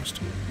rainforest,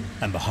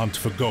 and the hunt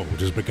for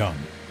gold has begun.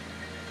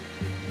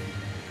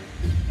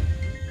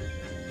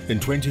 In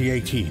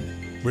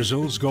 2018,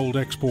 Brazil's gold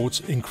exports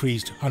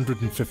increased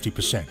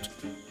 150%,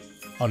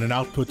 on an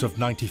output of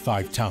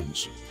 95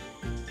 tons.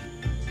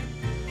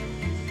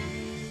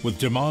 With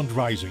demand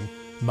rising,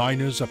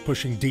 miners are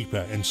pushing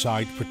deeper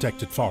inside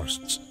protected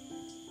forests,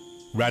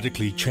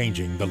 radically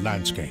changing the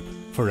landscape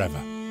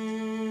forever.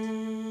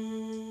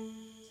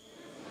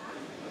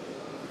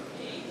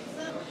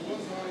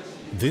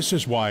 This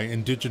is why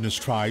indigenous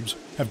tribes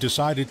have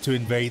decided to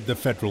invade the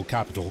federal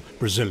capital,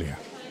 Brasilia.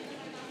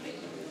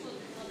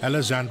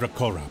 Alessandra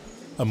Corab,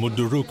 a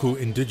Munduruku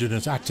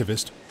indigenous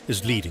activist,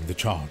 is leading the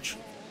charge.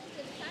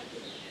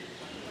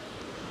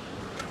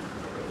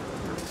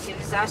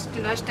 Eles acham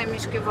que nós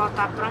temos que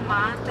voltar para a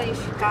mata e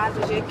ficar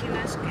do jeito que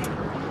nós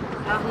queremos.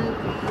 Nós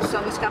não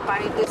somos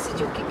capazes de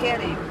decidir o que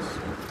queremos.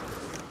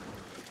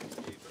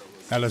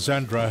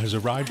 Alessandra has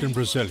arrived in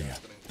Brasilia,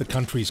 the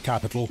country's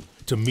capital,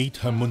 to meet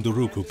her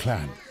Munduruku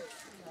clan.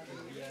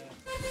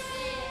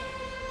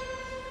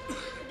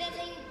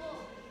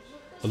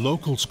 a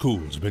local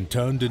school's been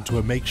turned into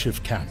a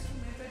makeshift camp.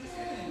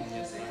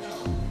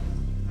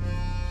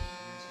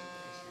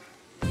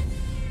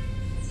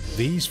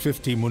 These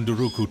 50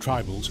 Munduruku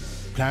tribals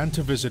plan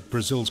to visit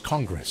Brazil's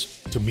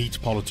Congress to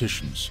meet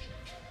politicians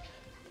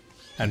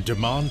and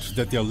demand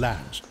that their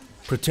lands,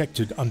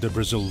 protected under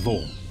Brazil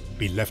law,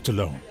 be left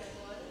alone.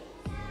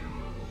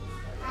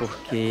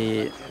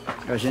 Porque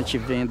a gente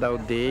vem da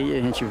aldeia,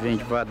 a gente vem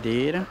de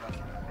Vadeira,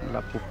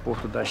 lá para o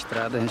Porto da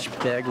Estrada, a gente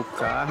pega o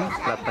carro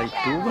para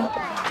Taituba,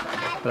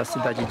 para a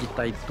cidade de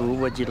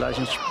Taituba, de lá a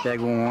gente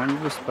pega um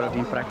ônibus para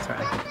vir para cá.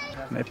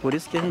 É por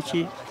isso que a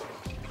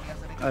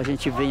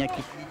gente vem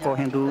aqui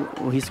correndo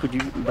o risco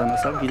da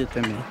nossa vida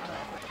também.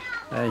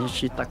 A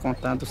gente está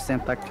contando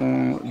sentar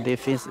com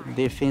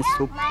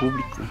defensor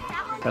público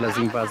pelas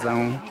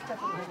invasões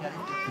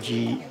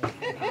de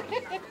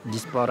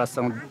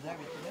exploração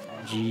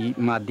de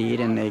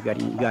madeira, né, e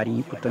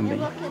garimpo também.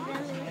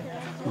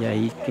 E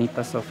aí quem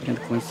está sofrendo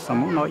com isso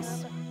somos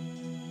nós.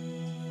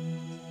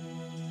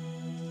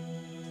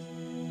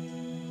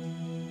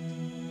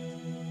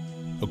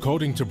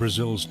 According to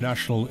Brazil's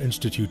National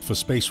Institute for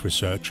Space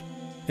Research,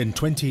 in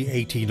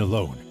 2018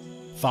 alone,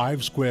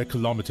 5 square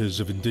kilometers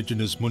of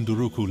indigenous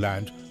Munduruku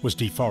land was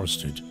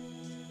deforested.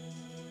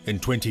 In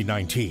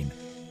 2019,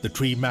 the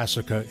tree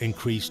massacre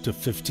increased to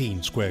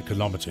 15 square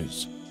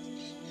kilometers.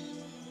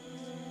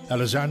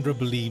 Alessandra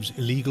believes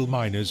illegal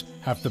miners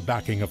have the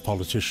backing of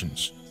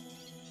politicians.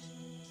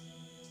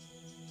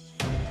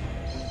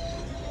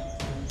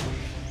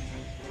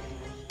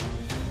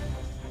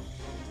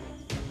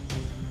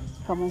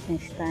 Como a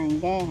gente está em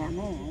guerra,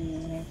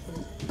 né?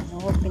 Não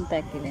vou pintar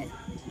aqui dentro.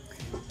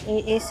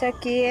 E esse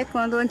aqui é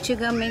quando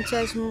antigamente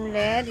as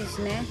mulheres,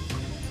 né,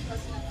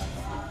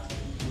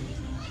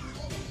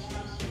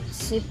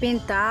 se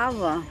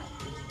pintavam,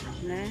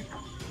 né?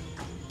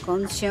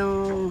 Quando tinha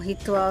um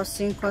ritual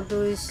assim, quando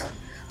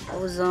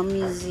os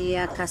homens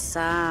iam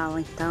caçar, ou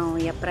então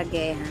ia para a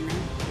guerra, né?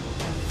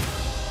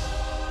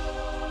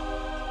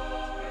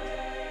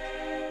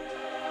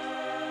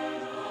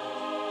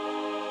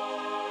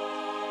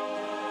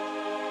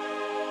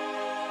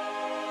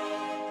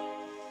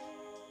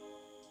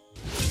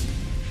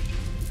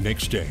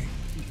 Next day,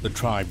 the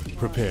tribe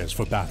prepares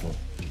for battle.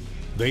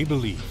 They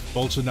believe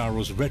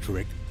Bolsonaro's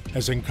rhetoric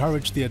has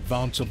encouraged the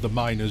advance of the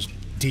miners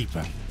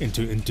deeper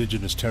into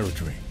indigenous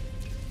territory.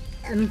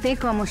 Não tem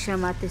como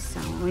chamar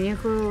atenção. O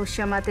único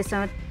chamar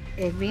atenção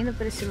é vindo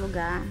para esse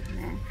lugar,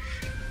 né?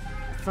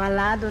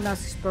 Falar dos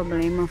nossos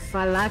problemas,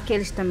 falar que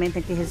eles também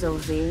têm que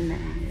resolver, né?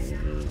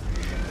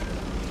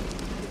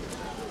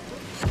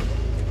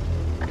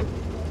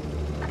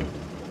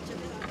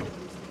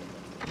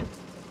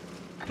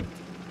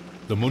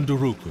 The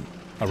Munduruku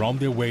are on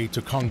their way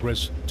to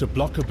Congress to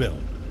block a bill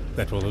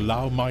that will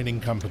allow mining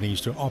companies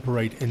to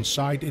operate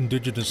inside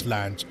indigenous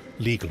lands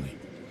legally.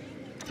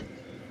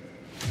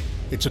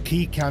 It's a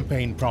key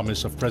campaign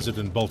promise of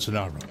President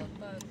Bolsonaro.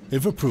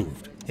 If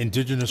approved,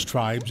 indigenous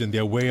tribes and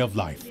their way of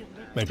life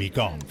may be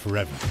gone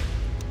forever.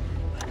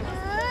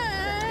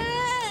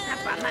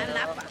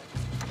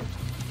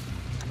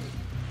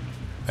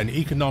 An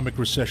economic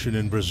recession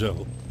in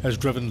Brazil has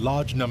driven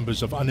large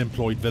numbers of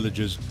unemployed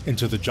villagers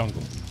into the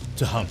jungle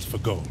to hunt for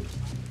gold.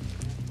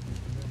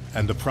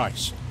 And the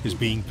price is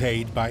being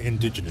paid by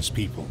indigenous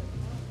people.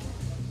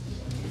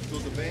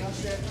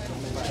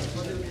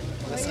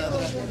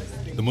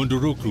 The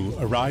Munduruku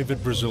arrive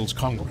at Brazil's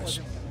Congress,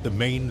 the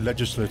main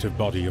legislative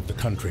body of the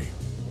country.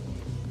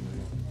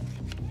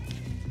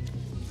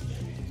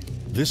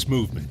 This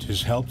movement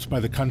is helped by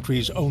the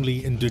country's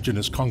only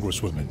indigenous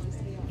congresswoman,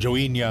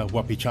 Joinha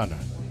Wapichana.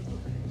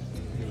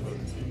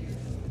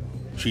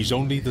 She's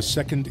only the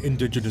second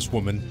indigenous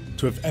woman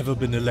to have ever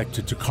been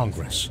elected to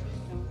Congress.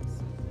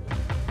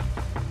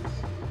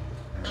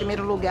 Em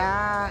primeiro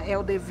lugar, é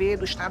o dever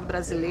do Estado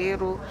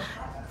brasileiro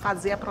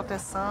fazer a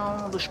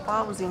proteção dos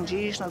povos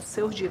indígenas, dos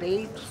seus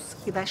direitos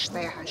e das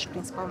terras,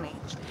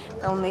 principalmente.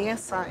 Então,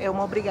 nessa é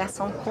uma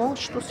obrigação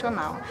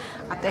constitucional.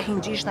 A terra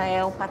indígena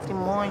é um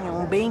patrimônio,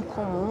 um bem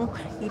comum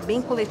e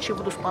bem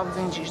coletivo dos povos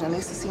indígenas.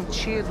 Nesse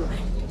sentido,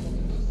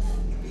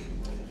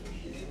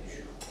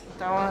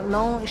 então,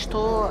 não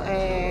estou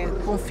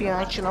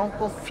confiante, não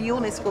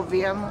confio nesse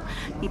governo,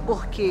 e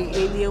porque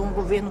ele é um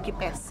governo que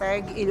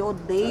persegue, ele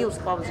odeia os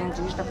povos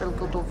indígenas, pelo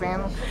que eu estou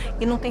vendo,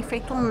 e não tem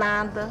feito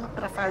nada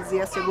para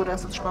fazer a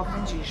segurança dos povos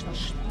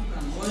indígenas.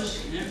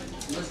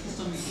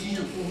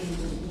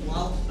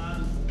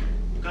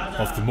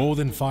 Of the more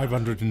than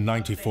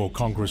 594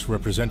 Congress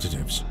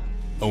representatives,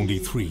 only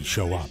 3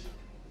 show up.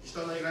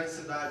 Estão na grande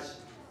cidade.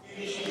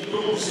 Eles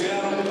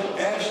propuseram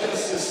esta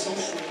sessão.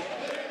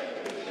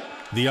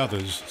 The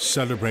others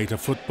celebrate a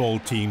football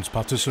team's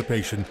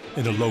participation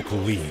in a local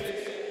league.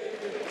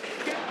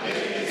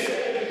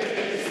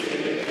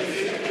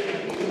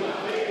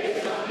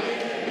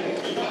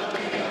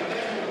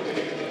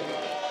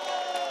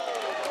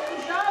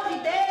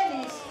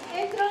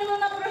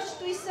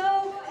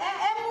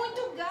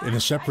 In a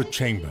separate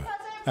chamber,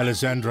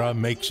 Alessandra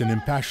makes an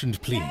impassioned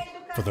plea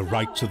for the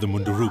rights of the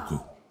Munduruku.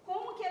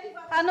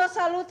 A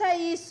nossa luta é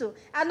isso.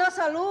 A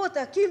nossa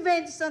luta, que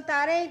vem de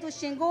Santarém, do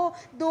Xingu,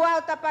 do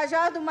Alto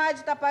Tapajós, do Mar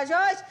de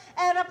Tapajós,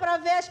 era para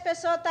ver as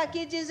pessoas estar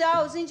aqui e dizer,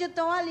 os índios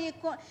estão ali,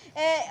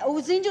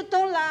 os índios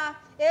estão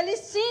lá. Eles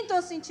sim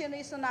estão sentindo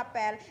isso na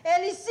pele.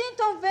 Eles sim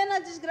estão vendo a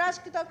desgraça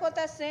que está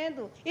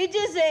acontecendo. E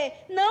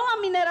dizer, não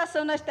a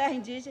mineração nas terras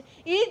indígenas,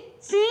 e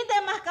sim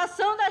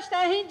demarcação das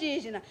terras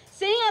indígenas.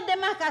 Sem a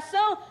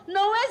demarcação,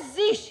 não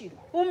existe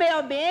o meio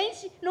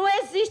ambiente, não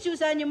existe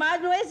os animais,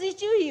 não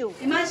existe o rio.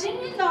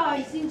 Imagine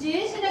nós,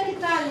 indígenas que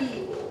está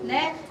ali,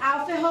 né?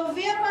 A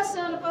ferrovia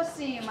passando por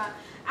cima,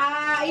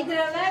 a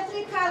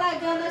hidrelétrica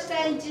alagando as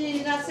terras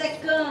indígenas,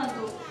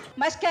 secando,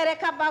 mas quer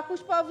acabar com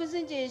os povos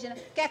indígenas,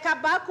 quer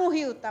acabar com o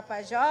rio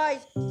Tapajós.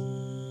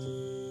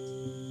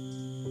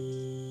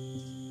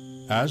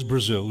 As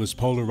Brazil is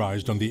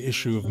polarized on the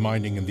issue of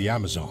mining in the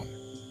Amazon,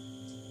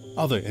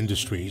 other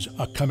industries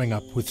are coming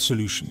up with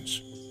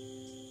solutions.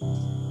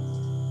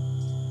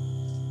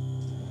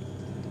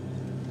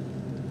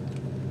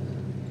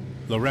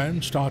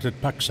 Loren started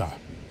Paxa,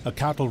 a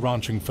cattle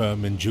ranching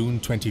firm, in June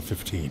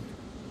 2015.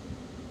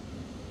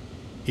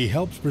 He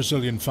helps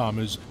Brazilian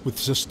farmers with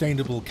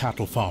sustainable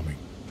cattle farming.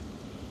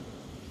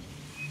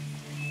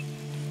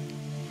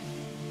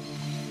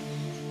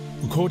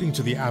 According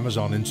to the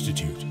Amazon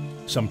Institute,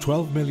 some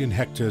 12 million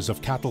hectares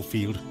of cattle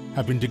field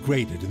have been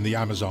degraded in the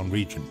Amazon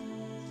region.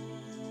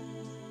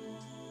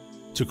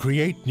 To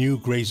create new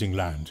grazing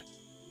land,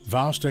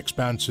 vast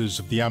expanses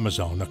of the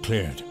Amazon are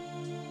cleared.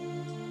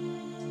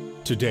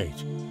 To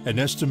date, an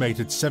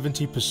estimated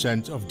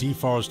 70% of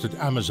deforested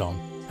Amazon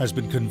has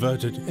been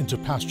converted into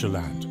pasture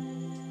land.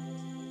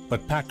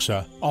 But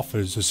Paxa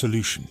offers a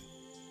solution.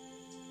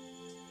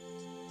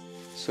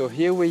 So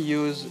here we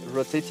use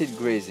rotated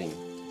grazing.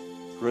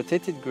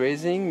 Rotated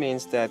grazing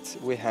means that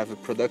we have a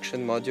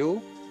production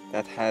module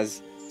that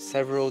has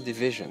several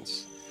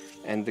divisions.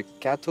 And the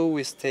cattle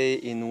will stay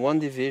in one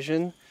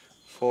division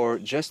for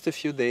just a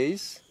few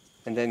days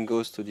and then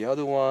goes to the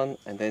other one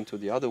and then to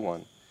the other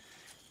one.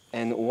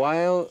 And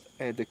while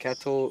the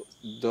cattle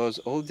does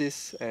all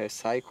this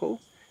cycle,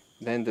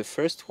 then the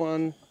first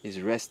one is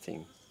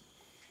resting.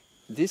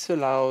 This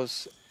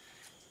allows,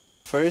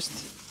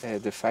 first,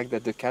 the fact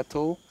that the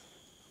cattle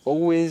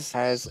always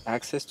has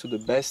access to the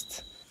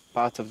best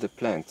part of the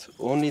plant,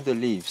 only the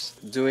leaves.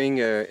 Doing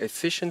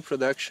efficient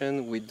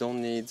production, we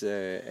don't need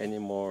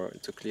anymore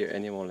to clear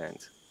any more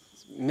land.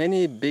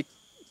 Many big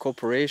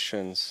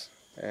corporations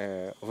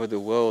over the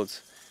world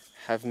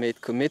have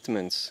made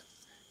commitments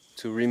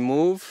to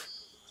remove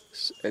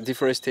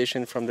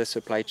deforestation from the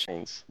supply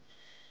chains.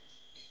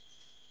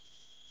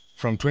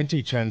 From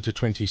 2010 to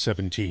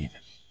 2017,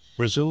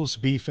 Brazil's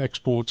beef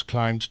exports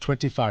climbed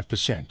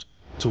 25%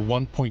 to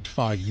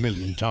 1.5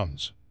 million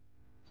tons,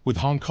 with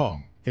Hong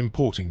Kong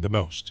importing the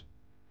most.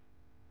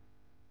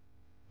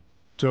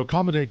 To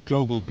accommodate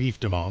global beef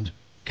demand,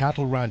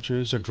 cattle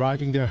ranchers are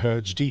driving their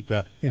herds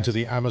deeper into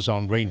the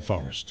Amazon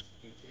rainforest.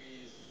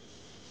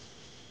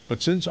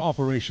 But since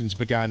operations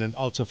began in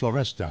Alta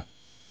Floresta,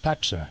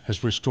 Paxa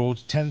has restored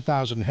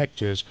 10,000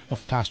 hectares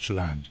of pasture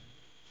land.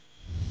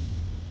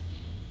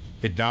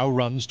 It now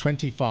runs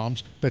 20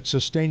 farms that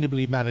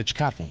sustainably manage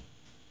cattle,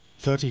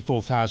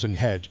 34,000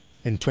 head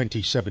in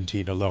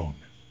 2017 alone.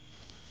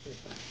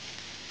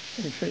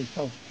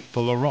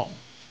 For Laurent,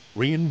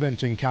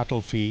 reinventing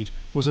cattle feed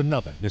was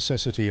another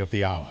necessity of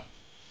the hour.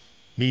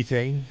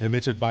 Methane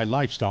emitted by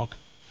livestock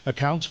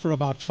accounts for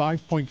about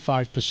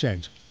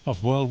 5.5%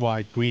 of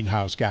worldwide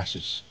greenhouse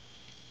gases.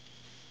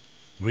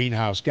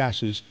 Greenhouse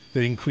gases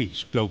that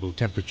increase global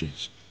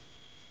temperatures.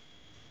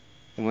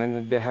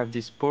 When they have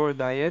this poor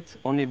diet,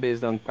 only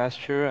based on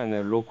pasture and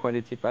a low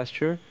quality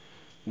pasture,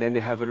 then they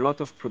have a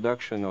lot of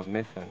production of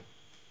methane.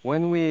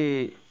 When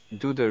we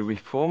do the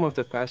reform of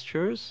the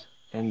pastures,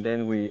 and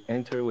then we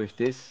enter with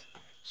this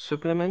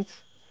supplement,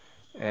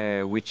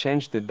 we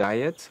change the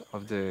diet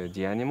of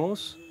the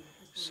animals.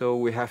 So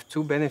we have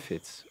two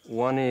benefits.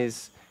 One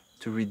is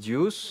to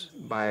reduce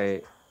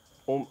by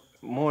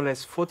more or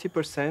less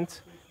 40%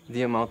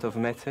 the amount of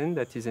methane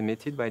that is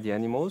emitted by the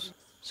animals.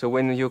 So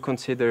when you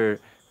consider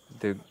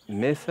the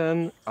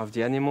methane of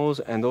the animals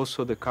and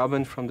also the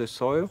carbon from the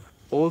soil,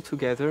 all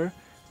together,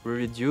 we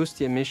reduce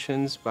the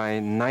emissions by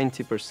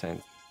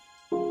 90%.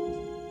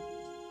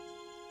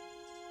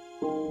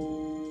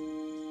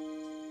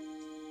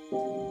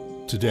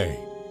 Today,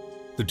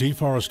 the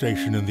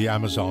deforestation in the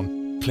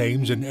Amazon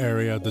claims an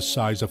area the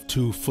size of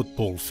 2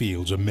 football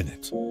fields a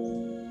minute.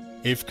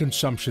 If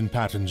consumption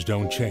patterns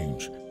don't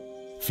change,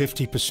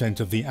 50%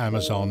 of the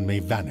Amazon may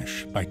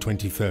vanish by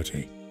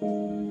 2030,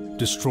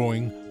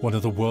 destroying one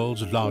of the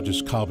world's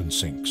largest carbon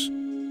sinks.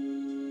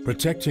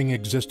 Protecting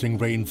existing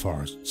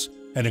rainforests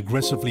and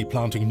aggressively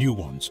planting new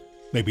ones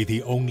may be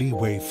the only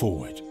way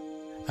forward,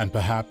 and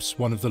perhaps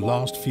one of the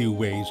last few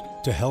ways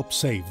to help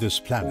save this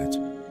planet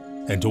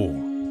and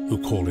all who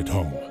call it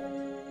home.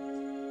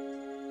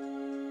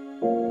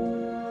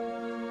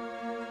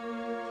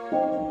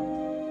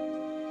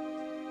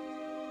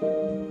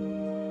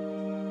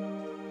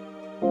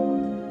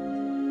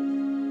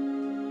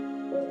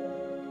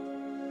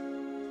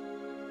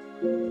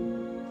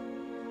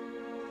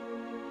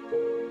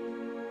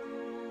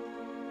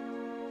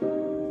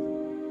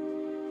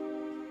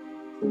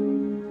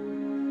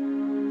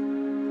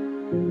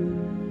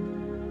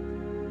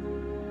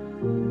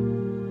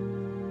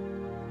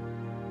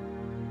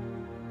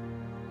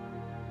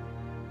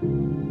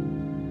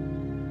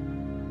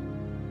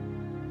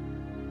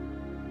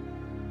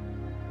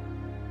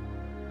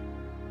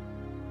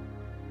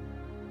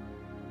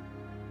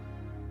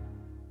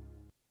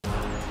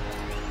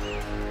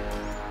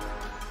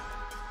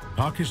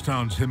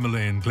 Pakistan's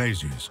Himalayan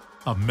glaciers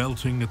are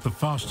melting at the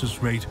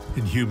fastest rate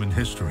in human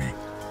history.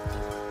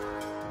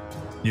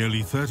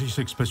 Nearly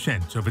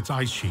 36% of its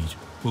ice sheet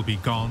will be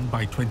gone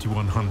by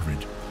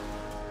 2100.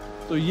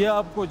 तो ये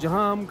आपको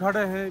जहां हम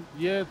खड़े हैं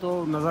ये तो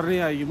नजर नहीं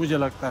आएगी मुझे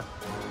लगता है।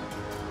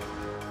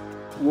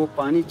 वो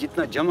पानी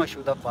जितना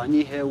जमाशुदा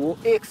पानी है वो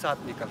एक साथ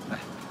निकलता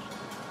है।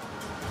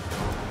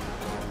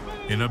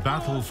 In a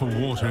battle for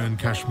water in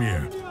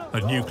Kashmir, a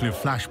nuclear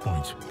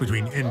flashpoint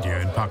between India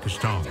and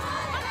Pakistan.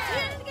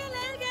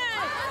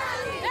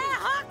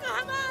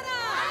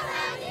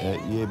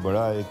 ये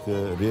बड़ा एक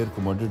रेयर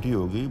कमोडिटी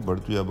होगी,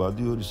 बढ़ती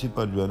आबादी, और इसी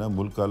पर जो है ना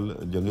मुल्क कल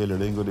जंगें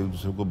लड़ेंगे और एक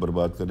दूसरे को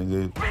बर्बाद करेंगे।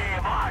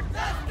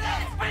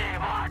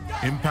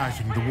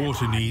 Impacting the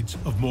water needs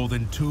of more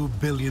than 2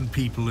 billion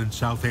people in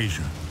South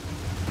Asia.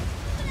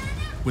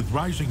 With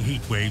rising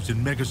heat waves in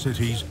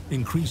megacities,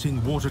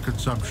 increasing water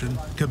consumption,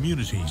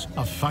 communities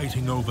are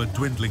fighting over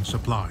dwindling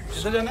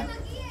supplies.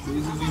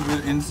 Basically,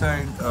 we're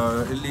inside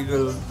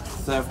illegal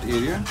theft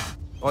area,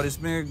 और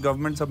इसमें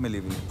government सब मिली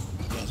हुई है।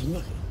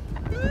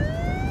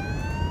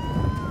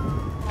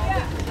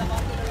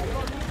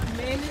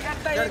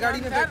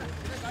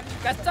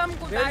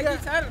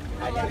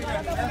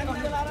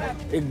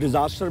 एक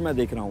disaster मैं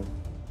देख रहा हूँ।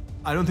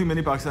 I don't think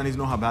many Pakistanis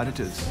know how bad it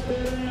is.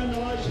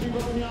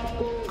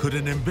 Could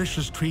an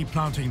ambitious tree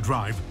planting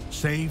drive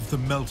save the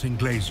melting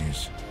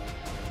glaciers?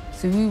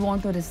 So we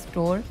want to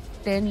restore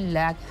 10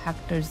 lakh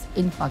hectares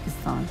in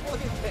Pakistan.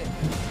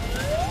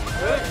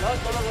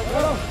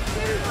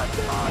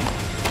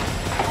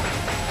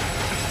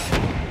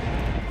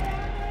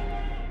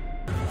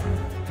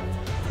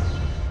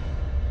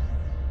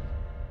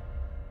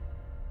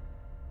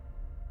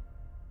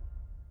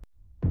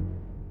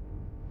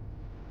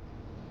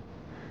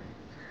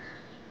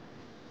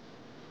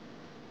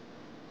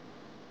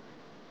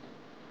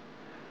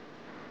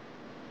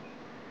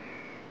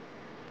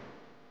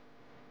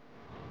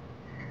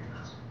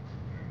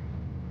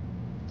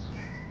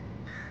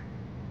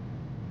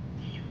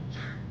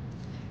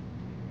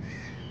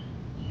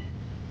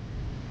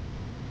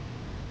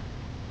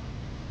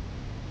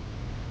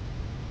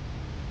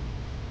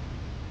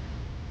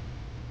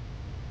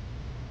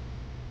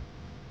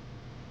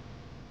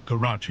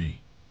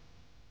 Karachi,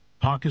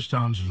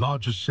 Pakistan's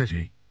largest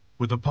city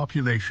with a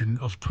population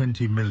of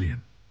 20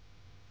 million.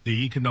 The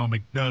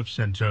economic nerve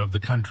center of the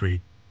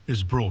country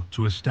is brought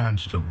to a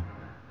standstill.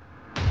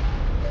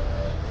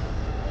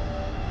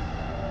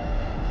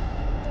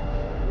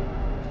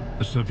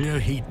 A severe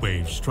heat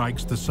wave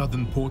strikes the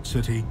southern port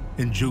city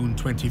in June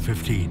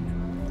 2015,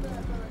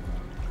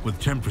 with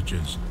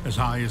temperatures as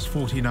high as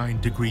 49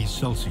 degrees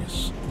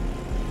Celsius.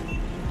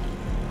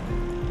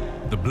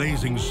 The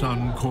blazing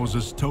sun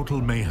causes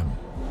total mayhem.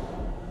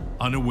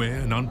 Unaware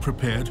and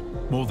unprepared,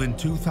 more than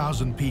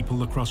 2,000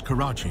 people across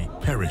Karachi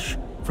perish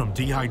from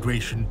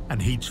dehydration and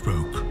heat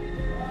stroke.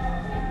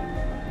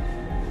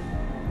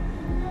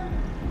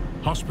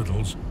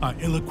 Hospitals are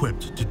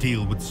ill-equipped to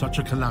deal with such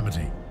a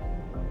calamity.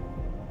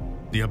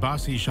 The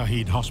Abbasi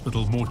Shahid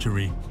Hospital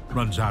mortuary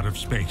runs out of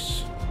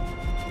space.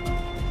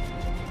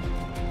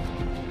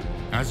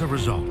 As a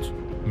result,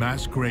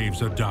 mass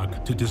graves are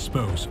dug to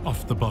dispose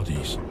of the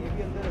bodies.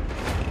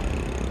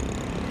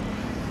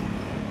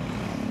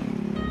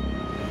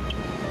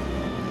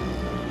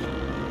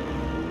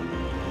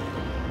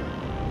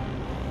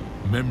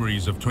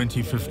 Memories of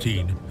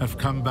 2015 have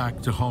come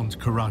back to haunt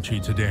Karachi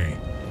today.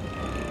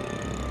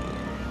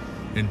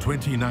 In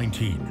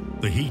 2019,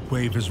 the heat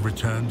wave has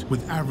returned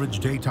with average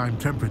daytime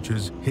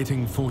temperatures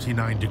hitting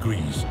 49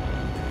 degrees.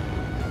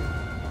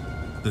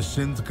 The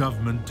Sindh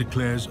government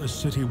declares a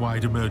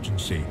citywide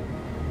emergency.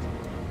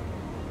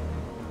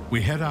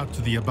 We head out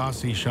to the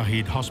Abbasi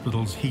Shahid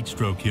Hospital's heat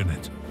stroke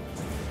unit.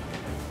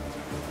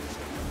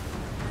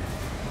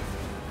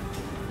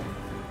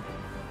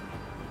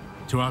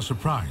 To our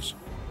surprise,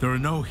 there are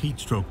no heat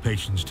stroke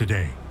patients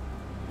today.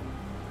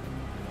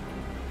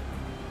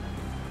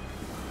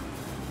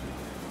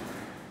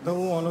 तो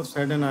वो all of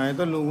sudden आया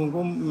था, लोगों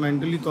को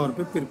mentally तौर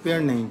पे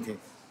prepare नहीं थे।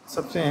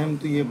 सबसे अहम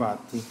तो ये बात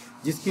थी,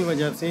 जिसकी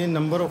वजह से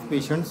नंबर ऑफ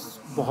पेशेंट्स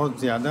बहुत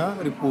ज़्यादा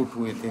रिपोर्ट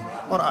हुए थे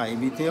और आए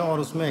भी थे और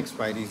उसमें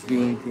एक्सपायरीज भी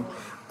हुई थी।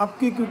 अब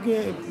के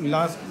क्योंकि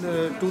लास्ट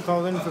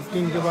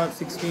 2015 के बाद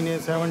 16 है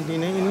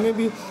 17 है, इनमें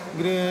भी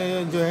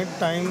जो है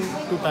टाइम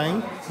टू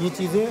टाइम ये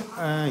चीज़ें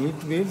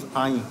हीट वेव्स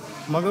आई,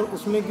 मगर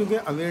उसमें क्योंकि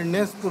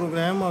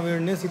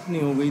अवेयरनेस इतनी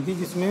हो गई थी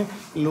जिसमें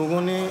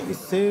लोगों ने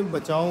इससे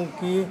बचाव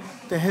के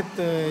तहत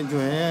जो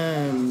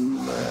है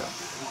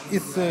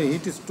इस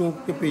हीट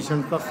स्ट्रोक के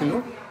पेशेंट का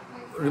फ्लो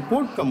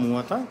रिपोर्ट कम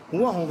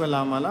हुआ होगा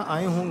लामाला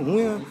आए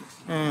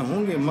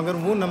होंगे, मगर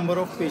वो नंबर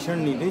ऑफ पेशेंट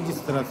नहीं थे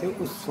जिस तरह से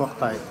उस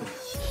वक्त आए थे।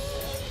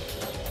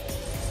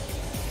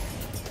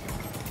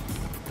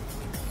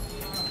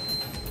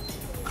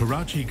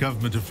 Karachi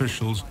government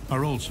officials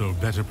are also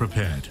better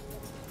prepared.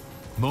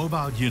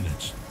 Mobile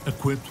units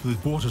equipped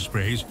with water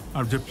sprays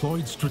are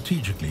deployed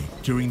strategically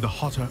during the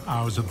hotter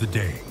hours of the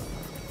day.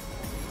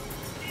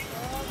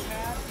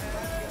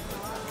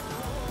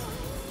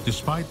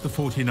 Despite the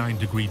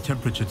 49-degree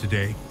temperature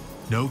today,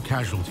 no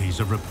casualties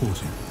are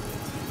reported.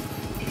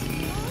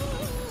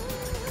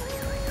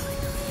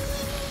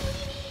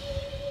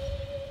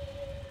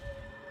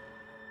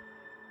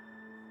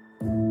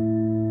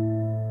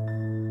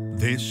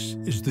 This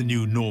is the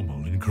new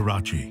normal in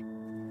Karachi.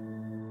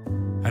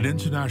 An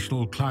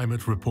international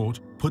climate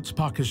report puts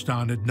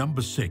Pakistan at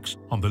number 6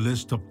 on the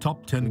list of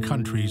top 10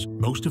 countries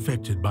most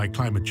affected by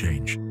climate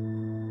change.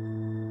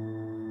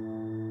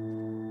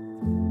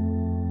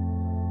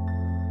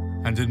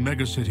 And in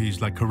megacities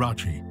like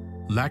Karachi,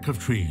 lack of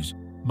trees,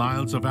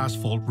 miles of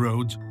asphalt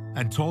roads,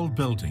 and tall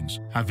buildings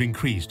have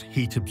increased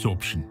heat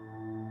absorption.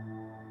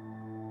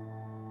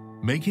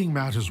 Making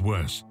matters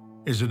worse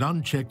is an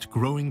unchecked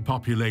growing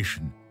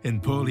population in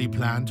poorly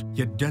planned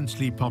yet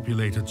densely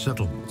populated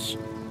settlements.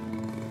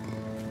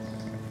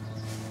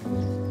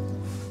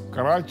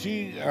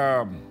 Karachi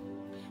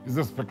is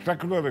a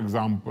spectacular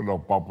example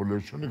of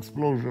population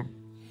explosion.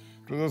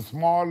 It was a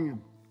small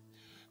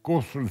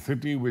coastal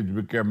city which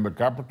became the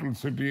capital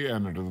city,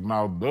 and it is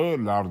now the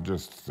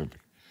largest city.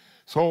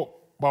 So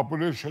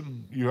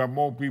population, you have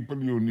more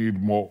people, you need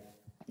more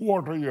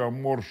water, you have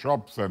more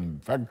shops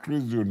and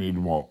factories, you need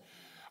more.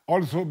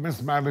 Also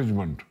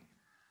mismanagement.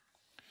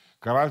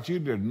 Karachi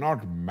did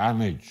not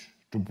manage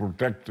to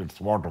protect its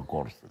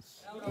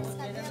watercourses.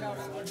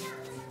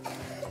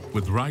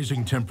 With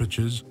rising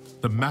temperatures,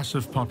 the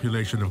massive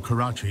population of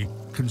Karachi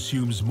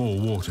consumes more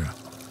water.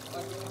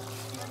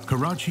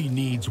 Karachi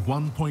needs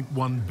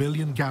 1.1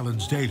 billion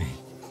gallons daily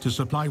to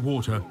supply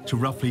water to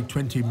roughly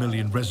 20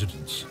 million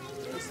residents.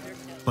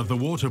 But the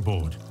Water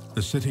Board,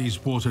 the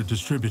city's water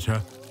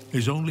distributor,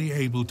 is only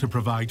able to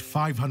provide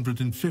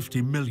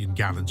 550 million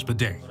gallons per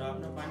day.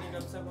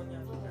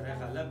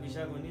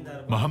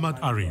 Muhammad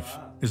Arif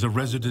is a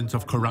resident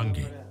of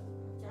Karangi.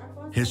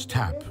 His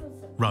tap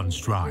runs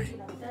dry.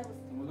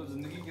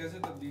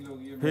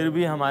 फिर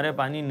भी हमारे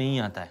पानी नहीं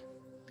आता है,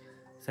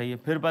 सही है।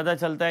 फिर पता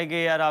चलता है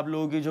कि यार आप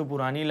लोगों की जो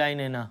पुरानी लाइन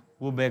है ना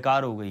वो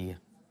बेकार हो गई है,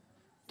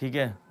 ठीक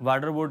है।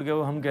 वाटर बोर्ड के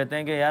वो हम कहते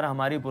हैं कि यार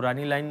हमारी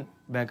पुरानी लाइन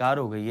बेकार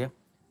हो गई है,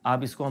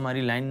 आप इसको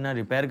हमारी लाइन ना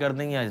रिपेयर कर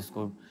देंगे या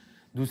इसको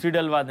दूसरी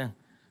डलवा दें।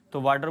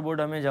 तो वाटर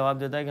बोर्ड हमें जवाब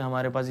देता है कि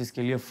हमारे पास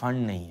इसके लिए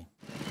फंड नहीं है।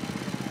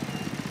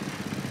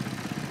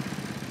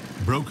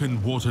 Broken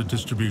water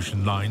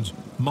distribution lines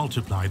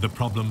multiply the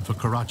problem for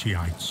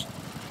Karachiites.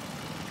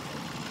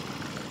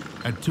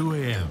 At 2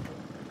 a.m.,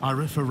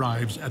 Arif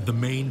arrives at the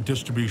main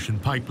distribution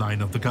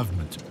pipeline of the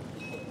government,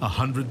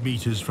 100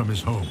 meters from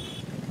his home.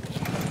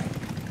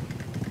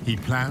 He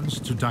plans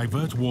to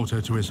divert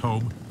water to his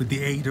home with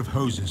the aid of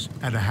hoses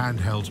and a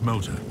handheld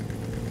motor.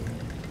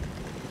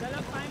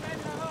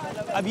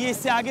 अब ये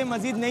इससे आगे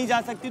मजीद नहीं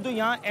जा सकती, तो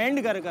यहाँ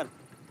and कर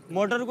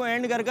मोटर को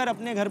एंड कर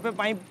अपने घर पे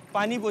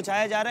पानी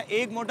पहुँचाया जा रहा है।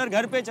 एक मोटर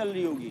घर पे चल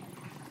रही होगी,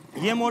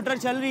 ये मोटर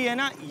चल रही है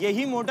ना,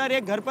 यही मोटर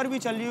एक घर पर भी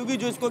चल रही होगी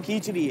जो इसको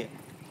खींच रही है।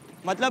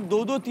 मतलब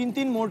 2-2,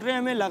 3-3 मोटरें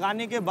हमें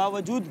लगाने के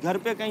बावजूद घर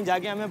पे कहीं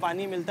जाके हमें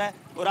पानी मिलता है।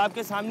 और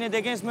आपके सामने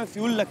देखें, इसमें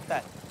फ्यूल लगता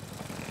है।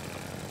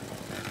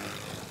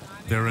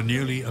 There are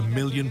nearly 1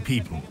 million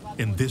people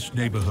in this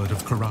neighborhood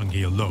of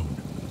Karangi alone,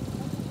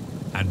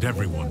 and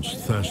everyone's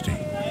thirsty.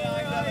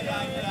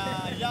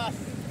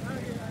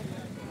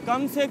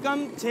 कम से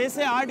कम 6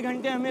 से 8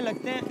 घंटे हमें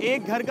लगते हैं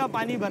एक घर का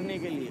पानी भरने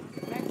के लिए।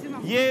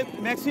 ये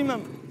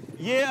मैक्सिमम,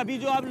 ये अभी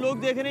जो आप लोग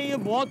देख रहे हैं ये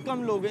बहुत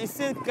कम लोग हैं,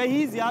 इससे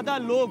कहीं ज़्यादा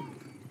लोग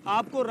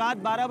आपको रात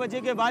 12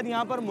 बजे के बाद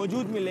यहाँ पर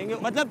मौजूद मिलेंगे।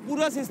 मतलब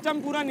पूरा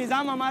सिस्टम, पूरा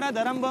निज़ाम हमारा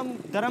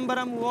धर्म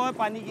भरम हुआ है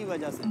पानी की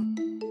वजह से।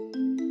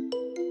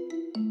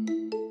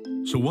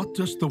 So what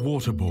does the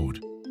Water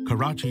Board,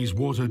 Karachi's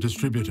water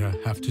distributor,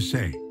 have to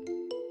say?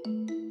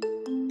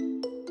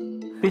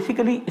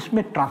 Basically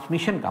इसमें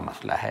ट्रांसमिशन का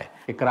मसला है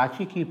कि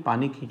कराची की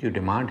पानी की जो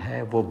डिमांड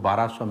है वो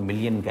 1200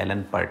 मिलियन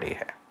गैलन पर डे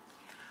है।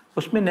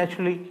 उसमें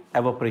नेचुरली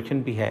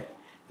एवोपरेशन भी है,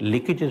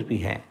 लीकेजेस भी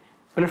हैं,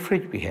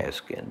 प्लिफरेज भी है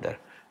इसके अंदर।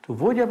 तो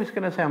वो जब इसके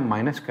अंदर से हम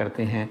माइनस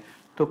करते हैं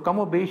तो कम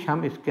व बेश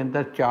हम इसके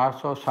अंदर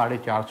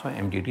 400-450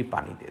 MGD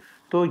पानी देते।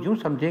 तो यूँ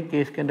समझें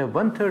कि इसके अंदर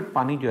 1/3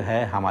 पानी जो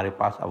है हमारे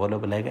पास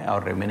अवेलेबल है और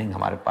रिमेनिंग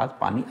हमारे पास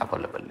पानी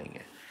अवेलेबल नहीं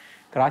है।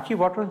 Karachi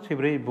water and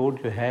sewerage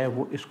board जो है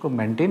वो इसको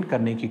मेंटेन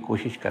करने की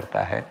कोशिश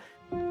करता है।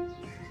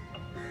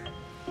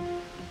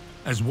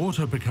 As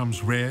water becomes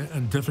rare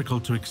and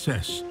difficult to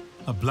access,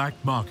 a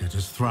black market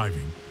is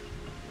thriving.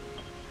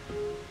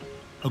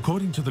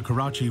 According to the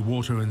Karachi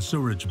Water and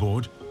Sewerage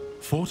Board,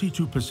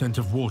 42%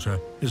 of water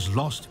is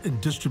lost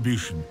in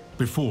distribution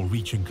before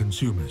reaching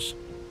consumers.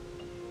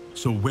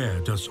 So where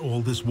does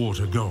all this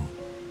water go?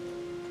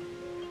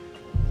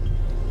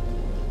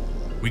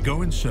 We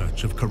go in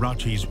search of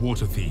Karachi's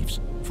water thieves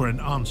for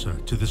an answer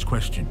to this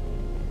question.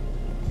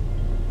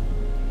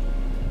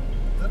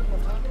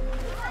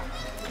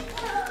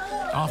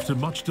 After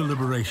much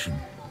deliberation,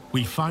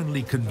 we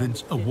finally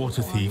convince a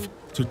water thief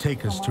to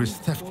take us to his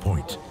theft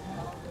point.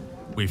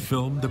 We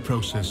film the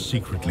process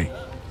secretly.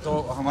 तो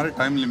हमारे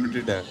time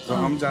limited है, तो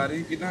हम चाह रहे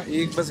हैं कि ना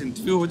एक बस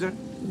इंटरव्यू हो जाए,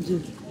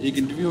 एक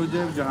इंटरव्यू हो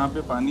जाए जहाँ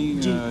पे पानी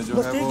जो है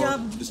वो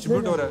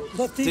डिस्ट्रीब्यूट हो रहा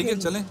है। ठीक है,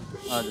 चलें,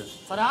 आ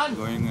जाए।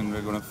 Going and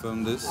we're gonna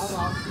film this.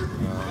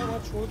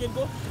 छोड़ के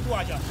इनको, तू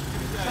आ जा,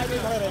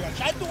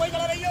 शायद तू वही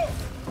खड़ा रही हो।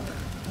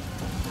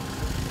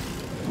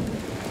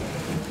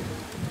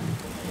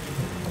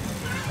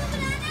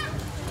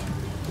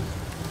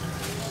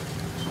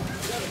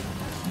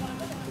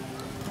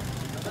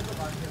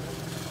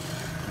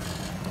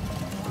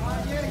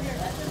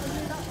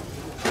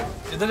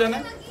 किधर जाना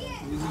है?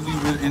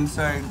 We're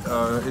inside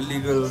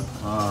illegal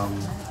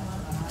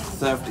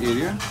theft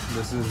area.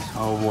 This is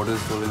how water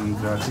is stolen in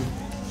Karachi.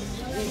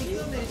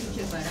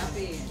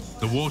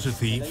 The water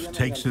thief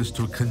takes us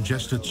to a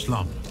congested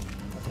slum.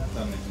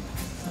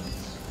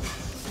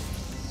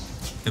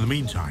 In the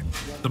meantime,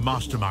 the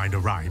mastermind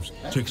arrives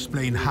to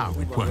explain how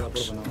it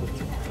works.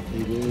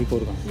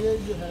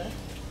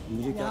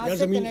 यहाँ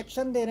से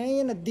connection दे रहे हैं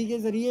ये नदी के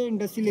जरिए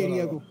industrial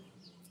area को।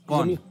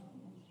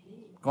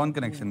 कौन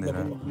कनेक्शन दे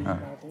रहा है? हाँ।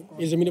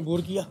 ये जमीन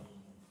बोर किया,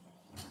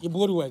 ये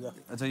बोर हुआ है।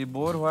 अच्छा, ये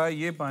बोर हुआ है,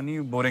 ये पानी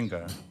बोरिंग का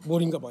है?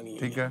 बोरिंग का पानी है।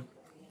 ठीक है।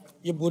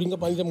 ये बोरिंग का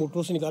पानी जब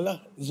मोटरों से निकाला,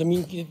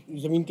 जमीन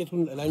के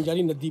थ्रू लाइन जा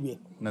रही नदी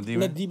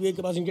में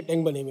के पास इनके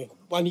टैंक बने हुए,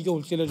 पानी के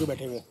होलसेलर जो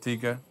बैठे हुए।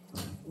 ठीक है।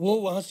 वो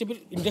वहाँ से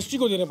फिर इंडस्ट्री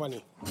को दे रहे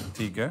पानी।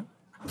 ठीक है।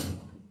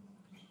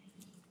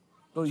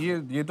 तो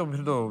ये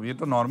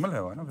तो नॉर्मल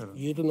है ना फिर?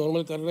 ये तो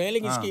नॉर्मल कर रहे हैं,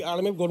 लेकिन इसकी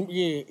आड़ में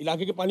ये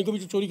इलाके के पानी को भी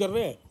चोरी कर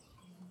रहे हैं।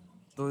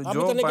 तो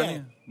जो पानी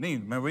नहीं,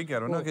 मैं वही कह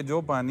रहा हूँ ना कि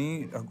जो पानी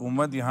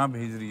हुकूमत यहाँ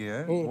भेज रही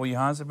है वो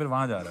यहाँ से फिर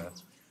वहाँ जा रहा है।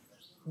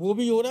 वो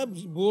भी हो रहा है,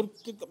 बोर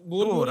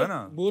हो रहा है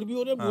ना, बोर भी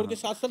हो रहा है। बोर के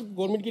साथ साथ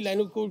गवर्नमेंट की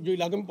लाइनों को जो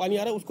इलाके में पानी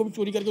आ रहा है उसको भी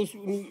चोरी करके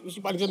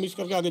उसी पानी से मिक्स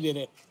करके आगे दे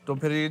रहे हैं। तो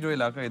फिर ये जो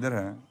इलाका इधर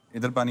है,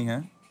 इधर पानी है,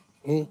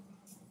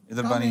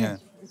 इधर पानी है,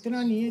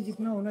 इतना नहीं है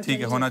जितना होना चाहिए।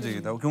 ठीक है, होना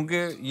चाहिए था, क्योंकि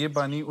ये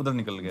पानी उधर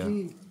निकल गया।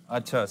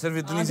 अच्छा, सिर्फ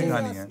इतनी सी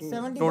कहानी है,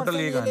 टोटल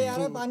ये कहानी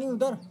है। पानी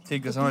उधर,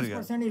 ठीक है, समझ गया।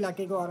 30%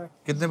 इलाके को आ रहा है।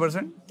 कितने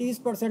परसेंट?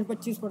 30%,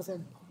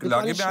 25%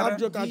 इलाके पे आ रहा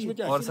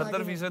है और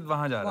 70%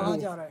 वहाँ जा रहा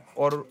है।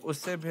 और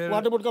उससे फिर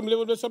वाटर बोर्ड का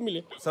मिले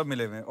सब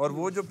मिले हुए। और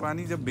वो जो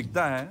पानी जब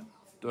बिकता है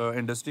तो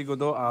इंडस्ट्री को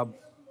तो आप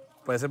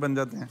पैसे बन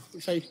जाते हैं।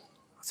 सही,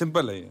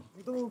 सिंपल है ये।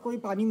 तो कोई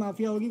पानी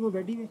माफिया होगी वो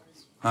बैठी है।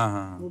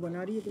 हाँ, वो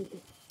बना रही है।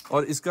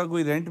 और इसका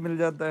कोई रेंट मिल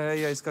जाता है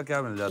या इसका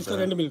क्या मिल जाता है?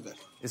 रेंट मिलता है।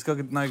 इसका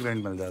कितना एक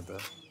रेंट मिल जाता है?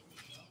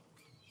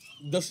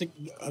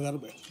 10,000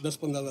 रुपये,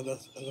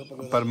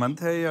 10-15,000 पर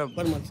मंथ है या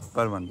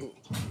पर मंथ?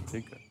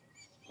 ठीक है।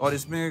 और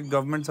इसमें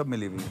गवर्नमेंट सब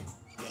मिली हुई है?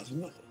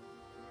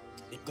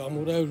 एक काम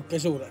हो रहा है,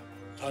 कैसे हो रहा है,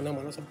 खाना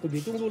माना सबको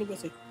देते होंगे वो लोग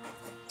कैसे,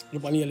 जो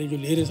पानी वाले जो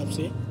ले रहे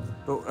सबसे।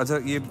 तो अच्छा,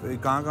 ये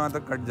कहाँ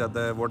तक कट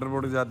जाता है? वाटर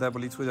बोर्ड को जाता है,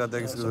 पुलिस को जाता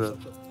है, किसको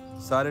जाता है?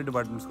 सारे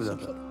डिपार्टमेंट्स को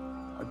जाता है।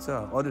 अच्छा,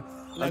 और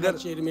अगर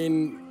चेयरमैन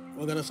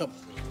वगैरह सब।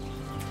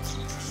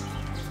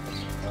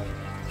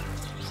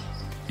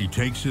 He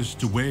takes us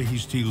to where he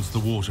steals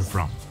the water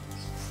from.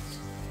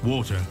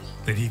 Water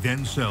that he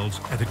then sells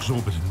at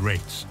exorbitant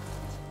rates,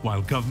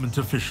 while government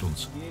officials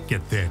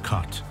get their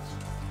cut.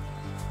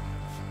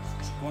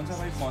 कौन सा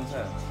पाइप कौन सा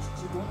है?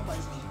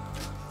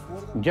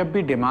 जब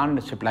भी डिमांड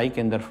सप्लाई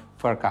के अंदर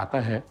फ़र्क आता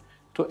है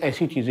तो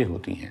ऐसी चीज़ें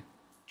होती हैं,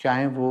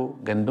 चाहे वो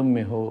गंदम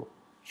में हो,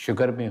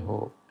 शुगर में हो,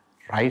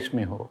 राइस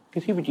में हो,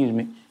 किसी भी चीज़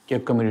में या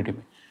कम्युनिटी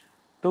में।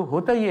 तो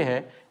होता ये है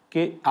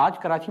कि आज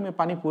कराची में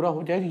पानी पूरा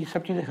हो जाएगा, ये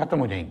सब चीज़ें ख़त्म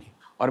हो जाएंगी।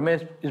 और मैं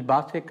इस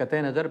बात से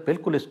कतई नज़र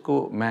बिल्कुल इसको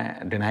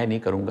मैं डिनाई नहीं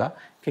करूँगा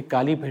कि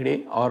काली भेड़े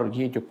और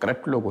ये जो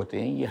करप्ट लोग होते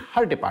हैं ये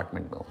हर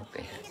डिपार्टमेंट में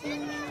होते हैं।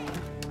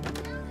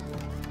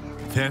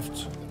 Theft,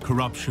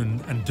 corruption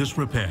and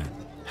disrepair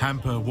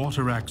hamper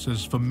water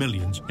access for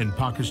millions in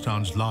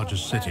Pakistan's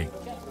largest city.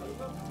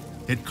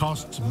 It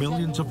costs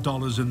millions of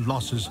dollars in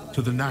losses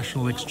to the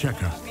national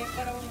exchequer.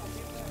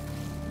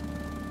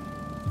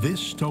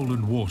 This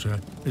stolen water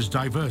is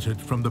diverted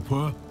from the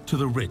poor to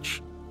the rich,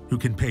 who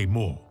can pay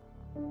more.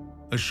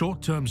 A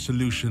short-term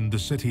solution the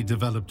city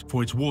developed for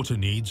its water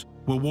needs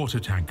were water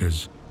tankers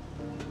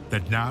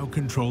that now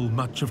control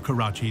much of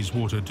Karachi's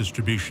water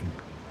distribution.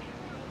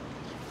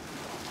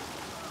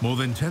 More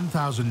than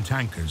 10,000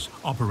 tankers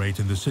operate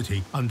in the city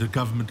under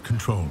government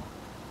control,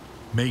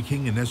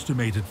 making an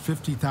estimated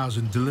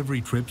 50,000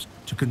 delivery trips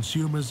to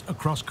consumers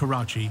across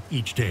Karachi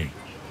each day.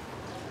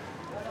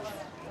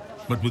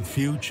 But with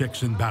few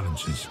checks and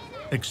balances,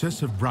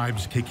 excessive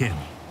bribes kick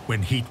in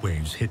when heat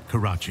waves hit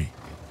Karachi,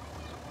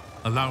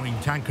 allowing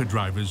tanker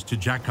drivers to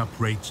jack up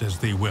rates as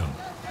they will.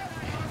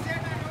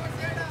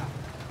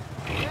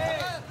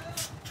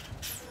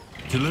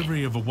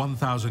 Delivery of a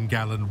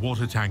 1,000-gallon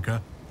water tanker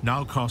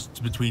now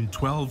costs between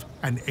 $12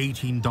 and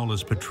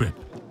 $18 per trip.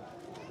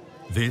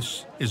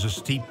 This is a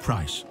steep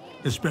price,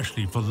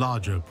 especially for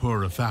larger,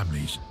 poorer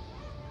families,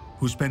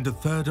 who spend a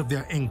third of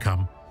their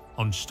income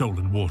on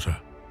stolen water.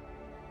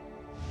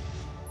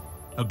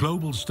 A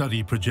global study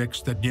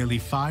projects that nearly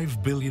 5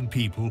 billion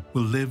people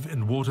will live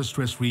in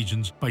water-stressed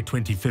regions by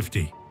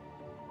 2050,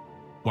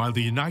 while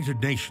the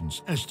United Nations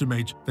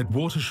estimates that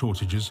water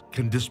shortages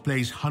can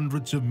displace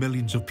hundreds of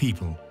millions of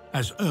people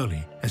as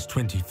early as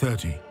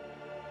 2030.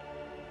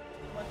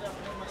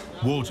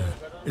 Water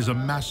is a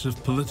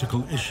massive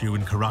political issue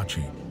in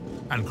Karachi,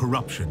 and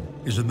corruption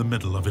is in the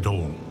middle of it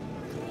all,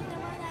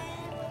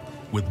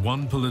 with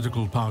one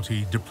political party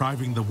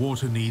depriving the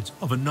water needs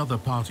of another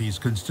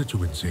party's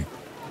constituency.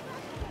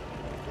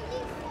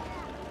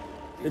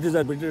 It is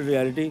a bitter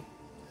reality.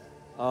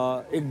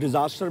 एक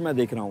disaster मैं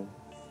देख रहा हूँ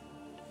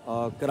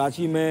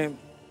कराची में,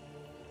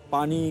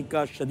 पानी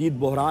का शदीद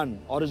बहरान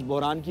और इस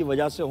बहरान की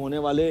वजह से होने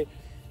वाले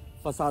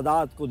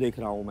फसादात को देख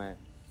रहा हूँ मैं।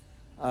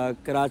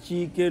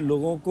 कराची के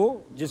लोगों को,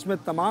 जिसमें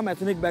तमाम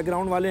एथनिक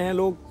बैकग्राउंड वाले हैं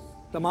लोग,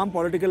 तमाम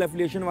पॉलिटिकल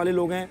एफिलिएशन वाले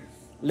लोग हैं,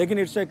 लेकिन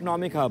इट्स ए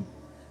इकनॉमिक हब।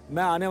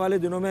 मैं आने वाले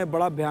दिनों में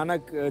बड़ा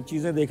भयानक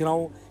चीज़ें देख रहा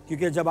हूँ,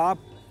 क्योंकि जब आप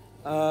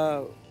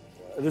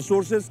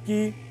रिसोर्सेज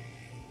की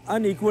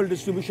अनइक्वल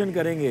डिस्ट्रीब्यूशन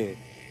करेंगे,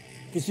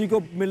 किसी को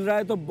मिल रहा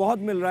है तो बहुत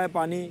मिल रहा है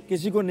पानी,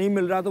 किसी को नहीं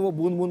मिल रहा तो वो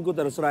बूंद बूंद को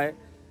तरस रहा है,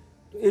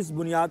 तो इस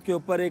बुनियाद के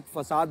ऊपर एक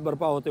फसाद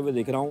बर्पा होते हुए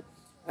देख रहा हूँ,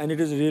 and it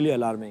is really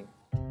alarming.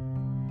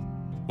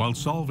 While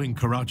solving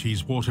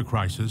Karachi's water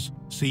crisis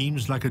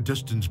seems like a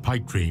distant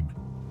pipe dream,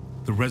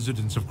 the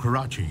residents of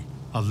Karachi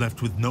are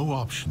left with no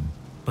option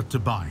but to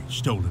buy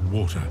stolen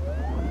water.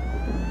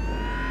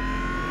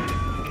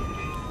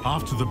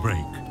 After the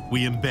break,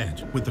 we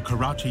embed with the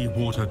Karachi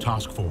Water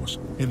Task Force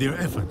in their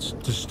efforts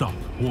to stop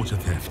water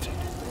theft.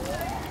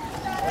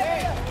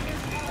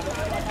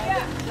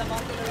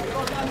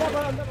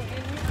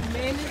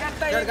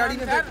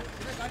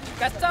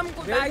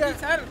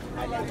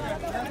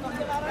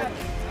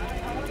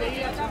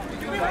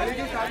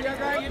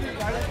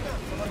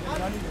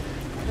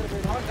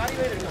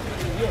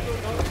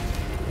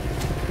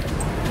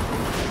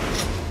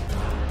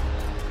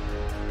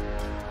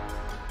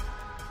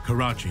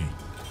 Karachi,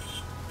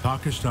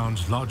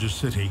 Pakistan's largest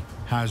city,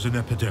 has an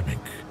epidemic.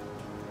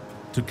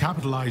 To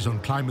capitalize on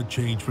climate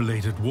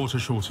change-related water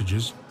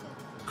shortages,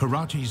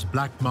 Karachi's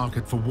black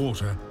market for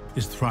water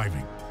is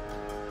thriving.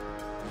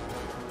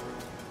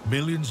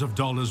 Millions of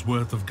dollars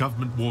worth of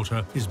government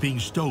water is being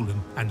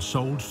stolen and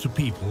sold to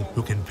people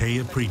who can pay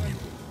a premium.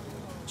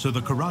 So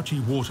the Karachi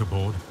Water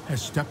Board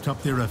has stepped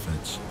up their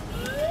efforts.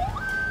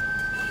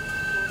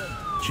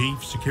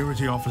 Chief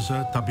Security Officer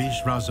Tabish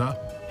Raza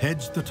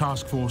heads the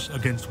task force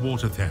against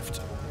water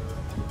theft.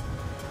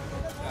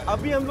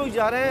 अभी हम लोग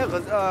जा रहे हैं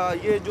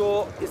ये जो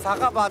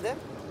इसाकाबाद है,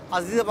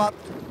 अजीज़ाबाद,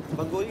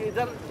 बंगोरी,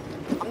 इधर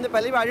हमने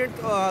पहले भी आइडेंट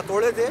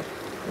तोड़े थे,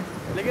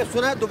 लेकिन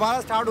सुना है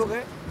दोबारा स्टार्ट हो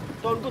गए,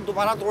 तो उनको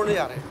दोबारा तोड़ने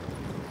जा रहे हैं।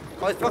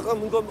 और इस वक्त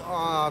हम उनको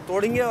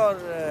तोड़ेंगे और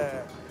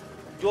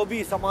जो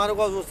भी सामान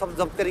होगा वो सब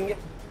जब्त करेंगे,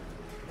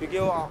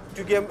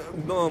 क्योंकि हम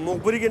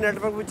मुखबरी के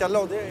नेटवर्क में चल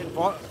रहे होते हैं,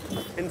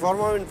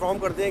 इन्फॉर्म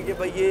करते हैं कि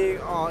भाई ये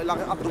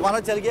इलाका अब दोबारा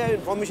चल गया,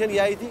 इन्फॉर्मेशन ये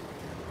आई थी,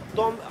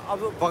 तो हम अब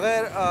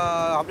बगैर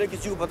हमने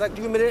किसी को पता,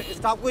 क्योंकि मेरे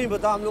स्टाफ को ही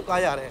पता हम लोग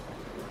कहाँ जा रहे हैं,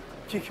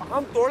 ठीक है,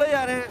 हम तोड़े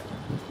जा रहे हैं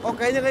और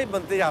कहीं ना कहीं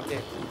बनते जाते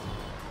हैं।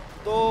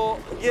 तो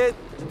ये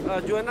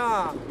जो है ना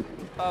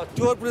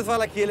चोर पुलिस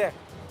वाला खेल है,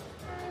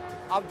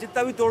 आप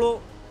जितना भी तोड़ो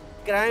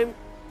क्राइम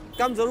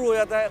कम ज़रूर हो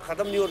जाता है,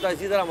 ख़त्म नहीं होता।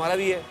 इसी तरह हमारा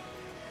भी है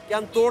कि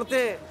हम तोड़ते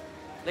हैं,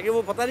 लेकिन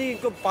वो पता नहीं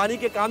इनको पानी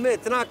के काम में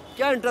इतना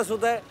क्या इंटरेस्ट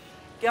होता है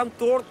कि हम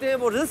तोड़ते हैं,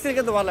 वो रिस्क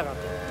लेकर दोबारा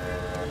लगाते हैं।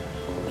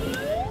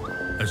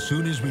 As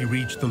soon as we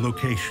reach the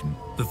location,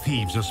 the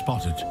thieves are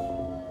spotted,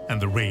 and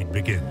the raid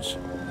begins.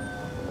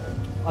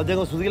 अब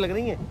देखो सुधी लग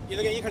रही है, ये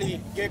देखिए ये खड़ी है,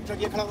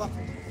 ये खड़ा हुआ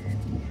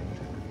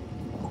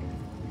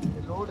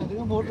रोड है,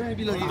 देखो बोर्ड में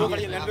भी लगी दो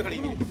खड़ी है, लैंड पे खड़ी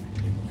है,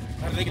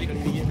 भरने के लिए खड़ी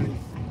है, ये खड़ी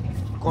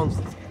कौन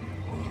सी?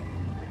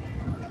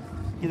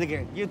 ये देखिए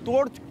ये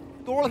तोड़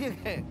के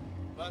गए।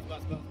 बस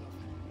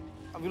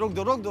अभी रोक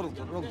दो कौन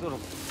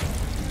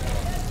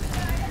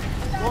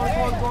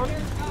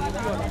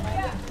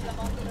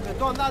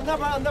तो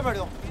अंदर बैठ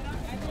जाओ।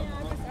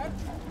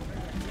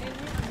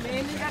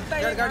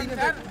 गाड़ी में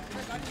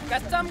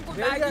कसम को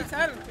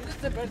सर,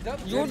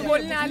 झूठ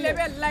बोलने वाले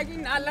पे अल्लाह की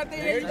नालत है,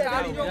 यही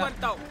गाड़ी जो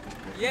करता हूँ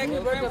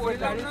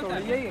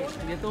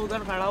ये तो उधर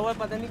खड़ा हुआ है,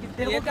 पता नहीं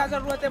कितने, ये क्या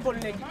जरूरत है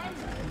बोलने की,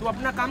 तू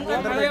अपना काम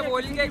कर रहा है,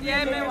 बोल के क्या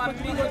है, मैं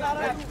अपनी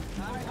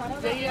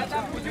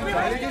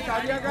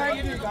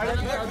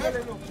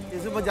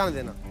इसे मत जाने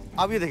देना।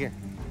 अब ये देखें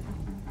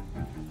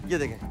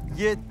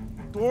ये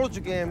तोड़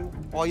चुके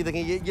हैं और ये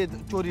देखें ये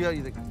चोरी,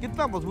 ये देखें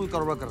कितना मजबूत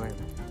कारोबार कर रहे हैं।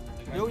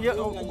 ये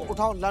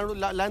उठाओ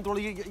लाइन तोड़ो,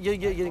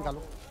 ये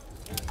निकालो,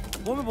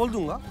 वो मैं बोल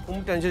दूंगा,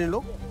 तुम टेंशन नहीं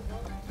लो।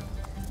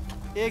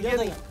 एक ये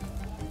नहीं,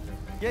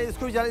 ये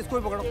इसको भी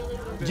पकड़ो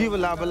जी,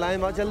 लाइन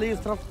वहाँ चल रही है इस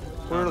तरफ,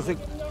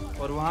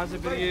 और वहाँ से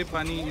फिर ये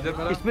पानी इधर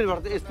भरा, इस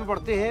पे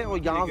बढ़ते हैं और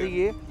यहाँ से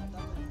ये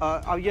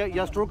अब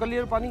ये स्टोर कर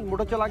लिया पानी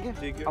मोटर चला के,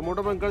 अब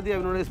मोटर बंद कर दिया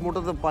इन्होंने, इस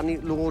मोटर से पानी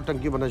लोगों को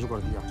टंकी बनना शुरू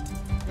कर दिया।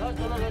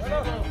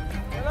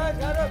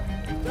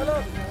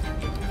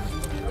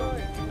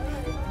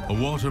 A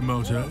water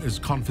motor is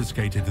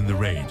confiscated in the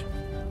raid.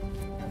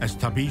 As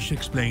Tabish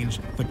explains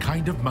the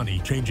kind of money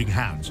changing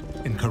hands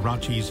in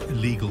Karachi's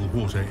illegal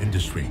water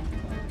industry.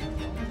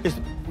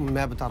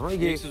 मैं बता रहा हूँ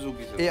ये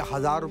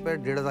 1000 रुपये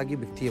 1500 की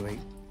बिकती है भाई,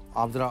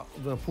 आप जरा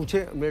पूछे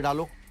मेरे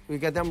डालो, ये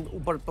कहते हैं हम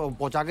ऊपर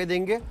पहुँचा के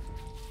देंगे,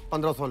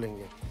 1500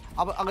 लेंगे।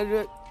 अब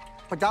अगर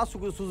 50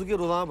 सुजुकी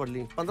रोजाना बढ़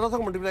ली, 1500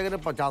 को मल्टीप्लाई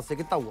करें 50 से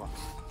कितना हुआ,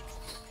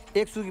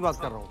 1 सुजुकी की बात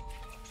कर रहा हूँ,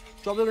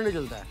 24 घंटे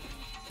चलता है,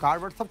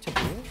 कार्ड वर्ड सब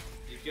छपे हैं।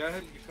 ये क्या है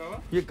लिखा हुआ?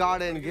 ये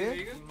कार्ड है इनके।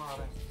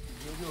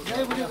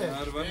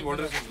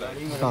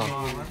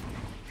 हाँ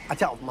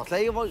अच्छा, मसला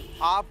ये वो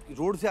आप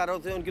रोड से आ रहे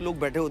होते हैं, उनके लोग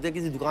बैठे होते हैं,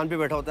 किसी दुकान पे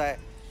बैठा होता है,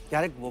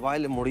 यार एक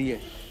मोबाइल मोड़ी है,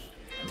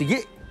 तो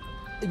ये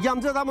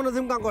हमसे ज़्यादा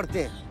मुनज़्ज़म काम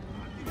करते हैं।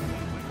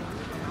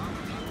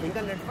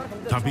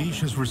 Tabish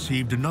has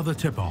received another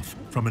tip-off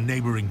from a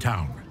neighboring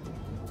town.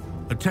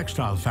 A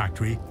textile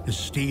factory is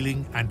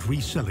stealing and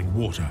reselling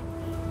water.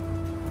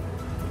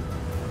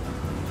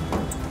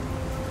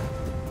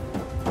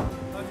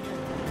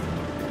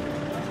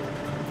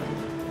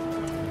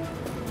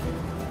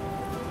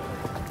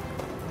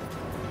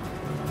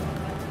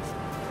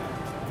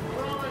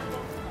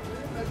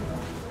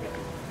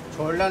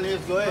 छोड़ना नहीं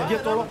इसको, ये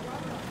तोड़ो।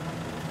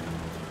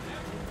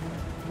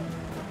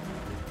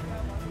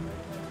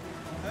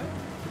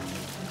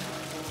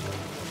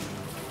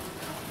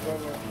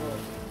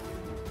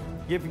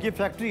 ये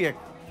फैक्ट्री है,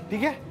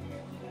 ठीक है?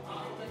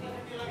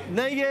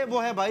 नहीं ये वो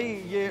है भाई,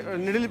 ये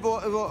निडल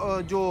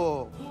वो जो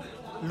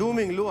लूम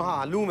है।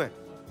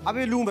 अब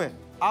ये लूम है,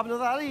 आप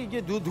नजर आ रही है?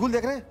 ये धूल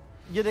देख रहे हैं?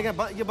 ये देखें,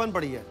 ये बंद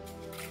पड़ी है।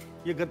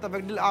 ये गत्ता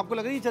फैक्ट्री आपको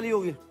लग रही है चली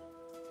होगी?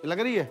 लग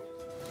रही है?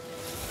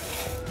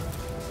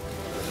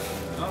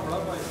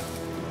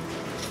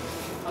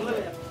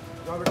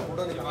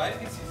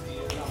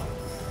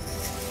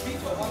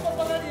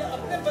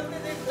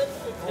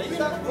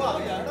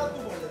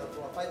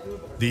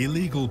 The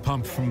illegal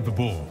pump from the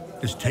bore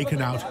is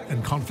taken out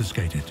and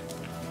confiscated.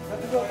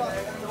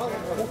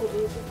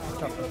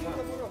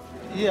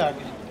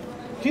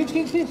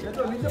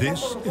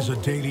 This is a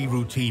daily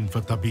routine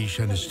for Tabish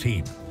and his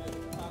team.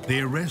 They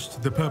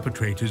arrest the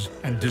perpetrators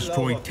and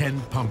destroy 10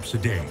 pumps a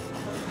day.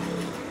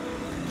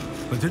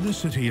 But in a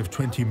city of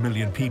 20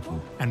 million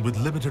people and with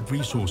limited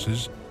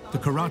resources, the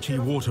Karachi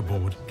Water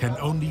Board can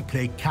only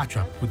play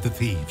catch-up with the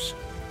thieves.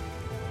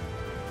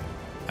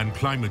 And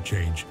climate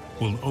change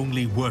will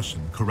only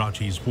worsen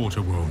Karachi's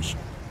water woes.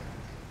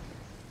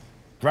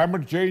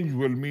 Climate change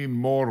will mean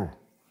more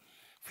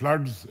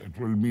floods, it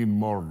will mean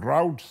more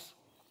droughts,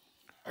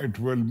 it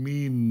will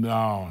mean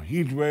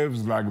heat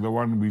waves like the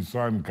one we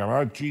saw in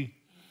Karachi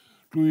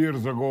 2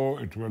 years ago.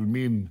 It will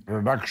mean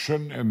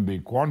reduction in the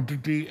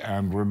quantity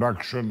and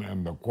reduction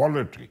in the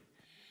quality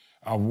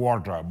of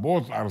water.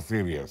 Both are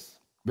serious.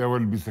 There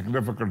will be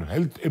significant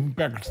health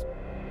impacts.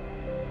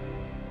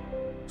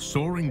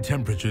 Soaring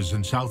temperatures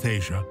in South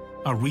Asia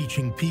are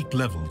reaching peak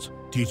levels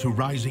due to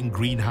rising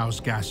greenhouse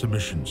gas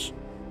emissions.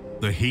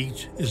 The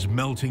heat is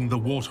melting the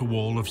water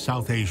wall of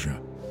South Asia,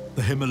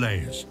 the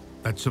Himalayas,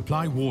 that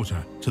supply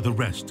water to the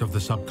rest of the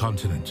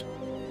subcontinent.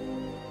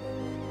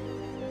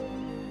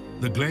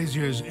 The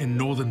glaciers in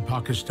northern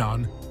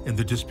Pakistan, in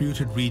the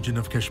disputed region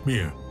of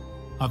Kashmir,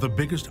 are the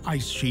biggest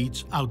ice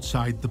sheets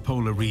outside the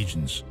polar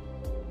regions.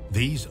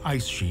 These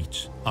ice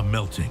sheets are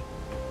melting.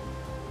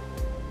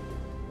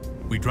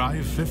 We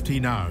drive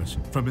 15 hours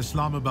from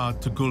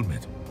Islamabad to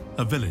Gulmit,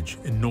 a village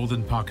in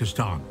northern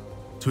Pakistan,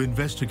 to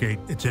investigate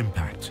its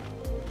impact.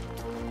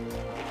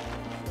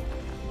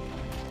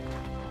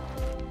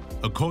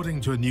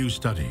 According to a new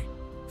study,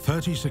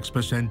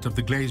 36% of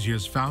the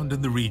glaciers found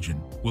in the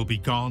region will be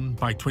gone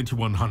by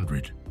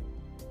 2100.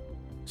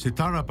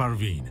 Sitara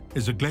Parveen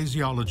is a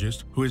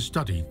glaciologist who has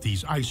studied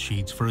these ice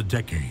sheets for a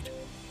decade.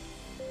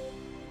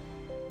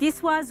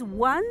 This was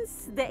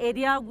once the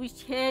area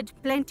which had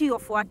plenty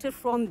of water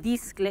from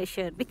this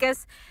glacier,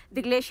 because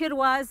the glacier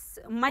was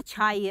much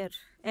higher,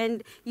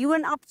 and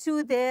even up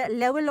to the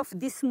level of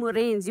this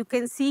moraines. You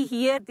can see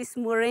here this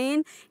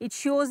moraine, it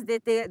shows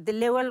that the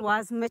level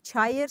was much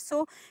higher,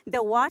 so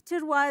the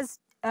water was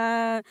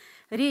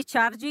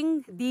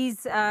recharging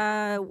these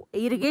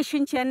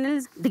irrigation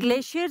channels. The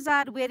glaciers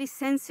are very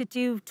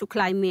sensitive to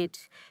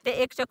climate.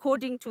 They act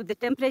according to the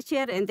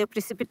temperature and the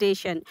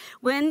precipitation.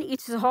 When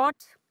it's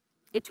hot,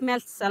 it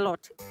melts a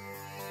lot.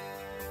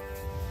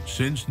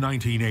 Since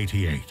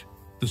 1988,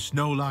 the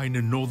snow line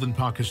in northern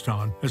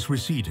Pakistan has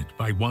receded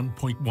by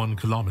 1.1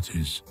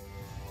 kilometers.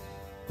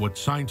 What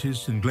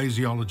scientists and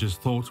glaciologists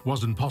thought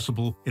wasn't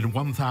possible in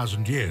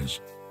 1,000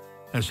 years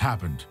has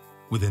happened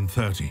within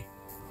 30.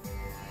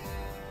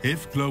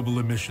 If global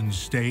emissions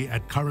stay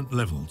at current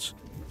levels,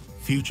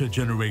 future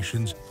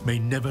generations may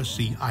never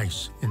see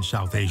ice in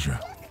South Asia.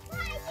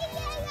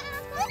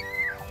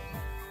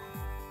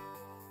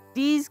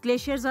 These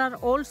glaciers are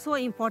also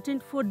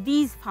important for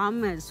these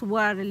farmers who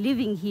are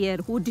living here,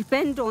 who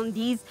depend on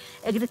these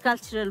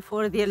agricultural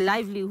for their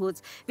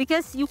livelihoods.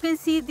 Because you can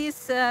see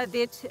this,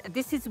 that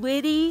this is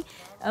very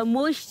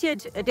moisture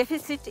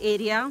deficit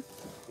area,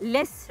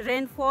 less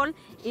rainfall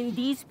in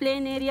these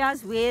plain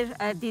areas where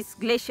this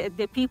glacier,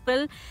 the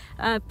people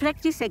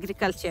practice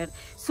agriculture.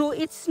 So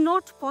it's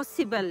not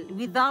possible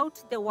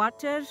without the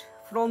water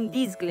from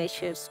these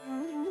glaciers.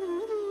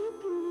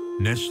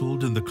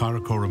 Nestled in the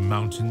Karakoram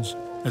Mountains,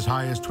 as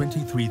high as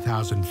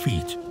 23,000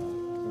 feet,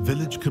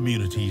 village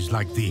communities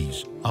like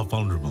these are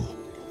vulnerable.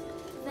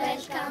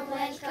 Welcome,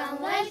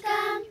 welcome,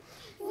 welcome.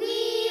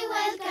 We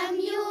welcome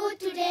you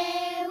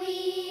today.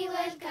 We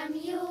welcome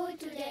you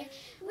today.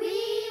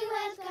 We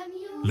welcome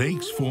you.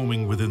 Lakes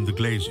forming within the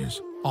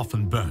glaciers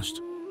often burst,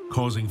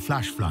 causing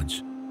flash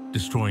floods,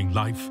 destroying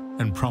life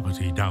and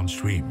property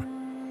downstream.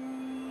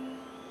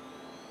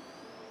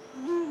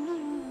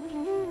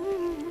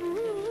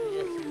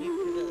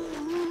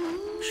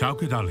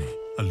 Shaukat Ali,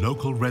 a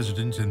local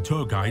resident and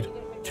tour guide,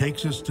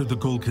 takes us to the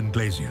Gulkan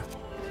Glacier.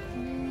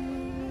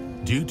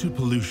 Due to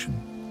pollution,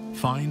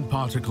 fine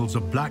particles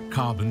of black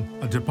carbon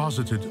are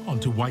deposited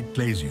onto white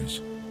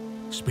glaciers,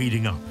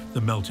 speeding up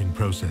the melting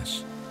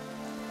process.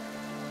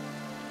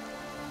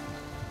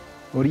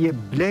 और ये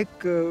black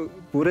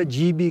पूरा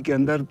GB के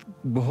अंदर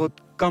बहुत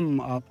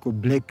कम आपको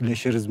black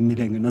glaciers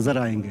मिलेंगे, नज़र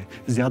आएंगे।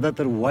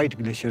 ज़्यादातर वाइट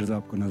ग्लेशियर्स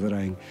आपको नज़र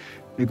आएंगे,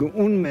 लेकिन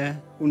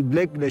उन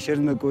ब्लैक ग्लेशियर्स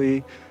में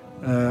कोई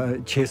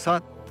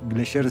 6-7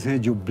 ग्लेशियर्स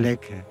हैं जो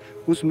ब्लैक हैं।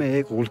 उसमें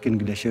एक वोल्केन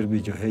ग्लेशियर भी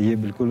जो है, ये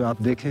बिल्कुल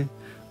आप देखें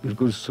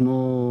बिल्कुल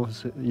स्नो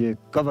से ये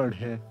कवर्ड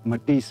है,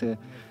 मट्टी से।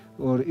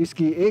 और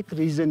इसकी एक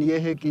रीज़न ये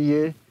है कि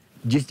ये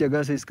जिस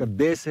जगह से इसका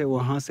बेस है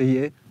वहाँ से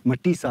ये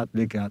मट्टी साथ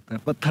लेके आता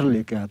है, पत्थर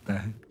लेके आता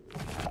है।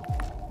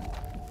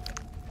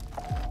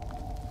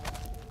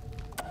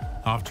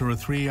 After a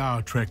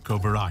 3-hour trek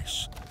over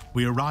ice,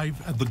 we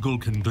arrive at the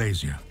Gulkan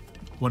Glacier,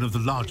 one of the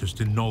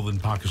largest in northern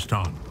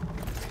Pakistan.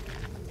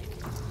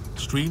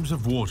 Streams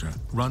of water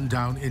run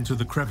down into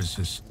the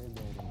crevices,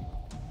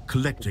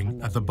 collecting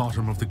at the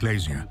bottom of the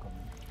glacier.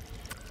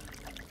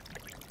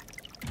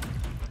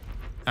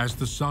 As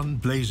the sun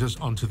blazes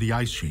onto the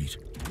ice sheet,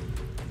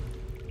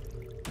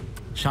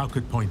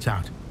 Shaukat points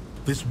out,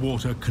 this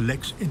water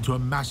collects into a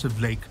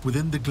massive lake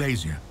within the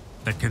glacier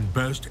that can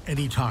burst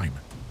any time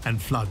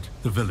and flood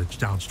the village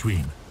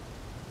downstream.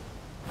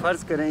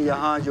 फ़र्ज़ करें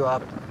यहाँ जो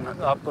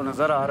आपको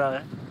नज़र आ रहा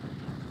है,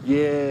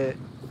 ये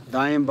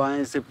दाएं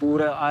बाएं से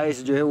पूरा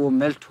आइस जो है वो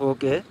मेल्ट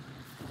होके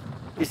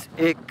इस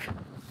एक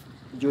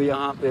जो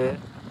यहाँ पे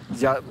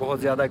बहुत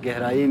ज़्यादा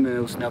गहराई में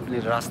उसने अपने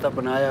रास्ता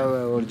बनाया हुआ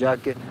है और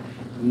जाके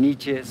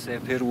नीचे से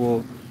फिर वो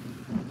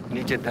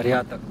नीचे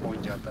दरिया तक पहुँच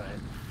जाता है।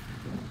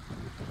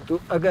 तो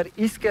अगर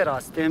इसके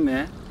रास्ते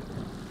में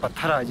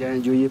पत्थर आ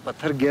जाएं, जो ये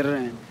पत्थर गिर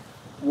रहे हैं,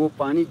 वो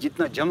पानी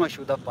जितना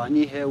जमाशुदा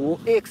पानी है वो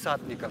एक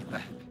साथ निकलता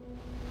है।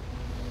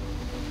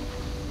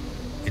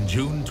 In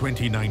June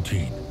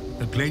 2019,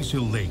 a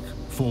glacial lake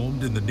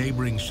formed in the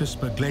neighboring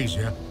Shispa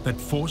Glacier that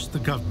forced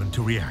the government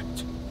to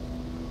react.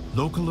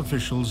 Local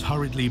officials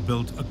hurriedly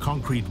built a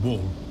concrete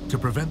wall to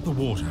prevent the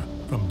water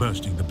from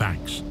bursting the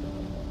banks.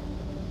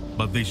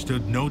 But they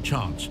stood no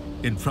chance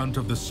in front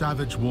of the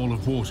savage wall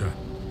of water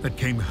that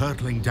came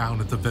hurtling down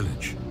at the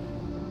village.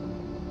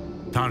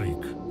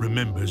 Tariq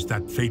remembers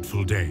that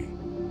fateful day.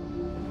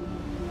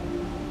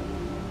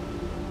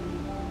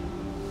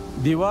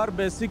 दीवार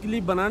basically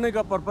बनाने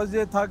का purpose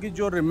ये था कि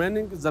जो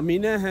remaining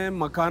ज़मीनें हैं,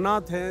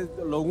 मकानात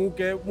हैं लोगों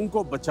के,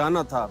 उनको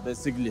बचाना था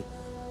बेसिकली।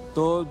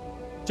 तो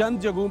चंद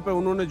जगहों पे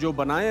उन्होंने जो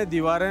बनाए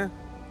दीवारें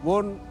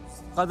वो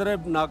कदरे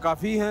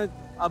नाकाफ़ी हैं।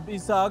 अब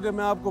इससे आगे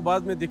मैं आपको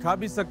बाद में दिखा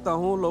भी सकता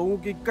हूँ, लोगों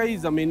की कई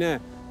ज़मीनें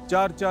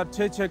 4-4,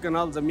 6-6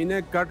 कनाल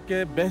ज़मीनें कट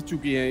के बह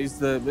चुकी हैं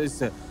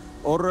इससे।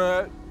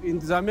 और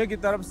इंतज़ामिया की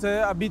तरफ से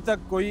अभी तक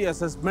कोई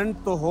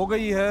असेसमेंट तो हो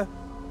गई है,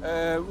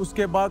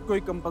 उसके बाद कोई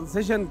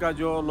कंपनसेशन का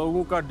जो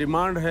लोगों का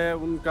डिमांड है,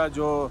 उनका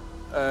जो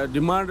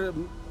डिमांड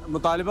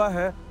मुतालिबा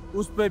है,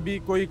 उस पे भी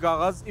कोई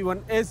कागज़ इवन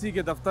एसी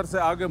के दफ्तर से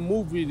आगे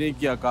मूव भी नहीं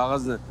किया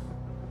कागज़ ने।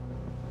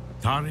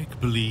 Tariq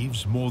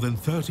believes more than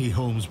 30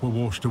 homes were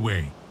washed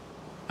away,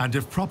 and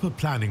if proper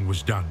planning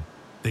was done,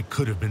 they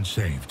could have been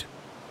saved.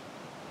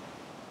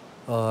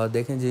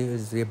 देखें जी,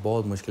 ये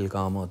बहुत मुश्किल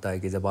काम होता है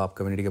कि जब आप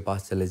कम्युनिटी के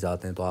पास चले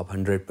जाते हैं तो आप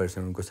 100%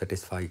 उनको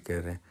सेटिस्फाई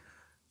कर रहे हैं।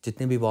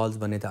 जितने भी वॉल्स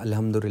बने थे,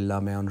 अल्हम्दुलिल्लाह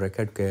मैं ऑन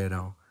रिकॉर्ड कह रहा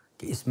हूँ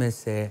कि इसमें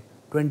से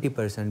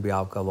 20% भी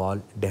आपका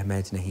वॉल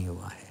डैमेज नहीं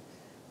हुआ है।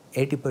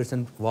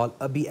 80% वॉल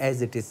अभी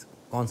एज इट इज़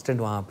कांस्टेंट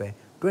वहाँ पे।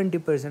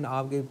 20%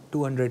 आपके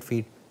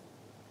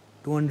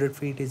 200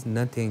 फीट इज़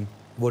नथिंग,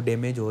 वो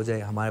डैमेज हो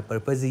जाए। हमारा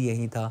पर्पज़ ही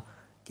यही था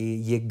कि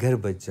ये घर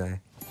बच जाए।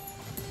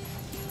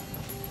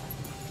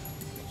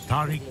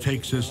 Tariq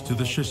takes us to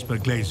the Shispa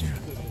Glacier.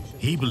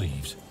 He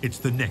believes it's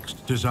the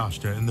next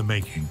disaster in the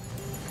making.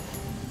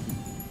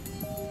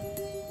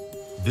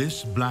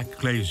 This black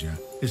glacier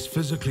is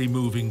physically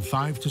moving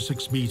 5 to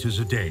 6 meters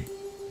a day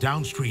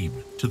downstream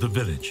to the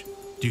village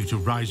due to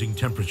rising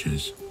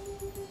temperatures.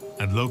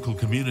 And local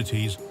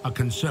communities are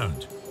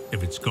concerned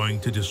if it's going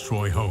to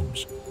destroy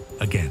homes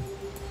again.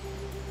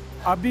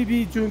 अभी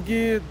भी चूँकि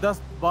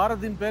 10-12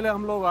 दिन पहले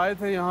हम लोग आए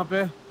थे यहाँ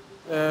पे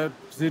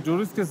किसी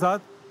टूरिस्ट के साथ,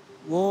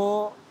 वो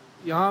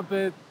यहाँ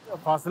पे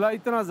फासला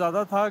इतना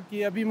ज़्यादा था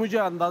कि अभी मुझे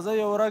अंदाज़ा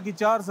ये हो रहा है कि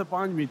 4 से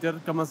 5 मीटर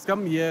कम से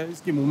कम ये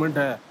इसकी मूवमेंट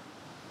है।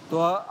 तो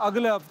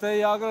अगले हफ्ते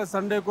या अगले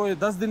संडे को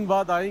 10 दिन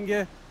बाद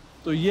आएंगे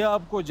तो ये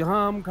आपको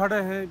जहाँ हम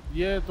खड़े हैं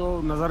ये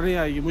तो नज़र नहीं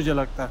आएगी, मुझे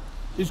लगता है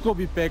इसको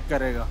भी पैक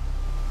करेगा।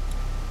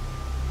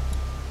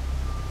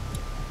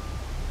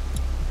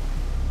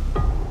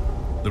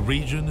 The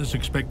region is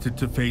expected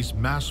to face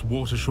mass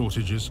water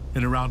shortages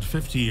in around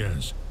 50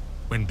 years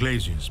when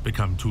glaciers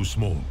become too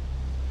small.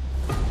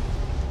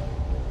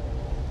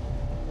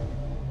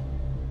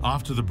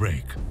 After the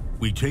break,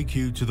 we take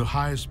you to the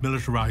highest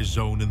militarized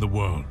zone in the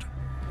world,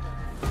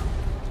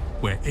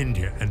 where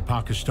India and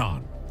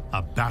Pakistan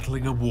are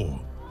battling a war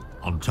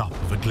on top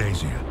of a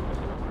glacier.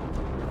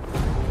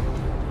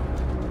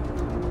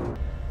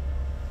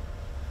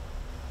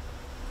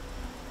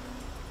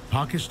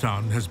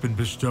 Pakistan has been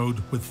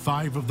bestowed with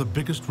 5 of the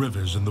biggest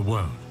rivers in the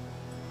world: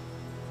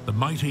 the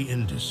mighty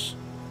Indus,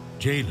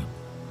 Jhelum,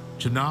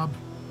 Chenab,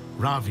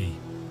 Ravi,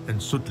 and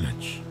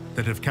Sutlej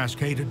that have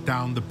cascaded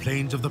down the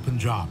plains of the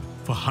Punjab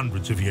for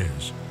hundreds of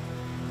years.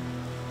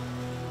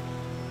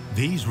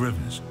 These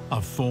rivers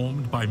are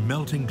formed by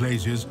melting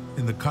glaciers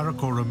in the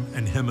Karakoram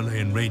and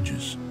Himalayan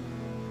ranges.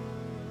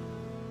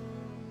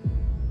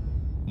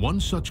 One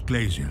such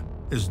glacier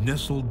is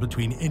nestled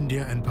between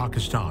India and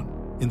Pakistan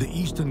in the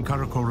eastern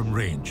Karakoram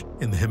range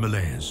in the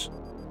Himalayas.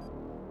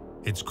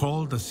 It's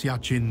called the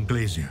Siachen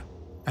Glacier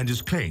and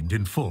is claimed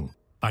in full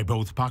by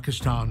both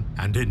Pakistan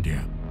and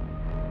India.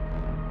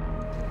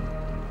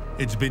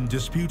 It's been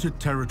disputed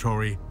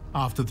territory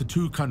after the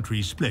two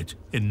countries split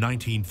in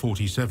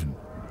 1947.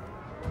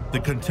 The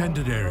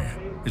contended area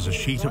is a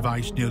sheet of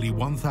ice nearly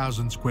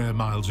 1,000 square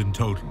miles in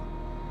total.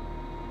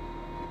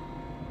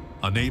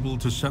 Unable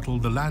to settle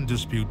the land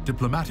dispute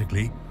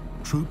diplomatically,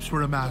 troops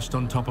were amassed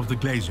on top of the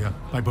glacier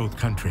by both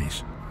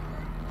countries.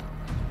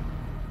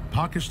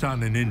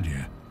 Pakistan and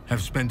India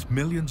have spent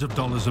millions of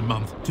dollars a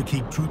month to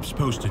keep troops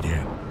posted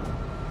here.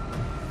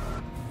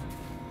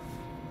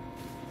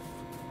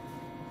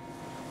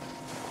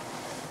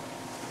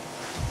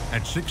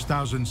 At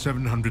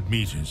 6,700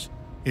 meters,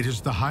 it is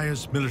the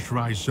highest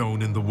militarized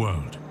zone in the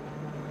world.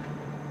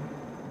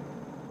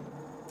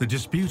 The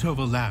dispute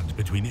over land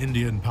between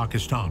India and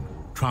Pakistan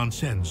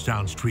transcends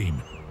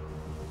downstream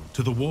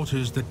to the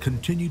waters that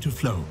continue to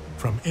flow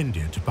from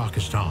India to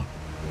Pakistan.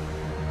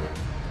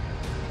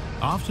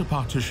 After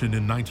partition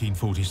in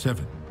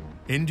 1947,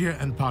 India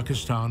and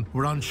Pakistan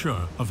were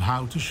unsure of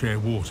how to share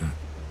water.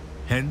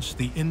 Hence,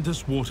 the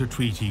Indus Water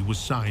Treaty was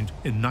signed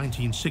in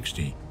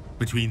 1960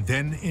 between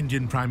then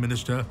Indian Prime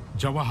Minister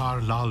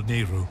Jawaharlal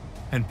Nehru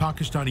and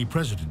Pakistani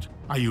President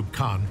Ayub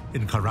Khan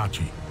in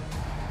Karachi.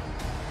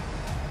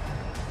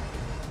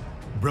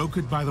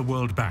 Brokered by the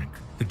World Bank,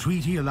 the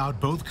treaty allowed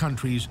both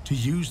countries to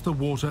use the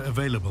water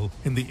available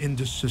in the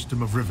Indus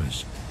system of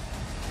rivers.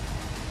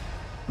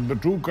 The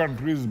two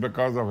countries,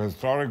 because of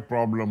historic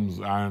problems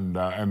and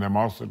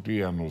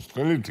animosity and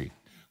hostility,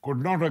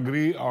 could not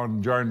agree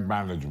on joint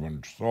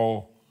management.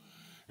 So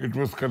it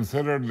was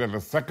considered that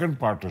a second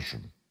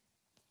partition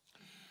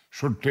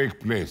should take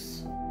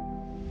place.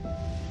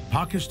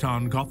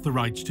 Pakistan got the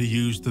rights to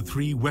use the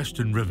three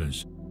western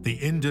rivers, the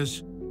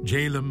Indus,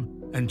 Jhelum,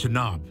 and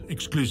Chenab,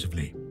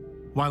 exclusively,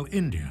 while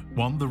India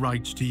won the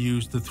rights to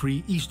use the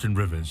three eastern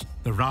rivers,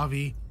 the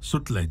Ravi,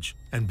 Sutlej,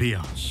 and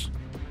Beas.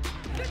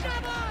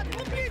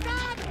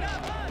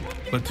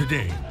 But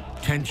today,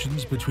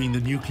 tensions between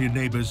the nuclear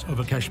neighbors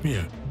over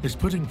Kashmir is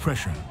putting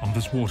pressure on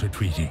this water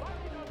treaty.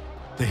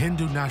 The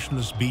Hindu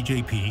nationalist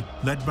BJP,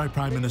 led by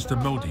Prime Minister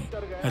Modi,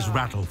 has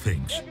rattled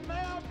things.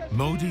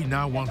 Modi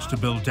now wants to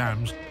build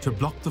dams to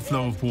block the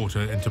flow of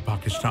water into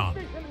Pakistan,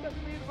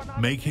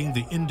 making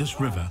the Indus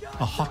River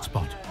a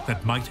hotspot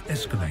that might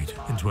escalate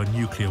into a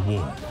nuclear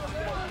war.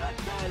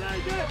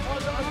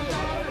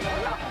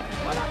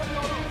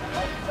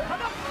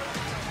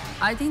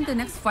 I think the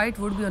next fight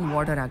would be on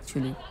water,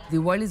 actually. The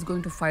world is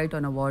going to fight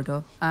on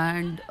water.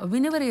 And we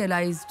never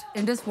realized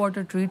Indus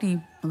Water Treaty,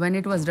 when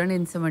it was done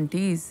in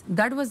 70s,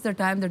 that was the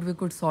time that we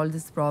could solve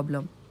this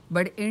problem.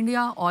 But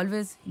India,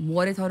 always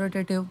more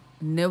authoritative,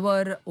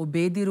 never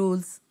obey the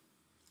rules,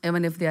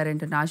 even if they are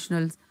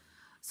internationals.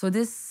 So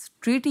this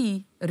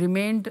treaty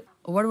remained,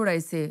 what would I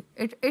say?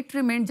 It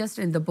remained just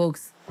in the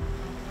books.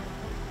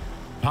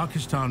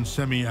 Pakistan's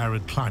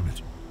semi-arid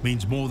climate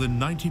means more than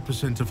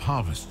 90% of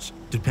harvests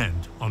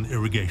depend on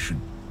irrigation.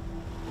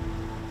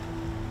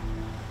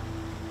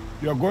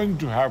 You're going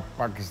to have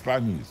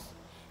Pakistanis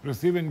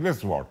receiving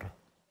less water.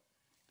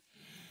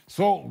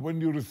 So when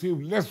you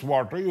receive less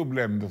water, you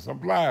blame the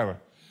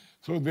supplier.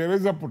 So there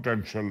is a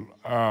potential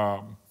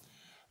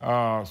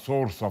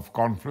source of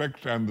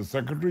conflict, and the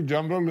Secretary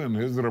General in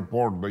his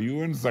report, the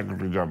UN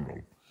Secretary General,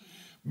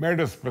 made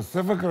a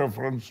specific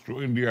reference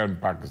to India and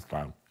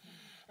Pakistan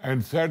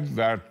and said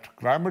that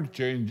climate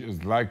change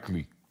is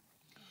likely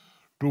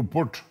to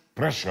put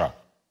pressure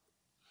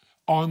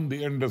on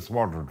the Indus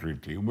Water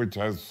Treaty, which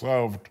has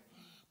served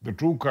the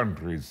two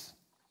countries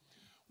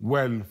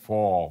well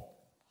for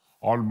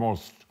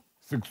almost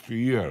 60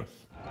 years.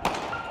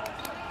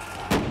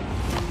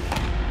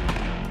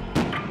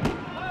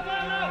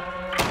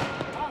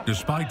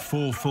 Despite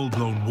 4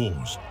 full-blown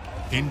wars,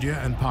 India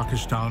and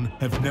Pakistan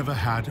have never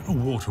had a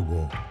water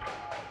war.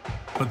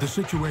 But the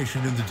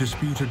situation in the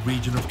disputed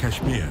region of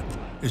Kashmir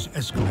is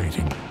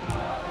escalating.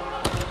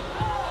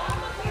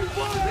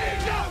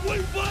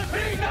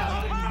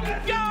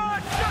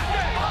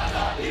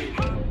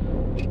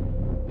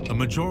 A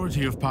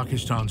majority of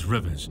Pakistan's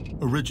rivers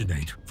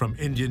originate from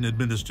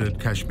Indian-administered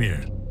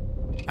Kashmir.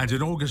 And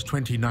in August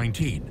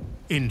 2019,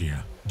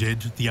 India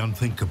did the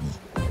unthinkable.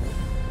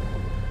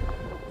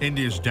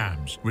 India's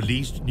dams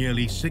released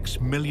nearly 6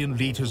 million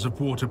liters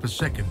of water per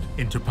second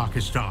into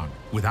Pakistan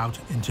without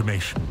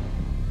intimation.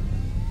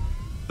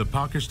 The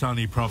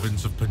Pakistani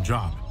province of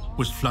Punjab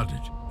was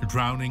flooded,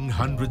 drowning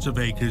hundreds of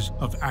acres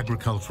of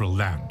agricultural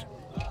land.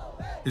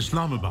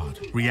 Islamabad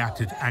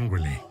reacted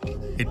angrily.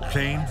 It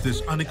claimed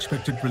this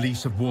unexpected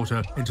release of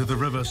water into the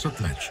river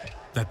Sutlej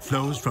that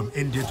flows from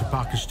India to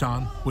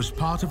Pakistan was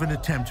part of an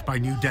attempt by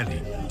New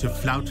Delhi to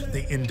flout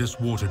the Indus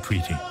Water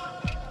Treaty.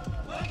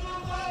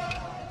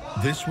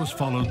 This was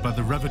followed by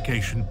the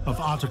revocation of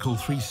Article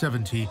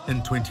 370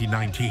 in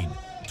 2019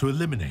 to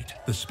eliminate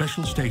the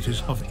special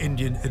status of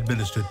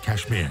Indian-administered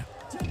Kashmir,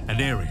 an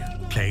area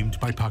claimed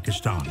by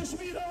Pakistan.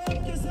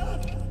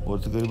 और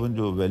तकरीबन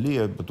जो valley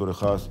है बतौर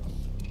ख़ास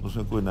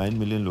उसमें कोई 9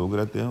 million लोग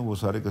रहते हैं वो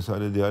सारे के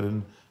सारे they are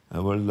in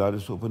world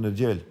largest open air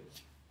jail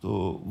तो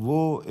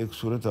वो एक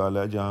सूरत हाल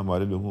है जहाँ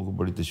हमारे लोगों को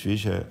बड़ी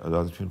तशवीश है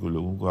आज़ाद कश्मीर के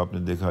लोगों को आपने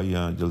देखा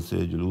यहाँ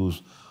जलसे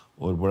जुलूस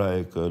और बड़ा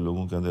एक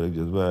लोगों के अंदर एक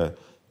जज्बा है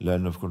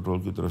लाइन ऑफ कंट्रोल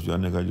की तरफ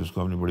जाने का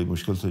जिसको हमने बड़ी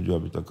मुश्किल से जो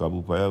अभी तक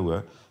काबू पाया हुआ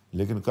है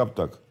लेकिन कब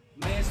तक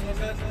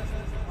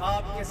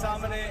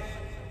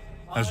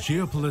As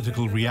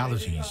geopolitical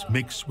realities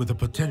mix with a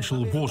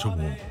potential water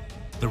war,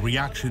 the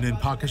reaction in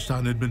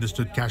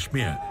Pakistan-administered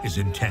Kashmir is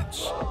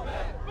intense.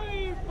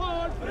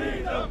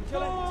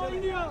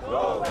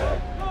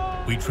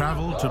 We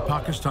travel to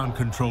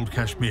Pakistan-controlled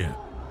Kashmir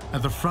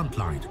at the front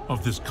line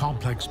of this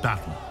complex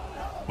battle,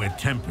 where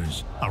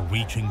tempers are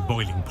reaching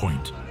boiling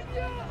point.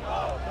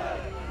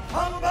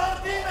 हम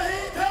भारतीय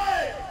नहीं थे,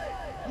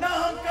 ना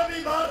हम कभी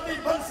भारतीय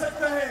बन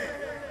सकते हैं।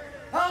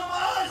 हम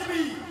आज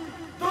भी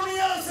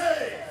दुनिया से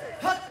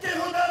हक के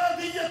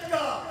हुदारदियत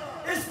का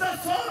इस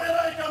दस्तावेज़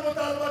राय का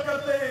मुतालबा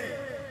करते हैं।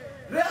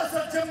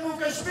 रियासत जम्मू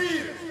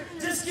कश्मीर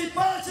जिसकी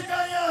 5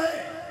 इकाइयां हैं,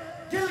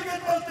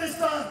 गिलगित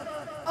बल्तिस्तान,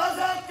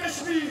 आजाद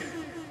कश्मीर,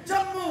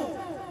 जम्मू,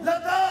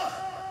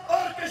 लद्दाख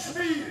और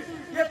कश्मीर,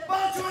 ये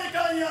 5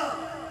 इकाइयां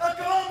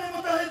अक़वाम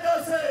मुत्तहिदा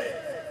से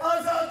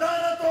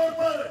आजादाना तौर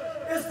पर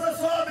इस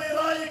दस्तावेज़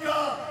राय का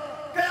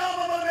क़याम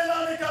अमल में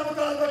लाने का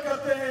मुतालबा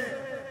करते हैं।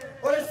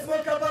 और इस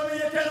मौके पर मैं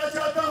ये कहना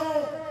चाहता हूँ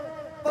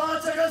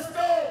 5 अगस्त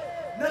को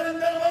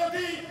नरेंद्र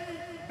मोदी,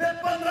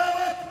 बिपिन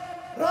रावत,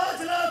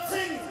 राजनाथ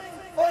सिंह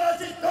और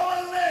अजित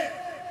डोवाल ने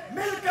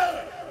मिलकर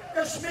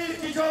कश्मीर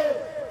की जो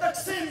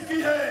तकसीम की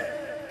है,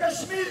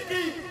 कश्मीर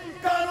की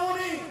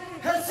कानूनी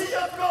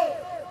हैसियत को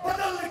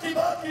बदलने की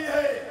बात की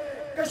है,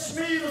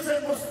 कश्मीर उसे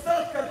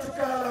मुस्तरद कर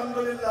चुका है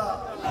अल्हम्दुलिल्लाह।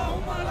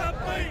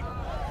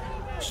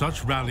 Such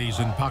rallies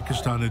in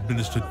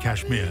Pakistan-administered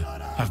Kashmir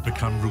have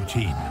become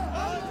routine.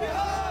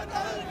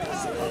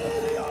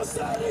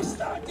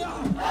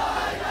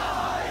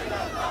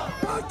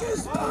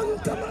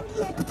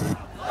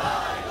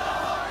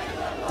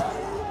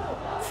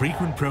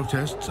 Frequent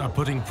protests are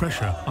putting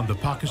pressure on the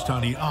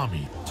Pakistani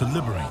army to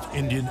liberate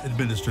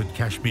Indian-administered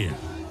Kashmir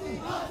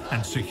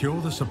and secure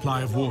the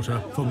supply of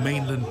water for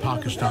mainland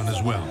Pakistan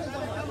as well.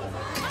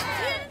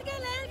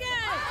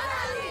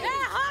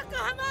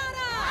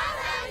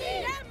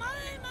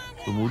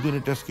 तो मोदी ने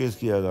test case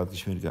किया आज़ाद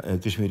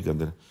कश्मीर के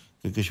अंदर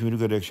कि कश्मीर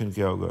का reaction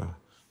क्या होगा,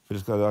 फिर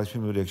इसका आज़ाद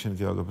कश्मीर में रिएक्शन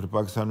क्या होगा, फिर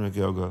पाकिस्तान में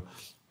क्या होगा,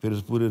 फिर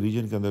उस पूरे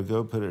रीजन के अंदर क्या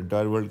होगा, फिर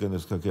एंटायर वर्ल्ड के अंदर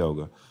इसका क्या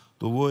होगा।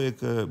 तो वो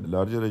एक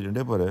लार्जर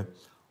एजेंडे पर है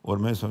और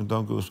मैं समझता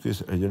हूँ कि उसके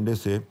इस एजेंडे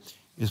से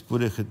इस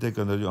पूरे खित्ते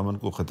के अंदर जो अमन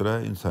को ख़तरा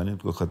है,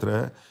 इंसानियत को ख़तरा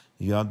है।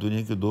 यहाँ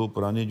दुनिया की 2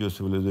 पुरानी जो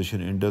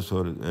सिविलाइजेशन इंडस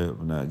और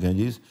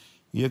गैंजीज,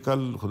 ये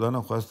कल खुदा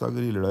न ख्वास्ता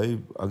अगर ये लड़ाई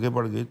आगे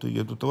बढ़ गई तो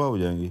ये तो तबाह हो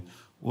जाएंगी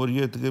और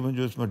ये तकरीबन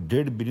जो इसमें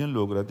 1.5 बिलियन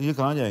लोग रहते हैं ये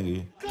कहाँ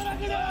जाएंगे।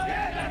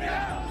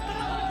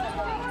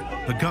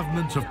 The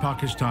government of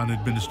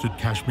Pakistan-administered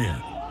Kashmir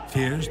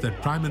fears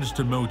that Prime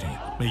Minister Modi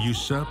may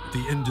usurp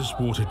the Indus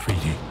Water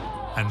Treaty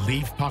and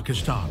leave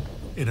Pakistan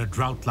in a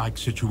drought-like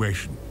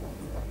situation.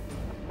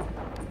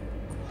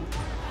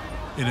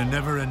 In a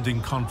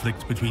never-ending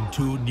conflict between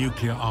 2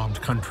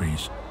 nuclear-armed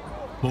countries,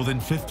 more than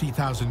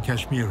 50,000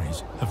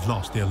 Kashmiris have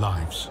lost their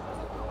lives.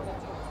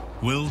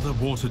 Will the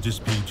water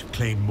dispute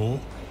claim more?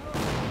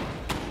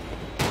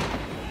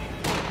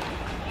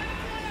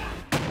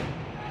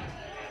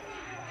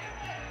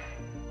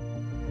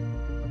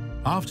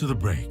 After the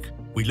break,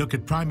 we look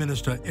at Prime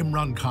Minister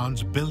Imran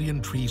Khan's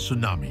billion-tree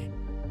tsunami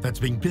that's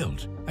being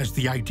built as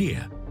the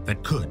idea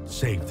that could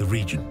save the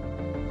region.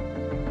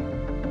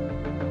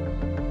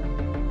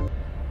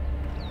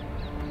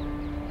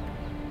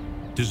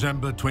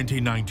 December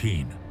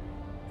 2019.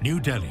 New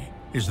Delhi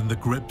is in the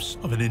grips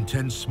of an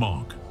intense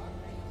smog.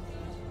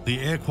 The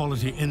air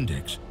quality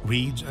index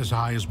reads as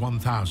high as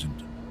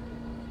 1,000.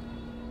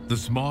 The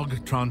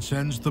smog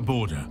transcends the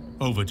border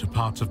over to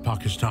parts of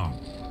Pakistan.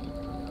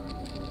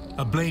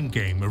 A blame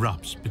game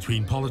erupts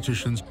between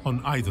politicians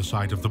on either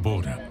side of the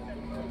border.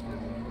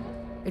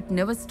 It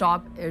never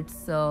stopped its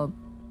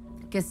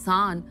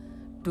kisan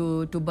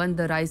to burn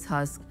the rice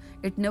husk.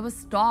 It never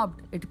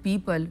stopped its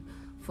people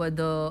for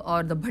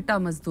the bhatta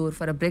mazdoor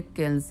for a brick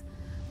kilns.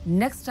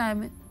 Next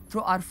time,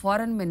 through our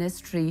foreign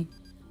ministry,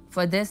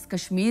 for this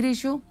Kashmir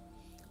issue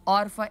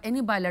or for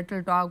any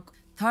bilateral talk,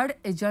 third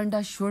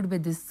agenda should be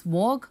this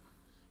smog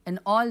and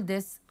all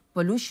this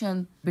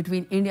pollution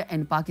between India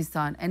and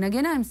Pakistan. And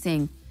again, I'm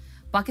saying,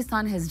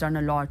 Pakistan has done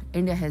a lot,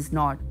 India has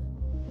not.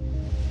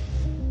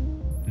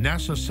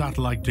 NASA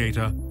satellite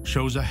data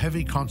shows a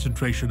heavy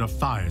concentration of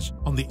fires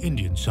on the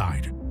Indian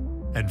side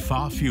and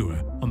far fewer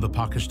on the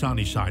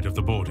Pakistani side of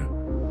the border.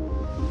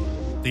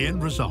 The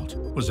end result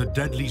was a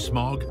deadly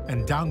smog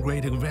and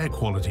downgrading of air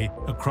quality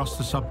across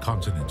the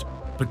subcontinent,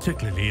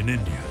 particularly in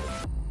India.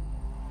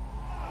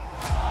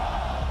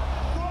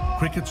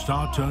 Cricket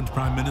star turned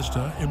Prime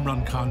Minister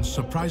Imran Khan's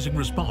surprising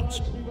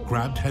response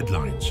grabbed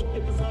headlines.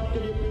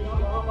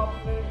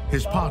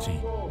 His party,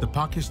 the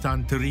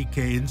Pakistan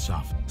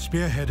Tehreek-e-Insaf,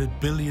 spearheaded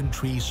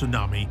billion-tree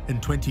tsunami in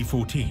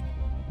 2014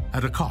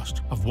 at a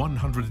cost of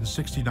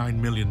 $169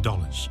 million.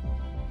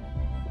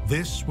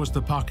 This was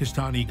the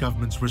Pakistani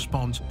government's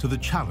response to the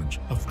challenge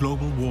of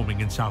global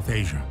warming in South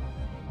Asia.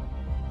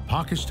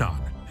 Pakistan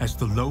has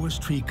the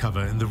lowest tree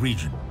cover in the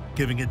region,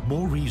 giving it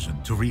more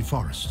reason to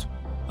reforest.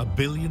 1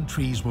 billion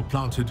trees were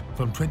planted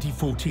from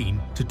 2014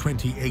 to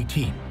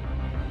 2018.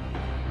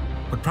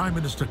 But Prime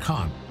Minister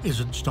Khan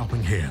isn't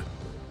stopping here.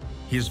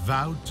 He has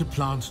vowed to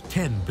plant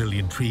 10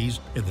 billion trees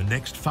in the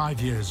next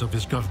 5 years of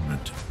his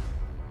government.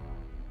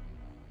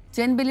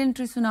 10 billion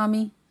tree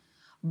tsunami,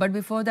 but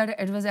before that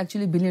it was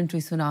actually billion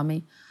tree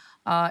tsunami.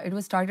 It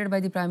was started by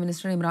the Prime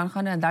Minister Imran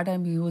Khan, and at that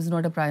time he was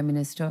not a Prime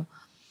Minister.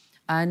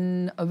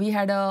 And we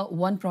had a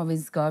one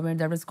province government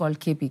that was called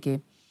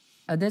KPK.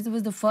 This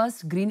was the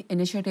first green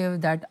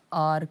initiative that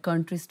our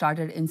country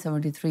started in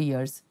 73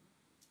 years.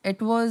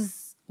 It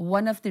was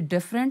one of the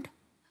different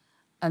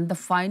and the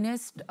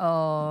finest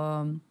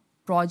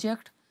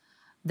project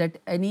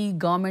that any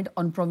government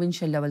on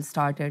provincial level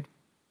started.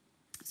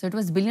 So it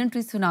was billion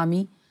tree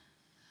tsunami,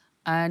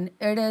 and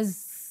it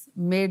has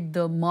made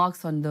the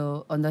marks on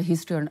the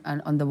history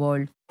and on the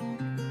world.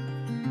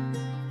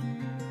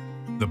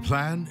 The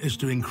plan is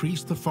to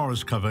increase the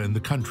forest cover in the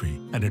country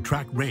and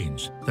attract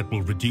rains that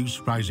will reduce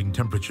rising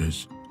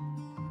temperatures.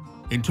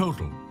 In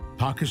total,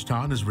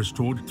 Pakistan has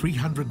restored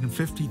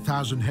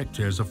 350,000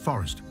 hectares of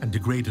forest and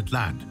degraded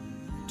land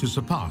to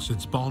surpass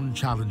its Bonn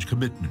Challenge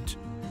commitment.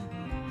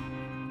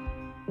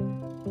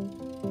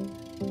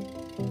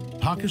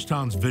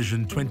 Pakistan's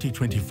Vision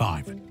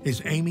 2025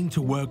 is aiming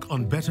to work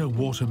on better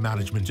water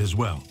management as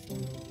well.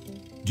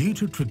 Due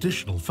to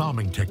traditional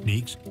farming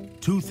techniques,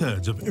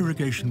 2/3 of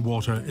irrigation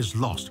water is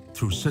lost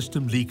through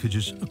system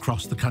leakages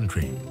across the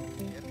country.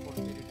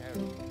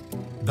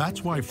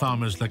 That's why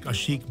farmers like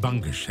Ashiq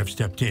Bangish have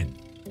stepped in.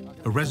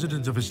 A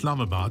resident of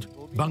Islamabad,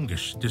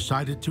 Bangish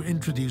decided to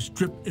introduce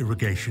drip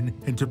irrigation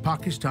into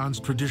Pakistan's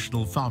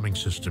traditional farming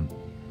system.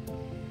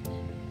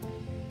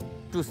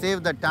 To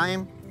save the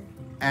time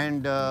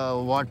and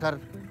water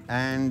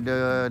and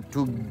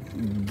to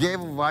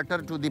give water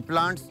to the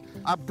plants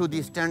up to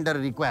the standard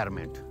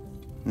requirement,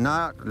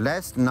 not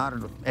less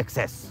nor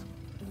excess.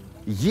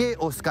 ये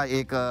उसका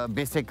एक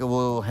basic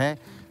वो है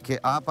कि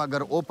आप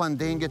अगर open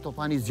देंगे तो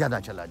पानी ज़्यादा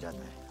चला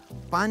जाता है.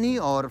 पानी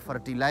और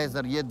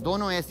फर्टिलाइज़र ये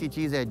दोनों ऐसी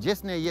चीज़ है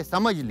जिसने ये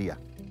समझ लिया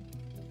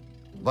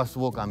बस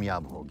वो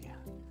कामयाब हो गया.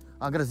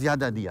 अगर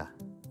ज़्यादा दिया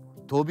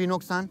तो भी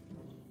नुकसान,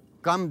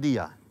 कम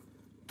दिया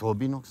तो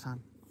भी नुकसान.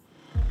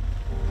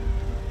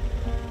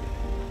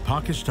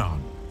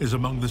 Pakistan is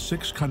among the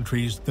 6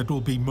 countries that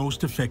will be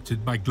most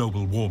affected by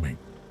global warming.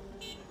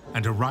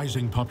 And a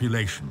rising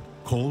population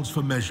calls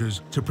for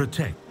measures to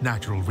protect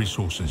natural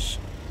resources.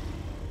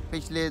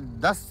 पिछले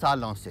 10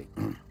 सालों से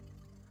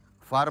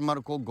फार्मर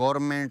को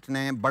गवर्नमेंट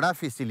ने बड़ा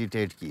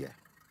फैसिलिटेट किया है.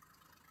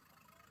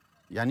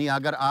 यानी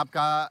अगर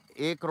आपका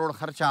 1 करोड़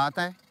खर्चा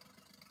आता है,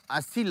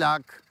 80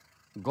 लाख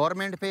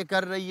गवर्नमेंट पे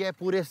कर रही है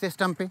पूरे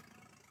सिस्टम पे.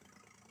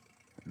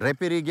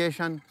 ड्रिप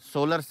इरिगेशन,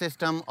 सोलर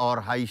सिस्टम और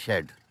हाई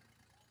शेड.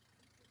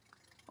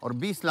 और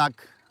 20 लाख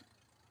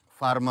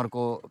फार्मर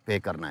को पे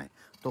करना है.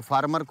 तो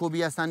फार्मर को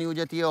भी आसानी हो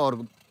जाती है और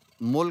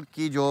मुल्क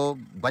की जो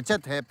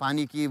बचत है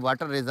पानी की,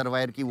 वाटर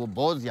रिजर्वायर की, वो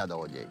बहुत ज़्यादा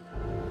हो जाएगी.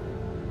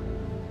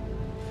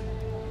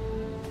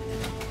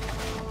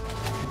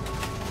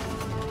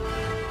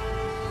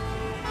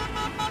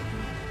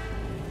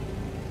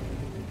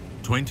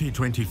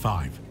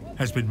 2025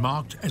 has been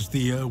marked as the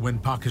year when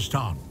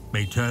Pakistan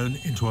may turn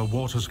into a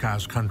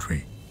water-scarce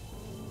country,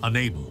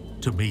 unable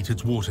to meet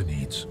its water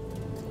needs.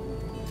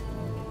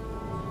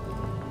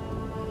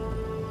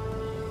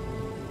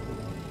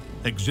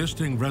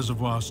 Existing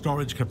reservoir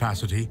storage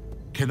capacity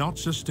cannot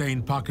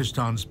sustain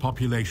Pakistan's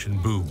population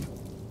boom,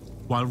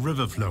 while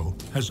river flow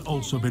has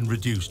also been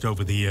reduced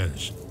over the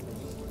years.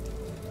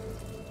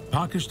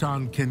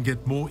 Pakistan can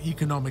get more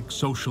economic,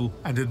 social,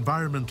 and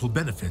environmental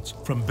benefits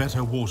from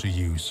better water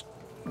use.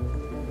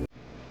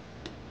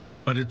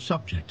 But it's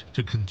subject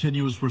to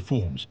continuous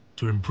reforms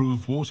to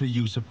improve water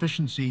use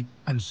efficiency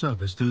and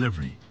service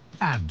delivery,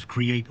 and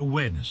create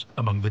awareness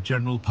among the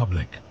general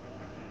public.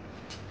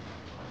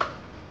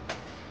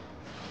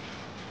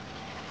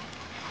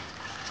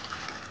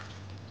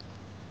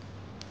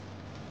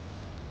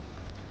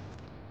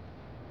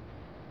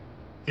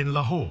 In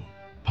Lahore,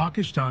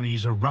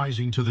 Pakistanis are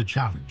rising to the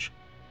challenge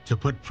to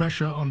put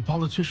pressure on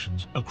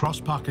politicians across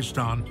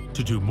Pakistan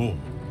to do more.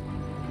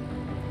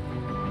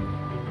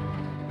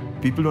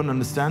 People don't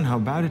understand how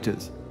bad it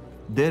is.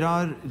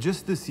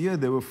 Just this year,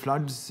 there were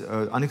floods,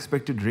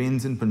 unexpected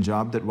rains in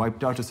Punjab that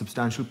wiped out a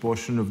substantial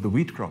portion of the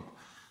wheat crop.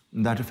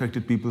 That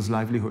affected people's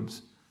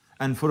livelihoods.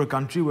 And for a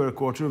country where a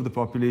quarter of the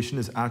population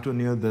is at or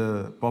near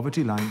the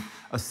poverty line,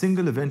 a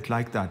single event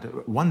like that,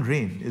 one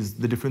rain, is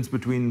the difference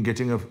between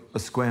getting a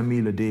square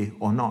meal a day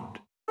or not.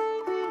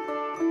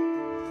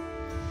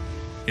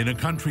 In a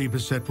country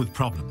beset with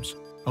problems,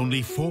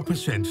 only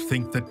 4%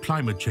 think that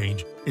climate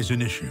change is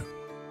an issue.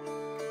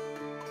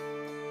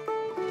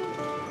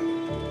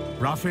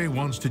 Rafe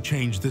wants to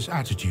change this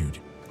attitude.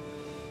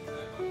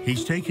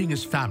 He's taking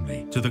his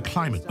family to the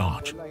climate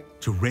march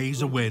to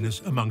raise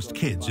awareness amongst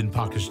kids in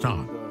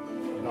Pakistan.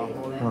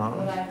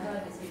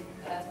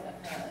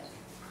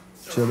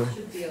 Chalo.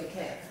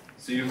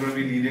 So you're going to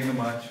be leading the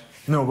march?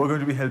 No, we're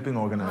going to be helping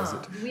organize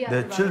it. There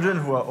are children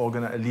who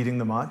are leading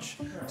the march,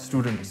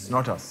 students,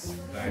 not us.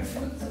 Right.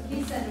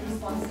 Please send a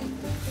response.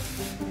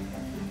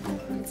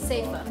 It's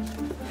safer.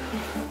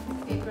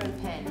 Paper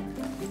and pen.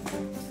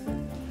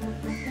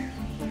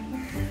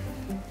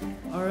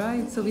 All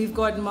right, so we've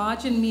got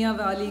March in Mia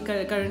Valley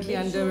currently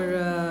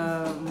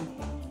under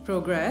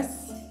progress.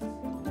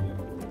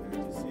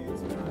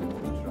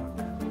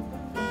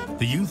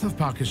 The youth of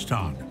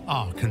Pakistan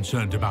are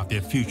concerned about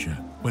their future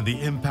when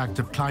the impact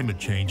of climate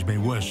change may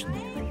worsen.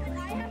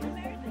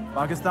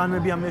 Pakistan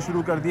में भी हमने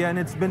शुरू कर दिया and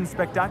it's been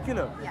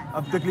spectacular.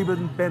 अब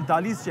तकरीबन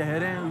 45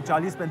 शहर हैं,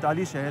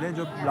 40-45 शहर हैं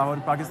जो लाहौर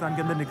पाकिस्तान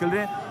के अंदर निकल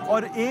रहे हैं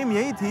और एम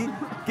यही थी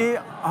कि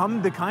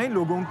हम दिखाएं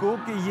लोगों को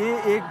कि ये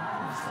एक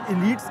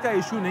एलीट्स का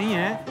इशू नहीं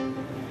है.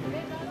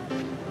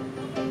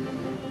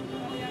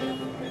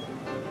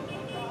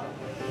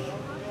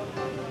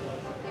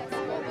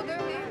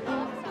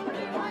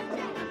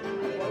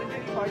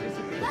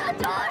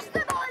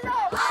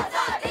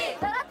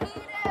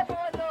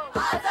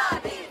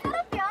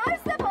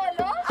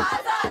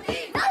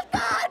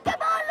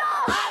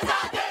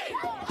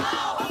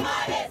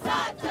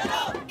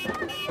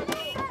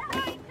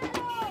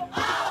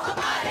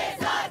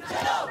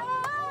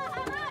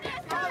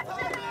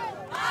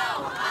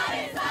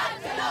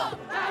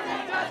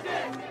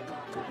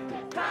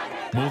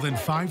 More than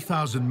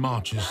 5,000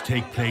 marches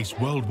take place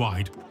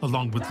worldwide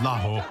along with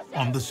Lahore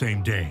on the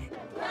same day.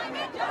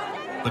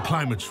 The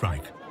climate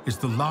strike is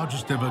the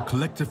largest ever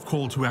collective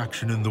call to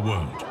action in the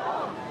world.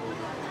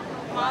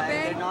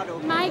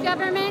 My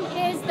government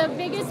is the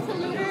biggest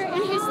polluter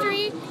in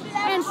history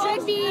and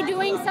should be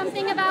doing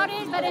something about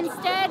it, but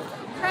instead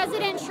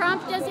President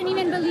Trump doesn't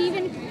even believe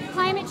in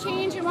climate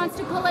change and wants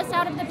to pull us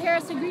out of the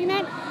Paris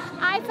Agreement.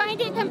 I find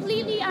it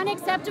completely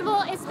unacceptable,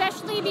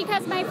 especially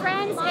because my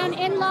friends and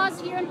in-laws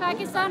here in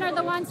Pakistan are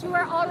the ones who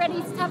are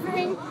already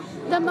suffering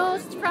the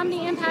most from the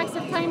impacts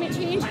of climate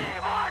change.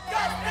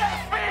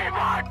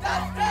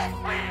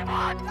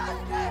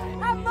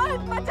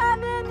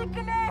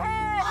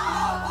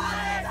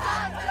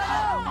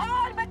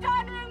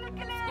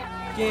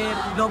 कि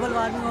global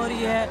warming हो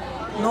रही है,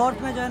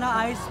 north में जो है ना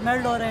ice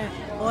melt हो रहे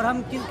हैं और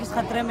हम किस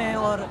खतरे में हैं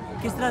और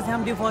किस तरह से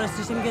हम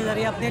डिफॉरेस्टेशन के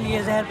जरिए अपने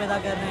लिए जहर पैदा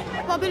कर रहे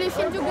हैं.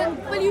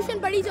 पोल्यूशन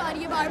बढ़ी जा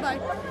रही है बार-बार.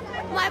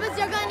 हमारे पास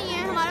जगह नहीं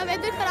है, हमारा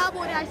वेदर खराब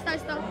हो रहा है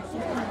आहिस्ता-आहिस्ता.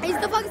 इस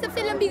दफा की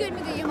सबसे लंबी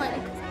गर्मी गई है हमारी.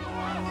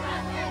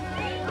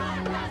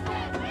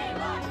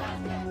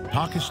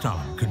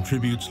 Pakistan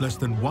contributes less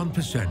than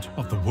 1%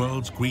 of the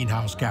world's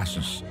greenhouse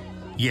gases.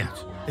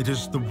 Yet, it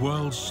is the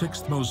world's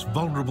 6th most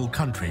vulnerable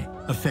country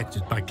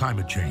affected by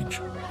climate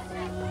change.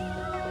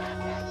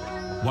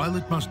 While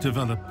it must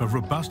develop a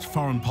robust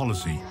foreign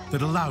policy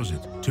that allows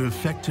it to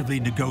effectively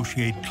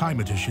negotiate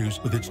climate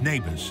issues with its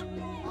neighbors,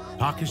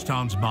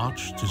 Pakistan's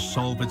march to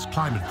solve its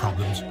climate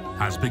problems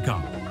has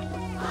begun.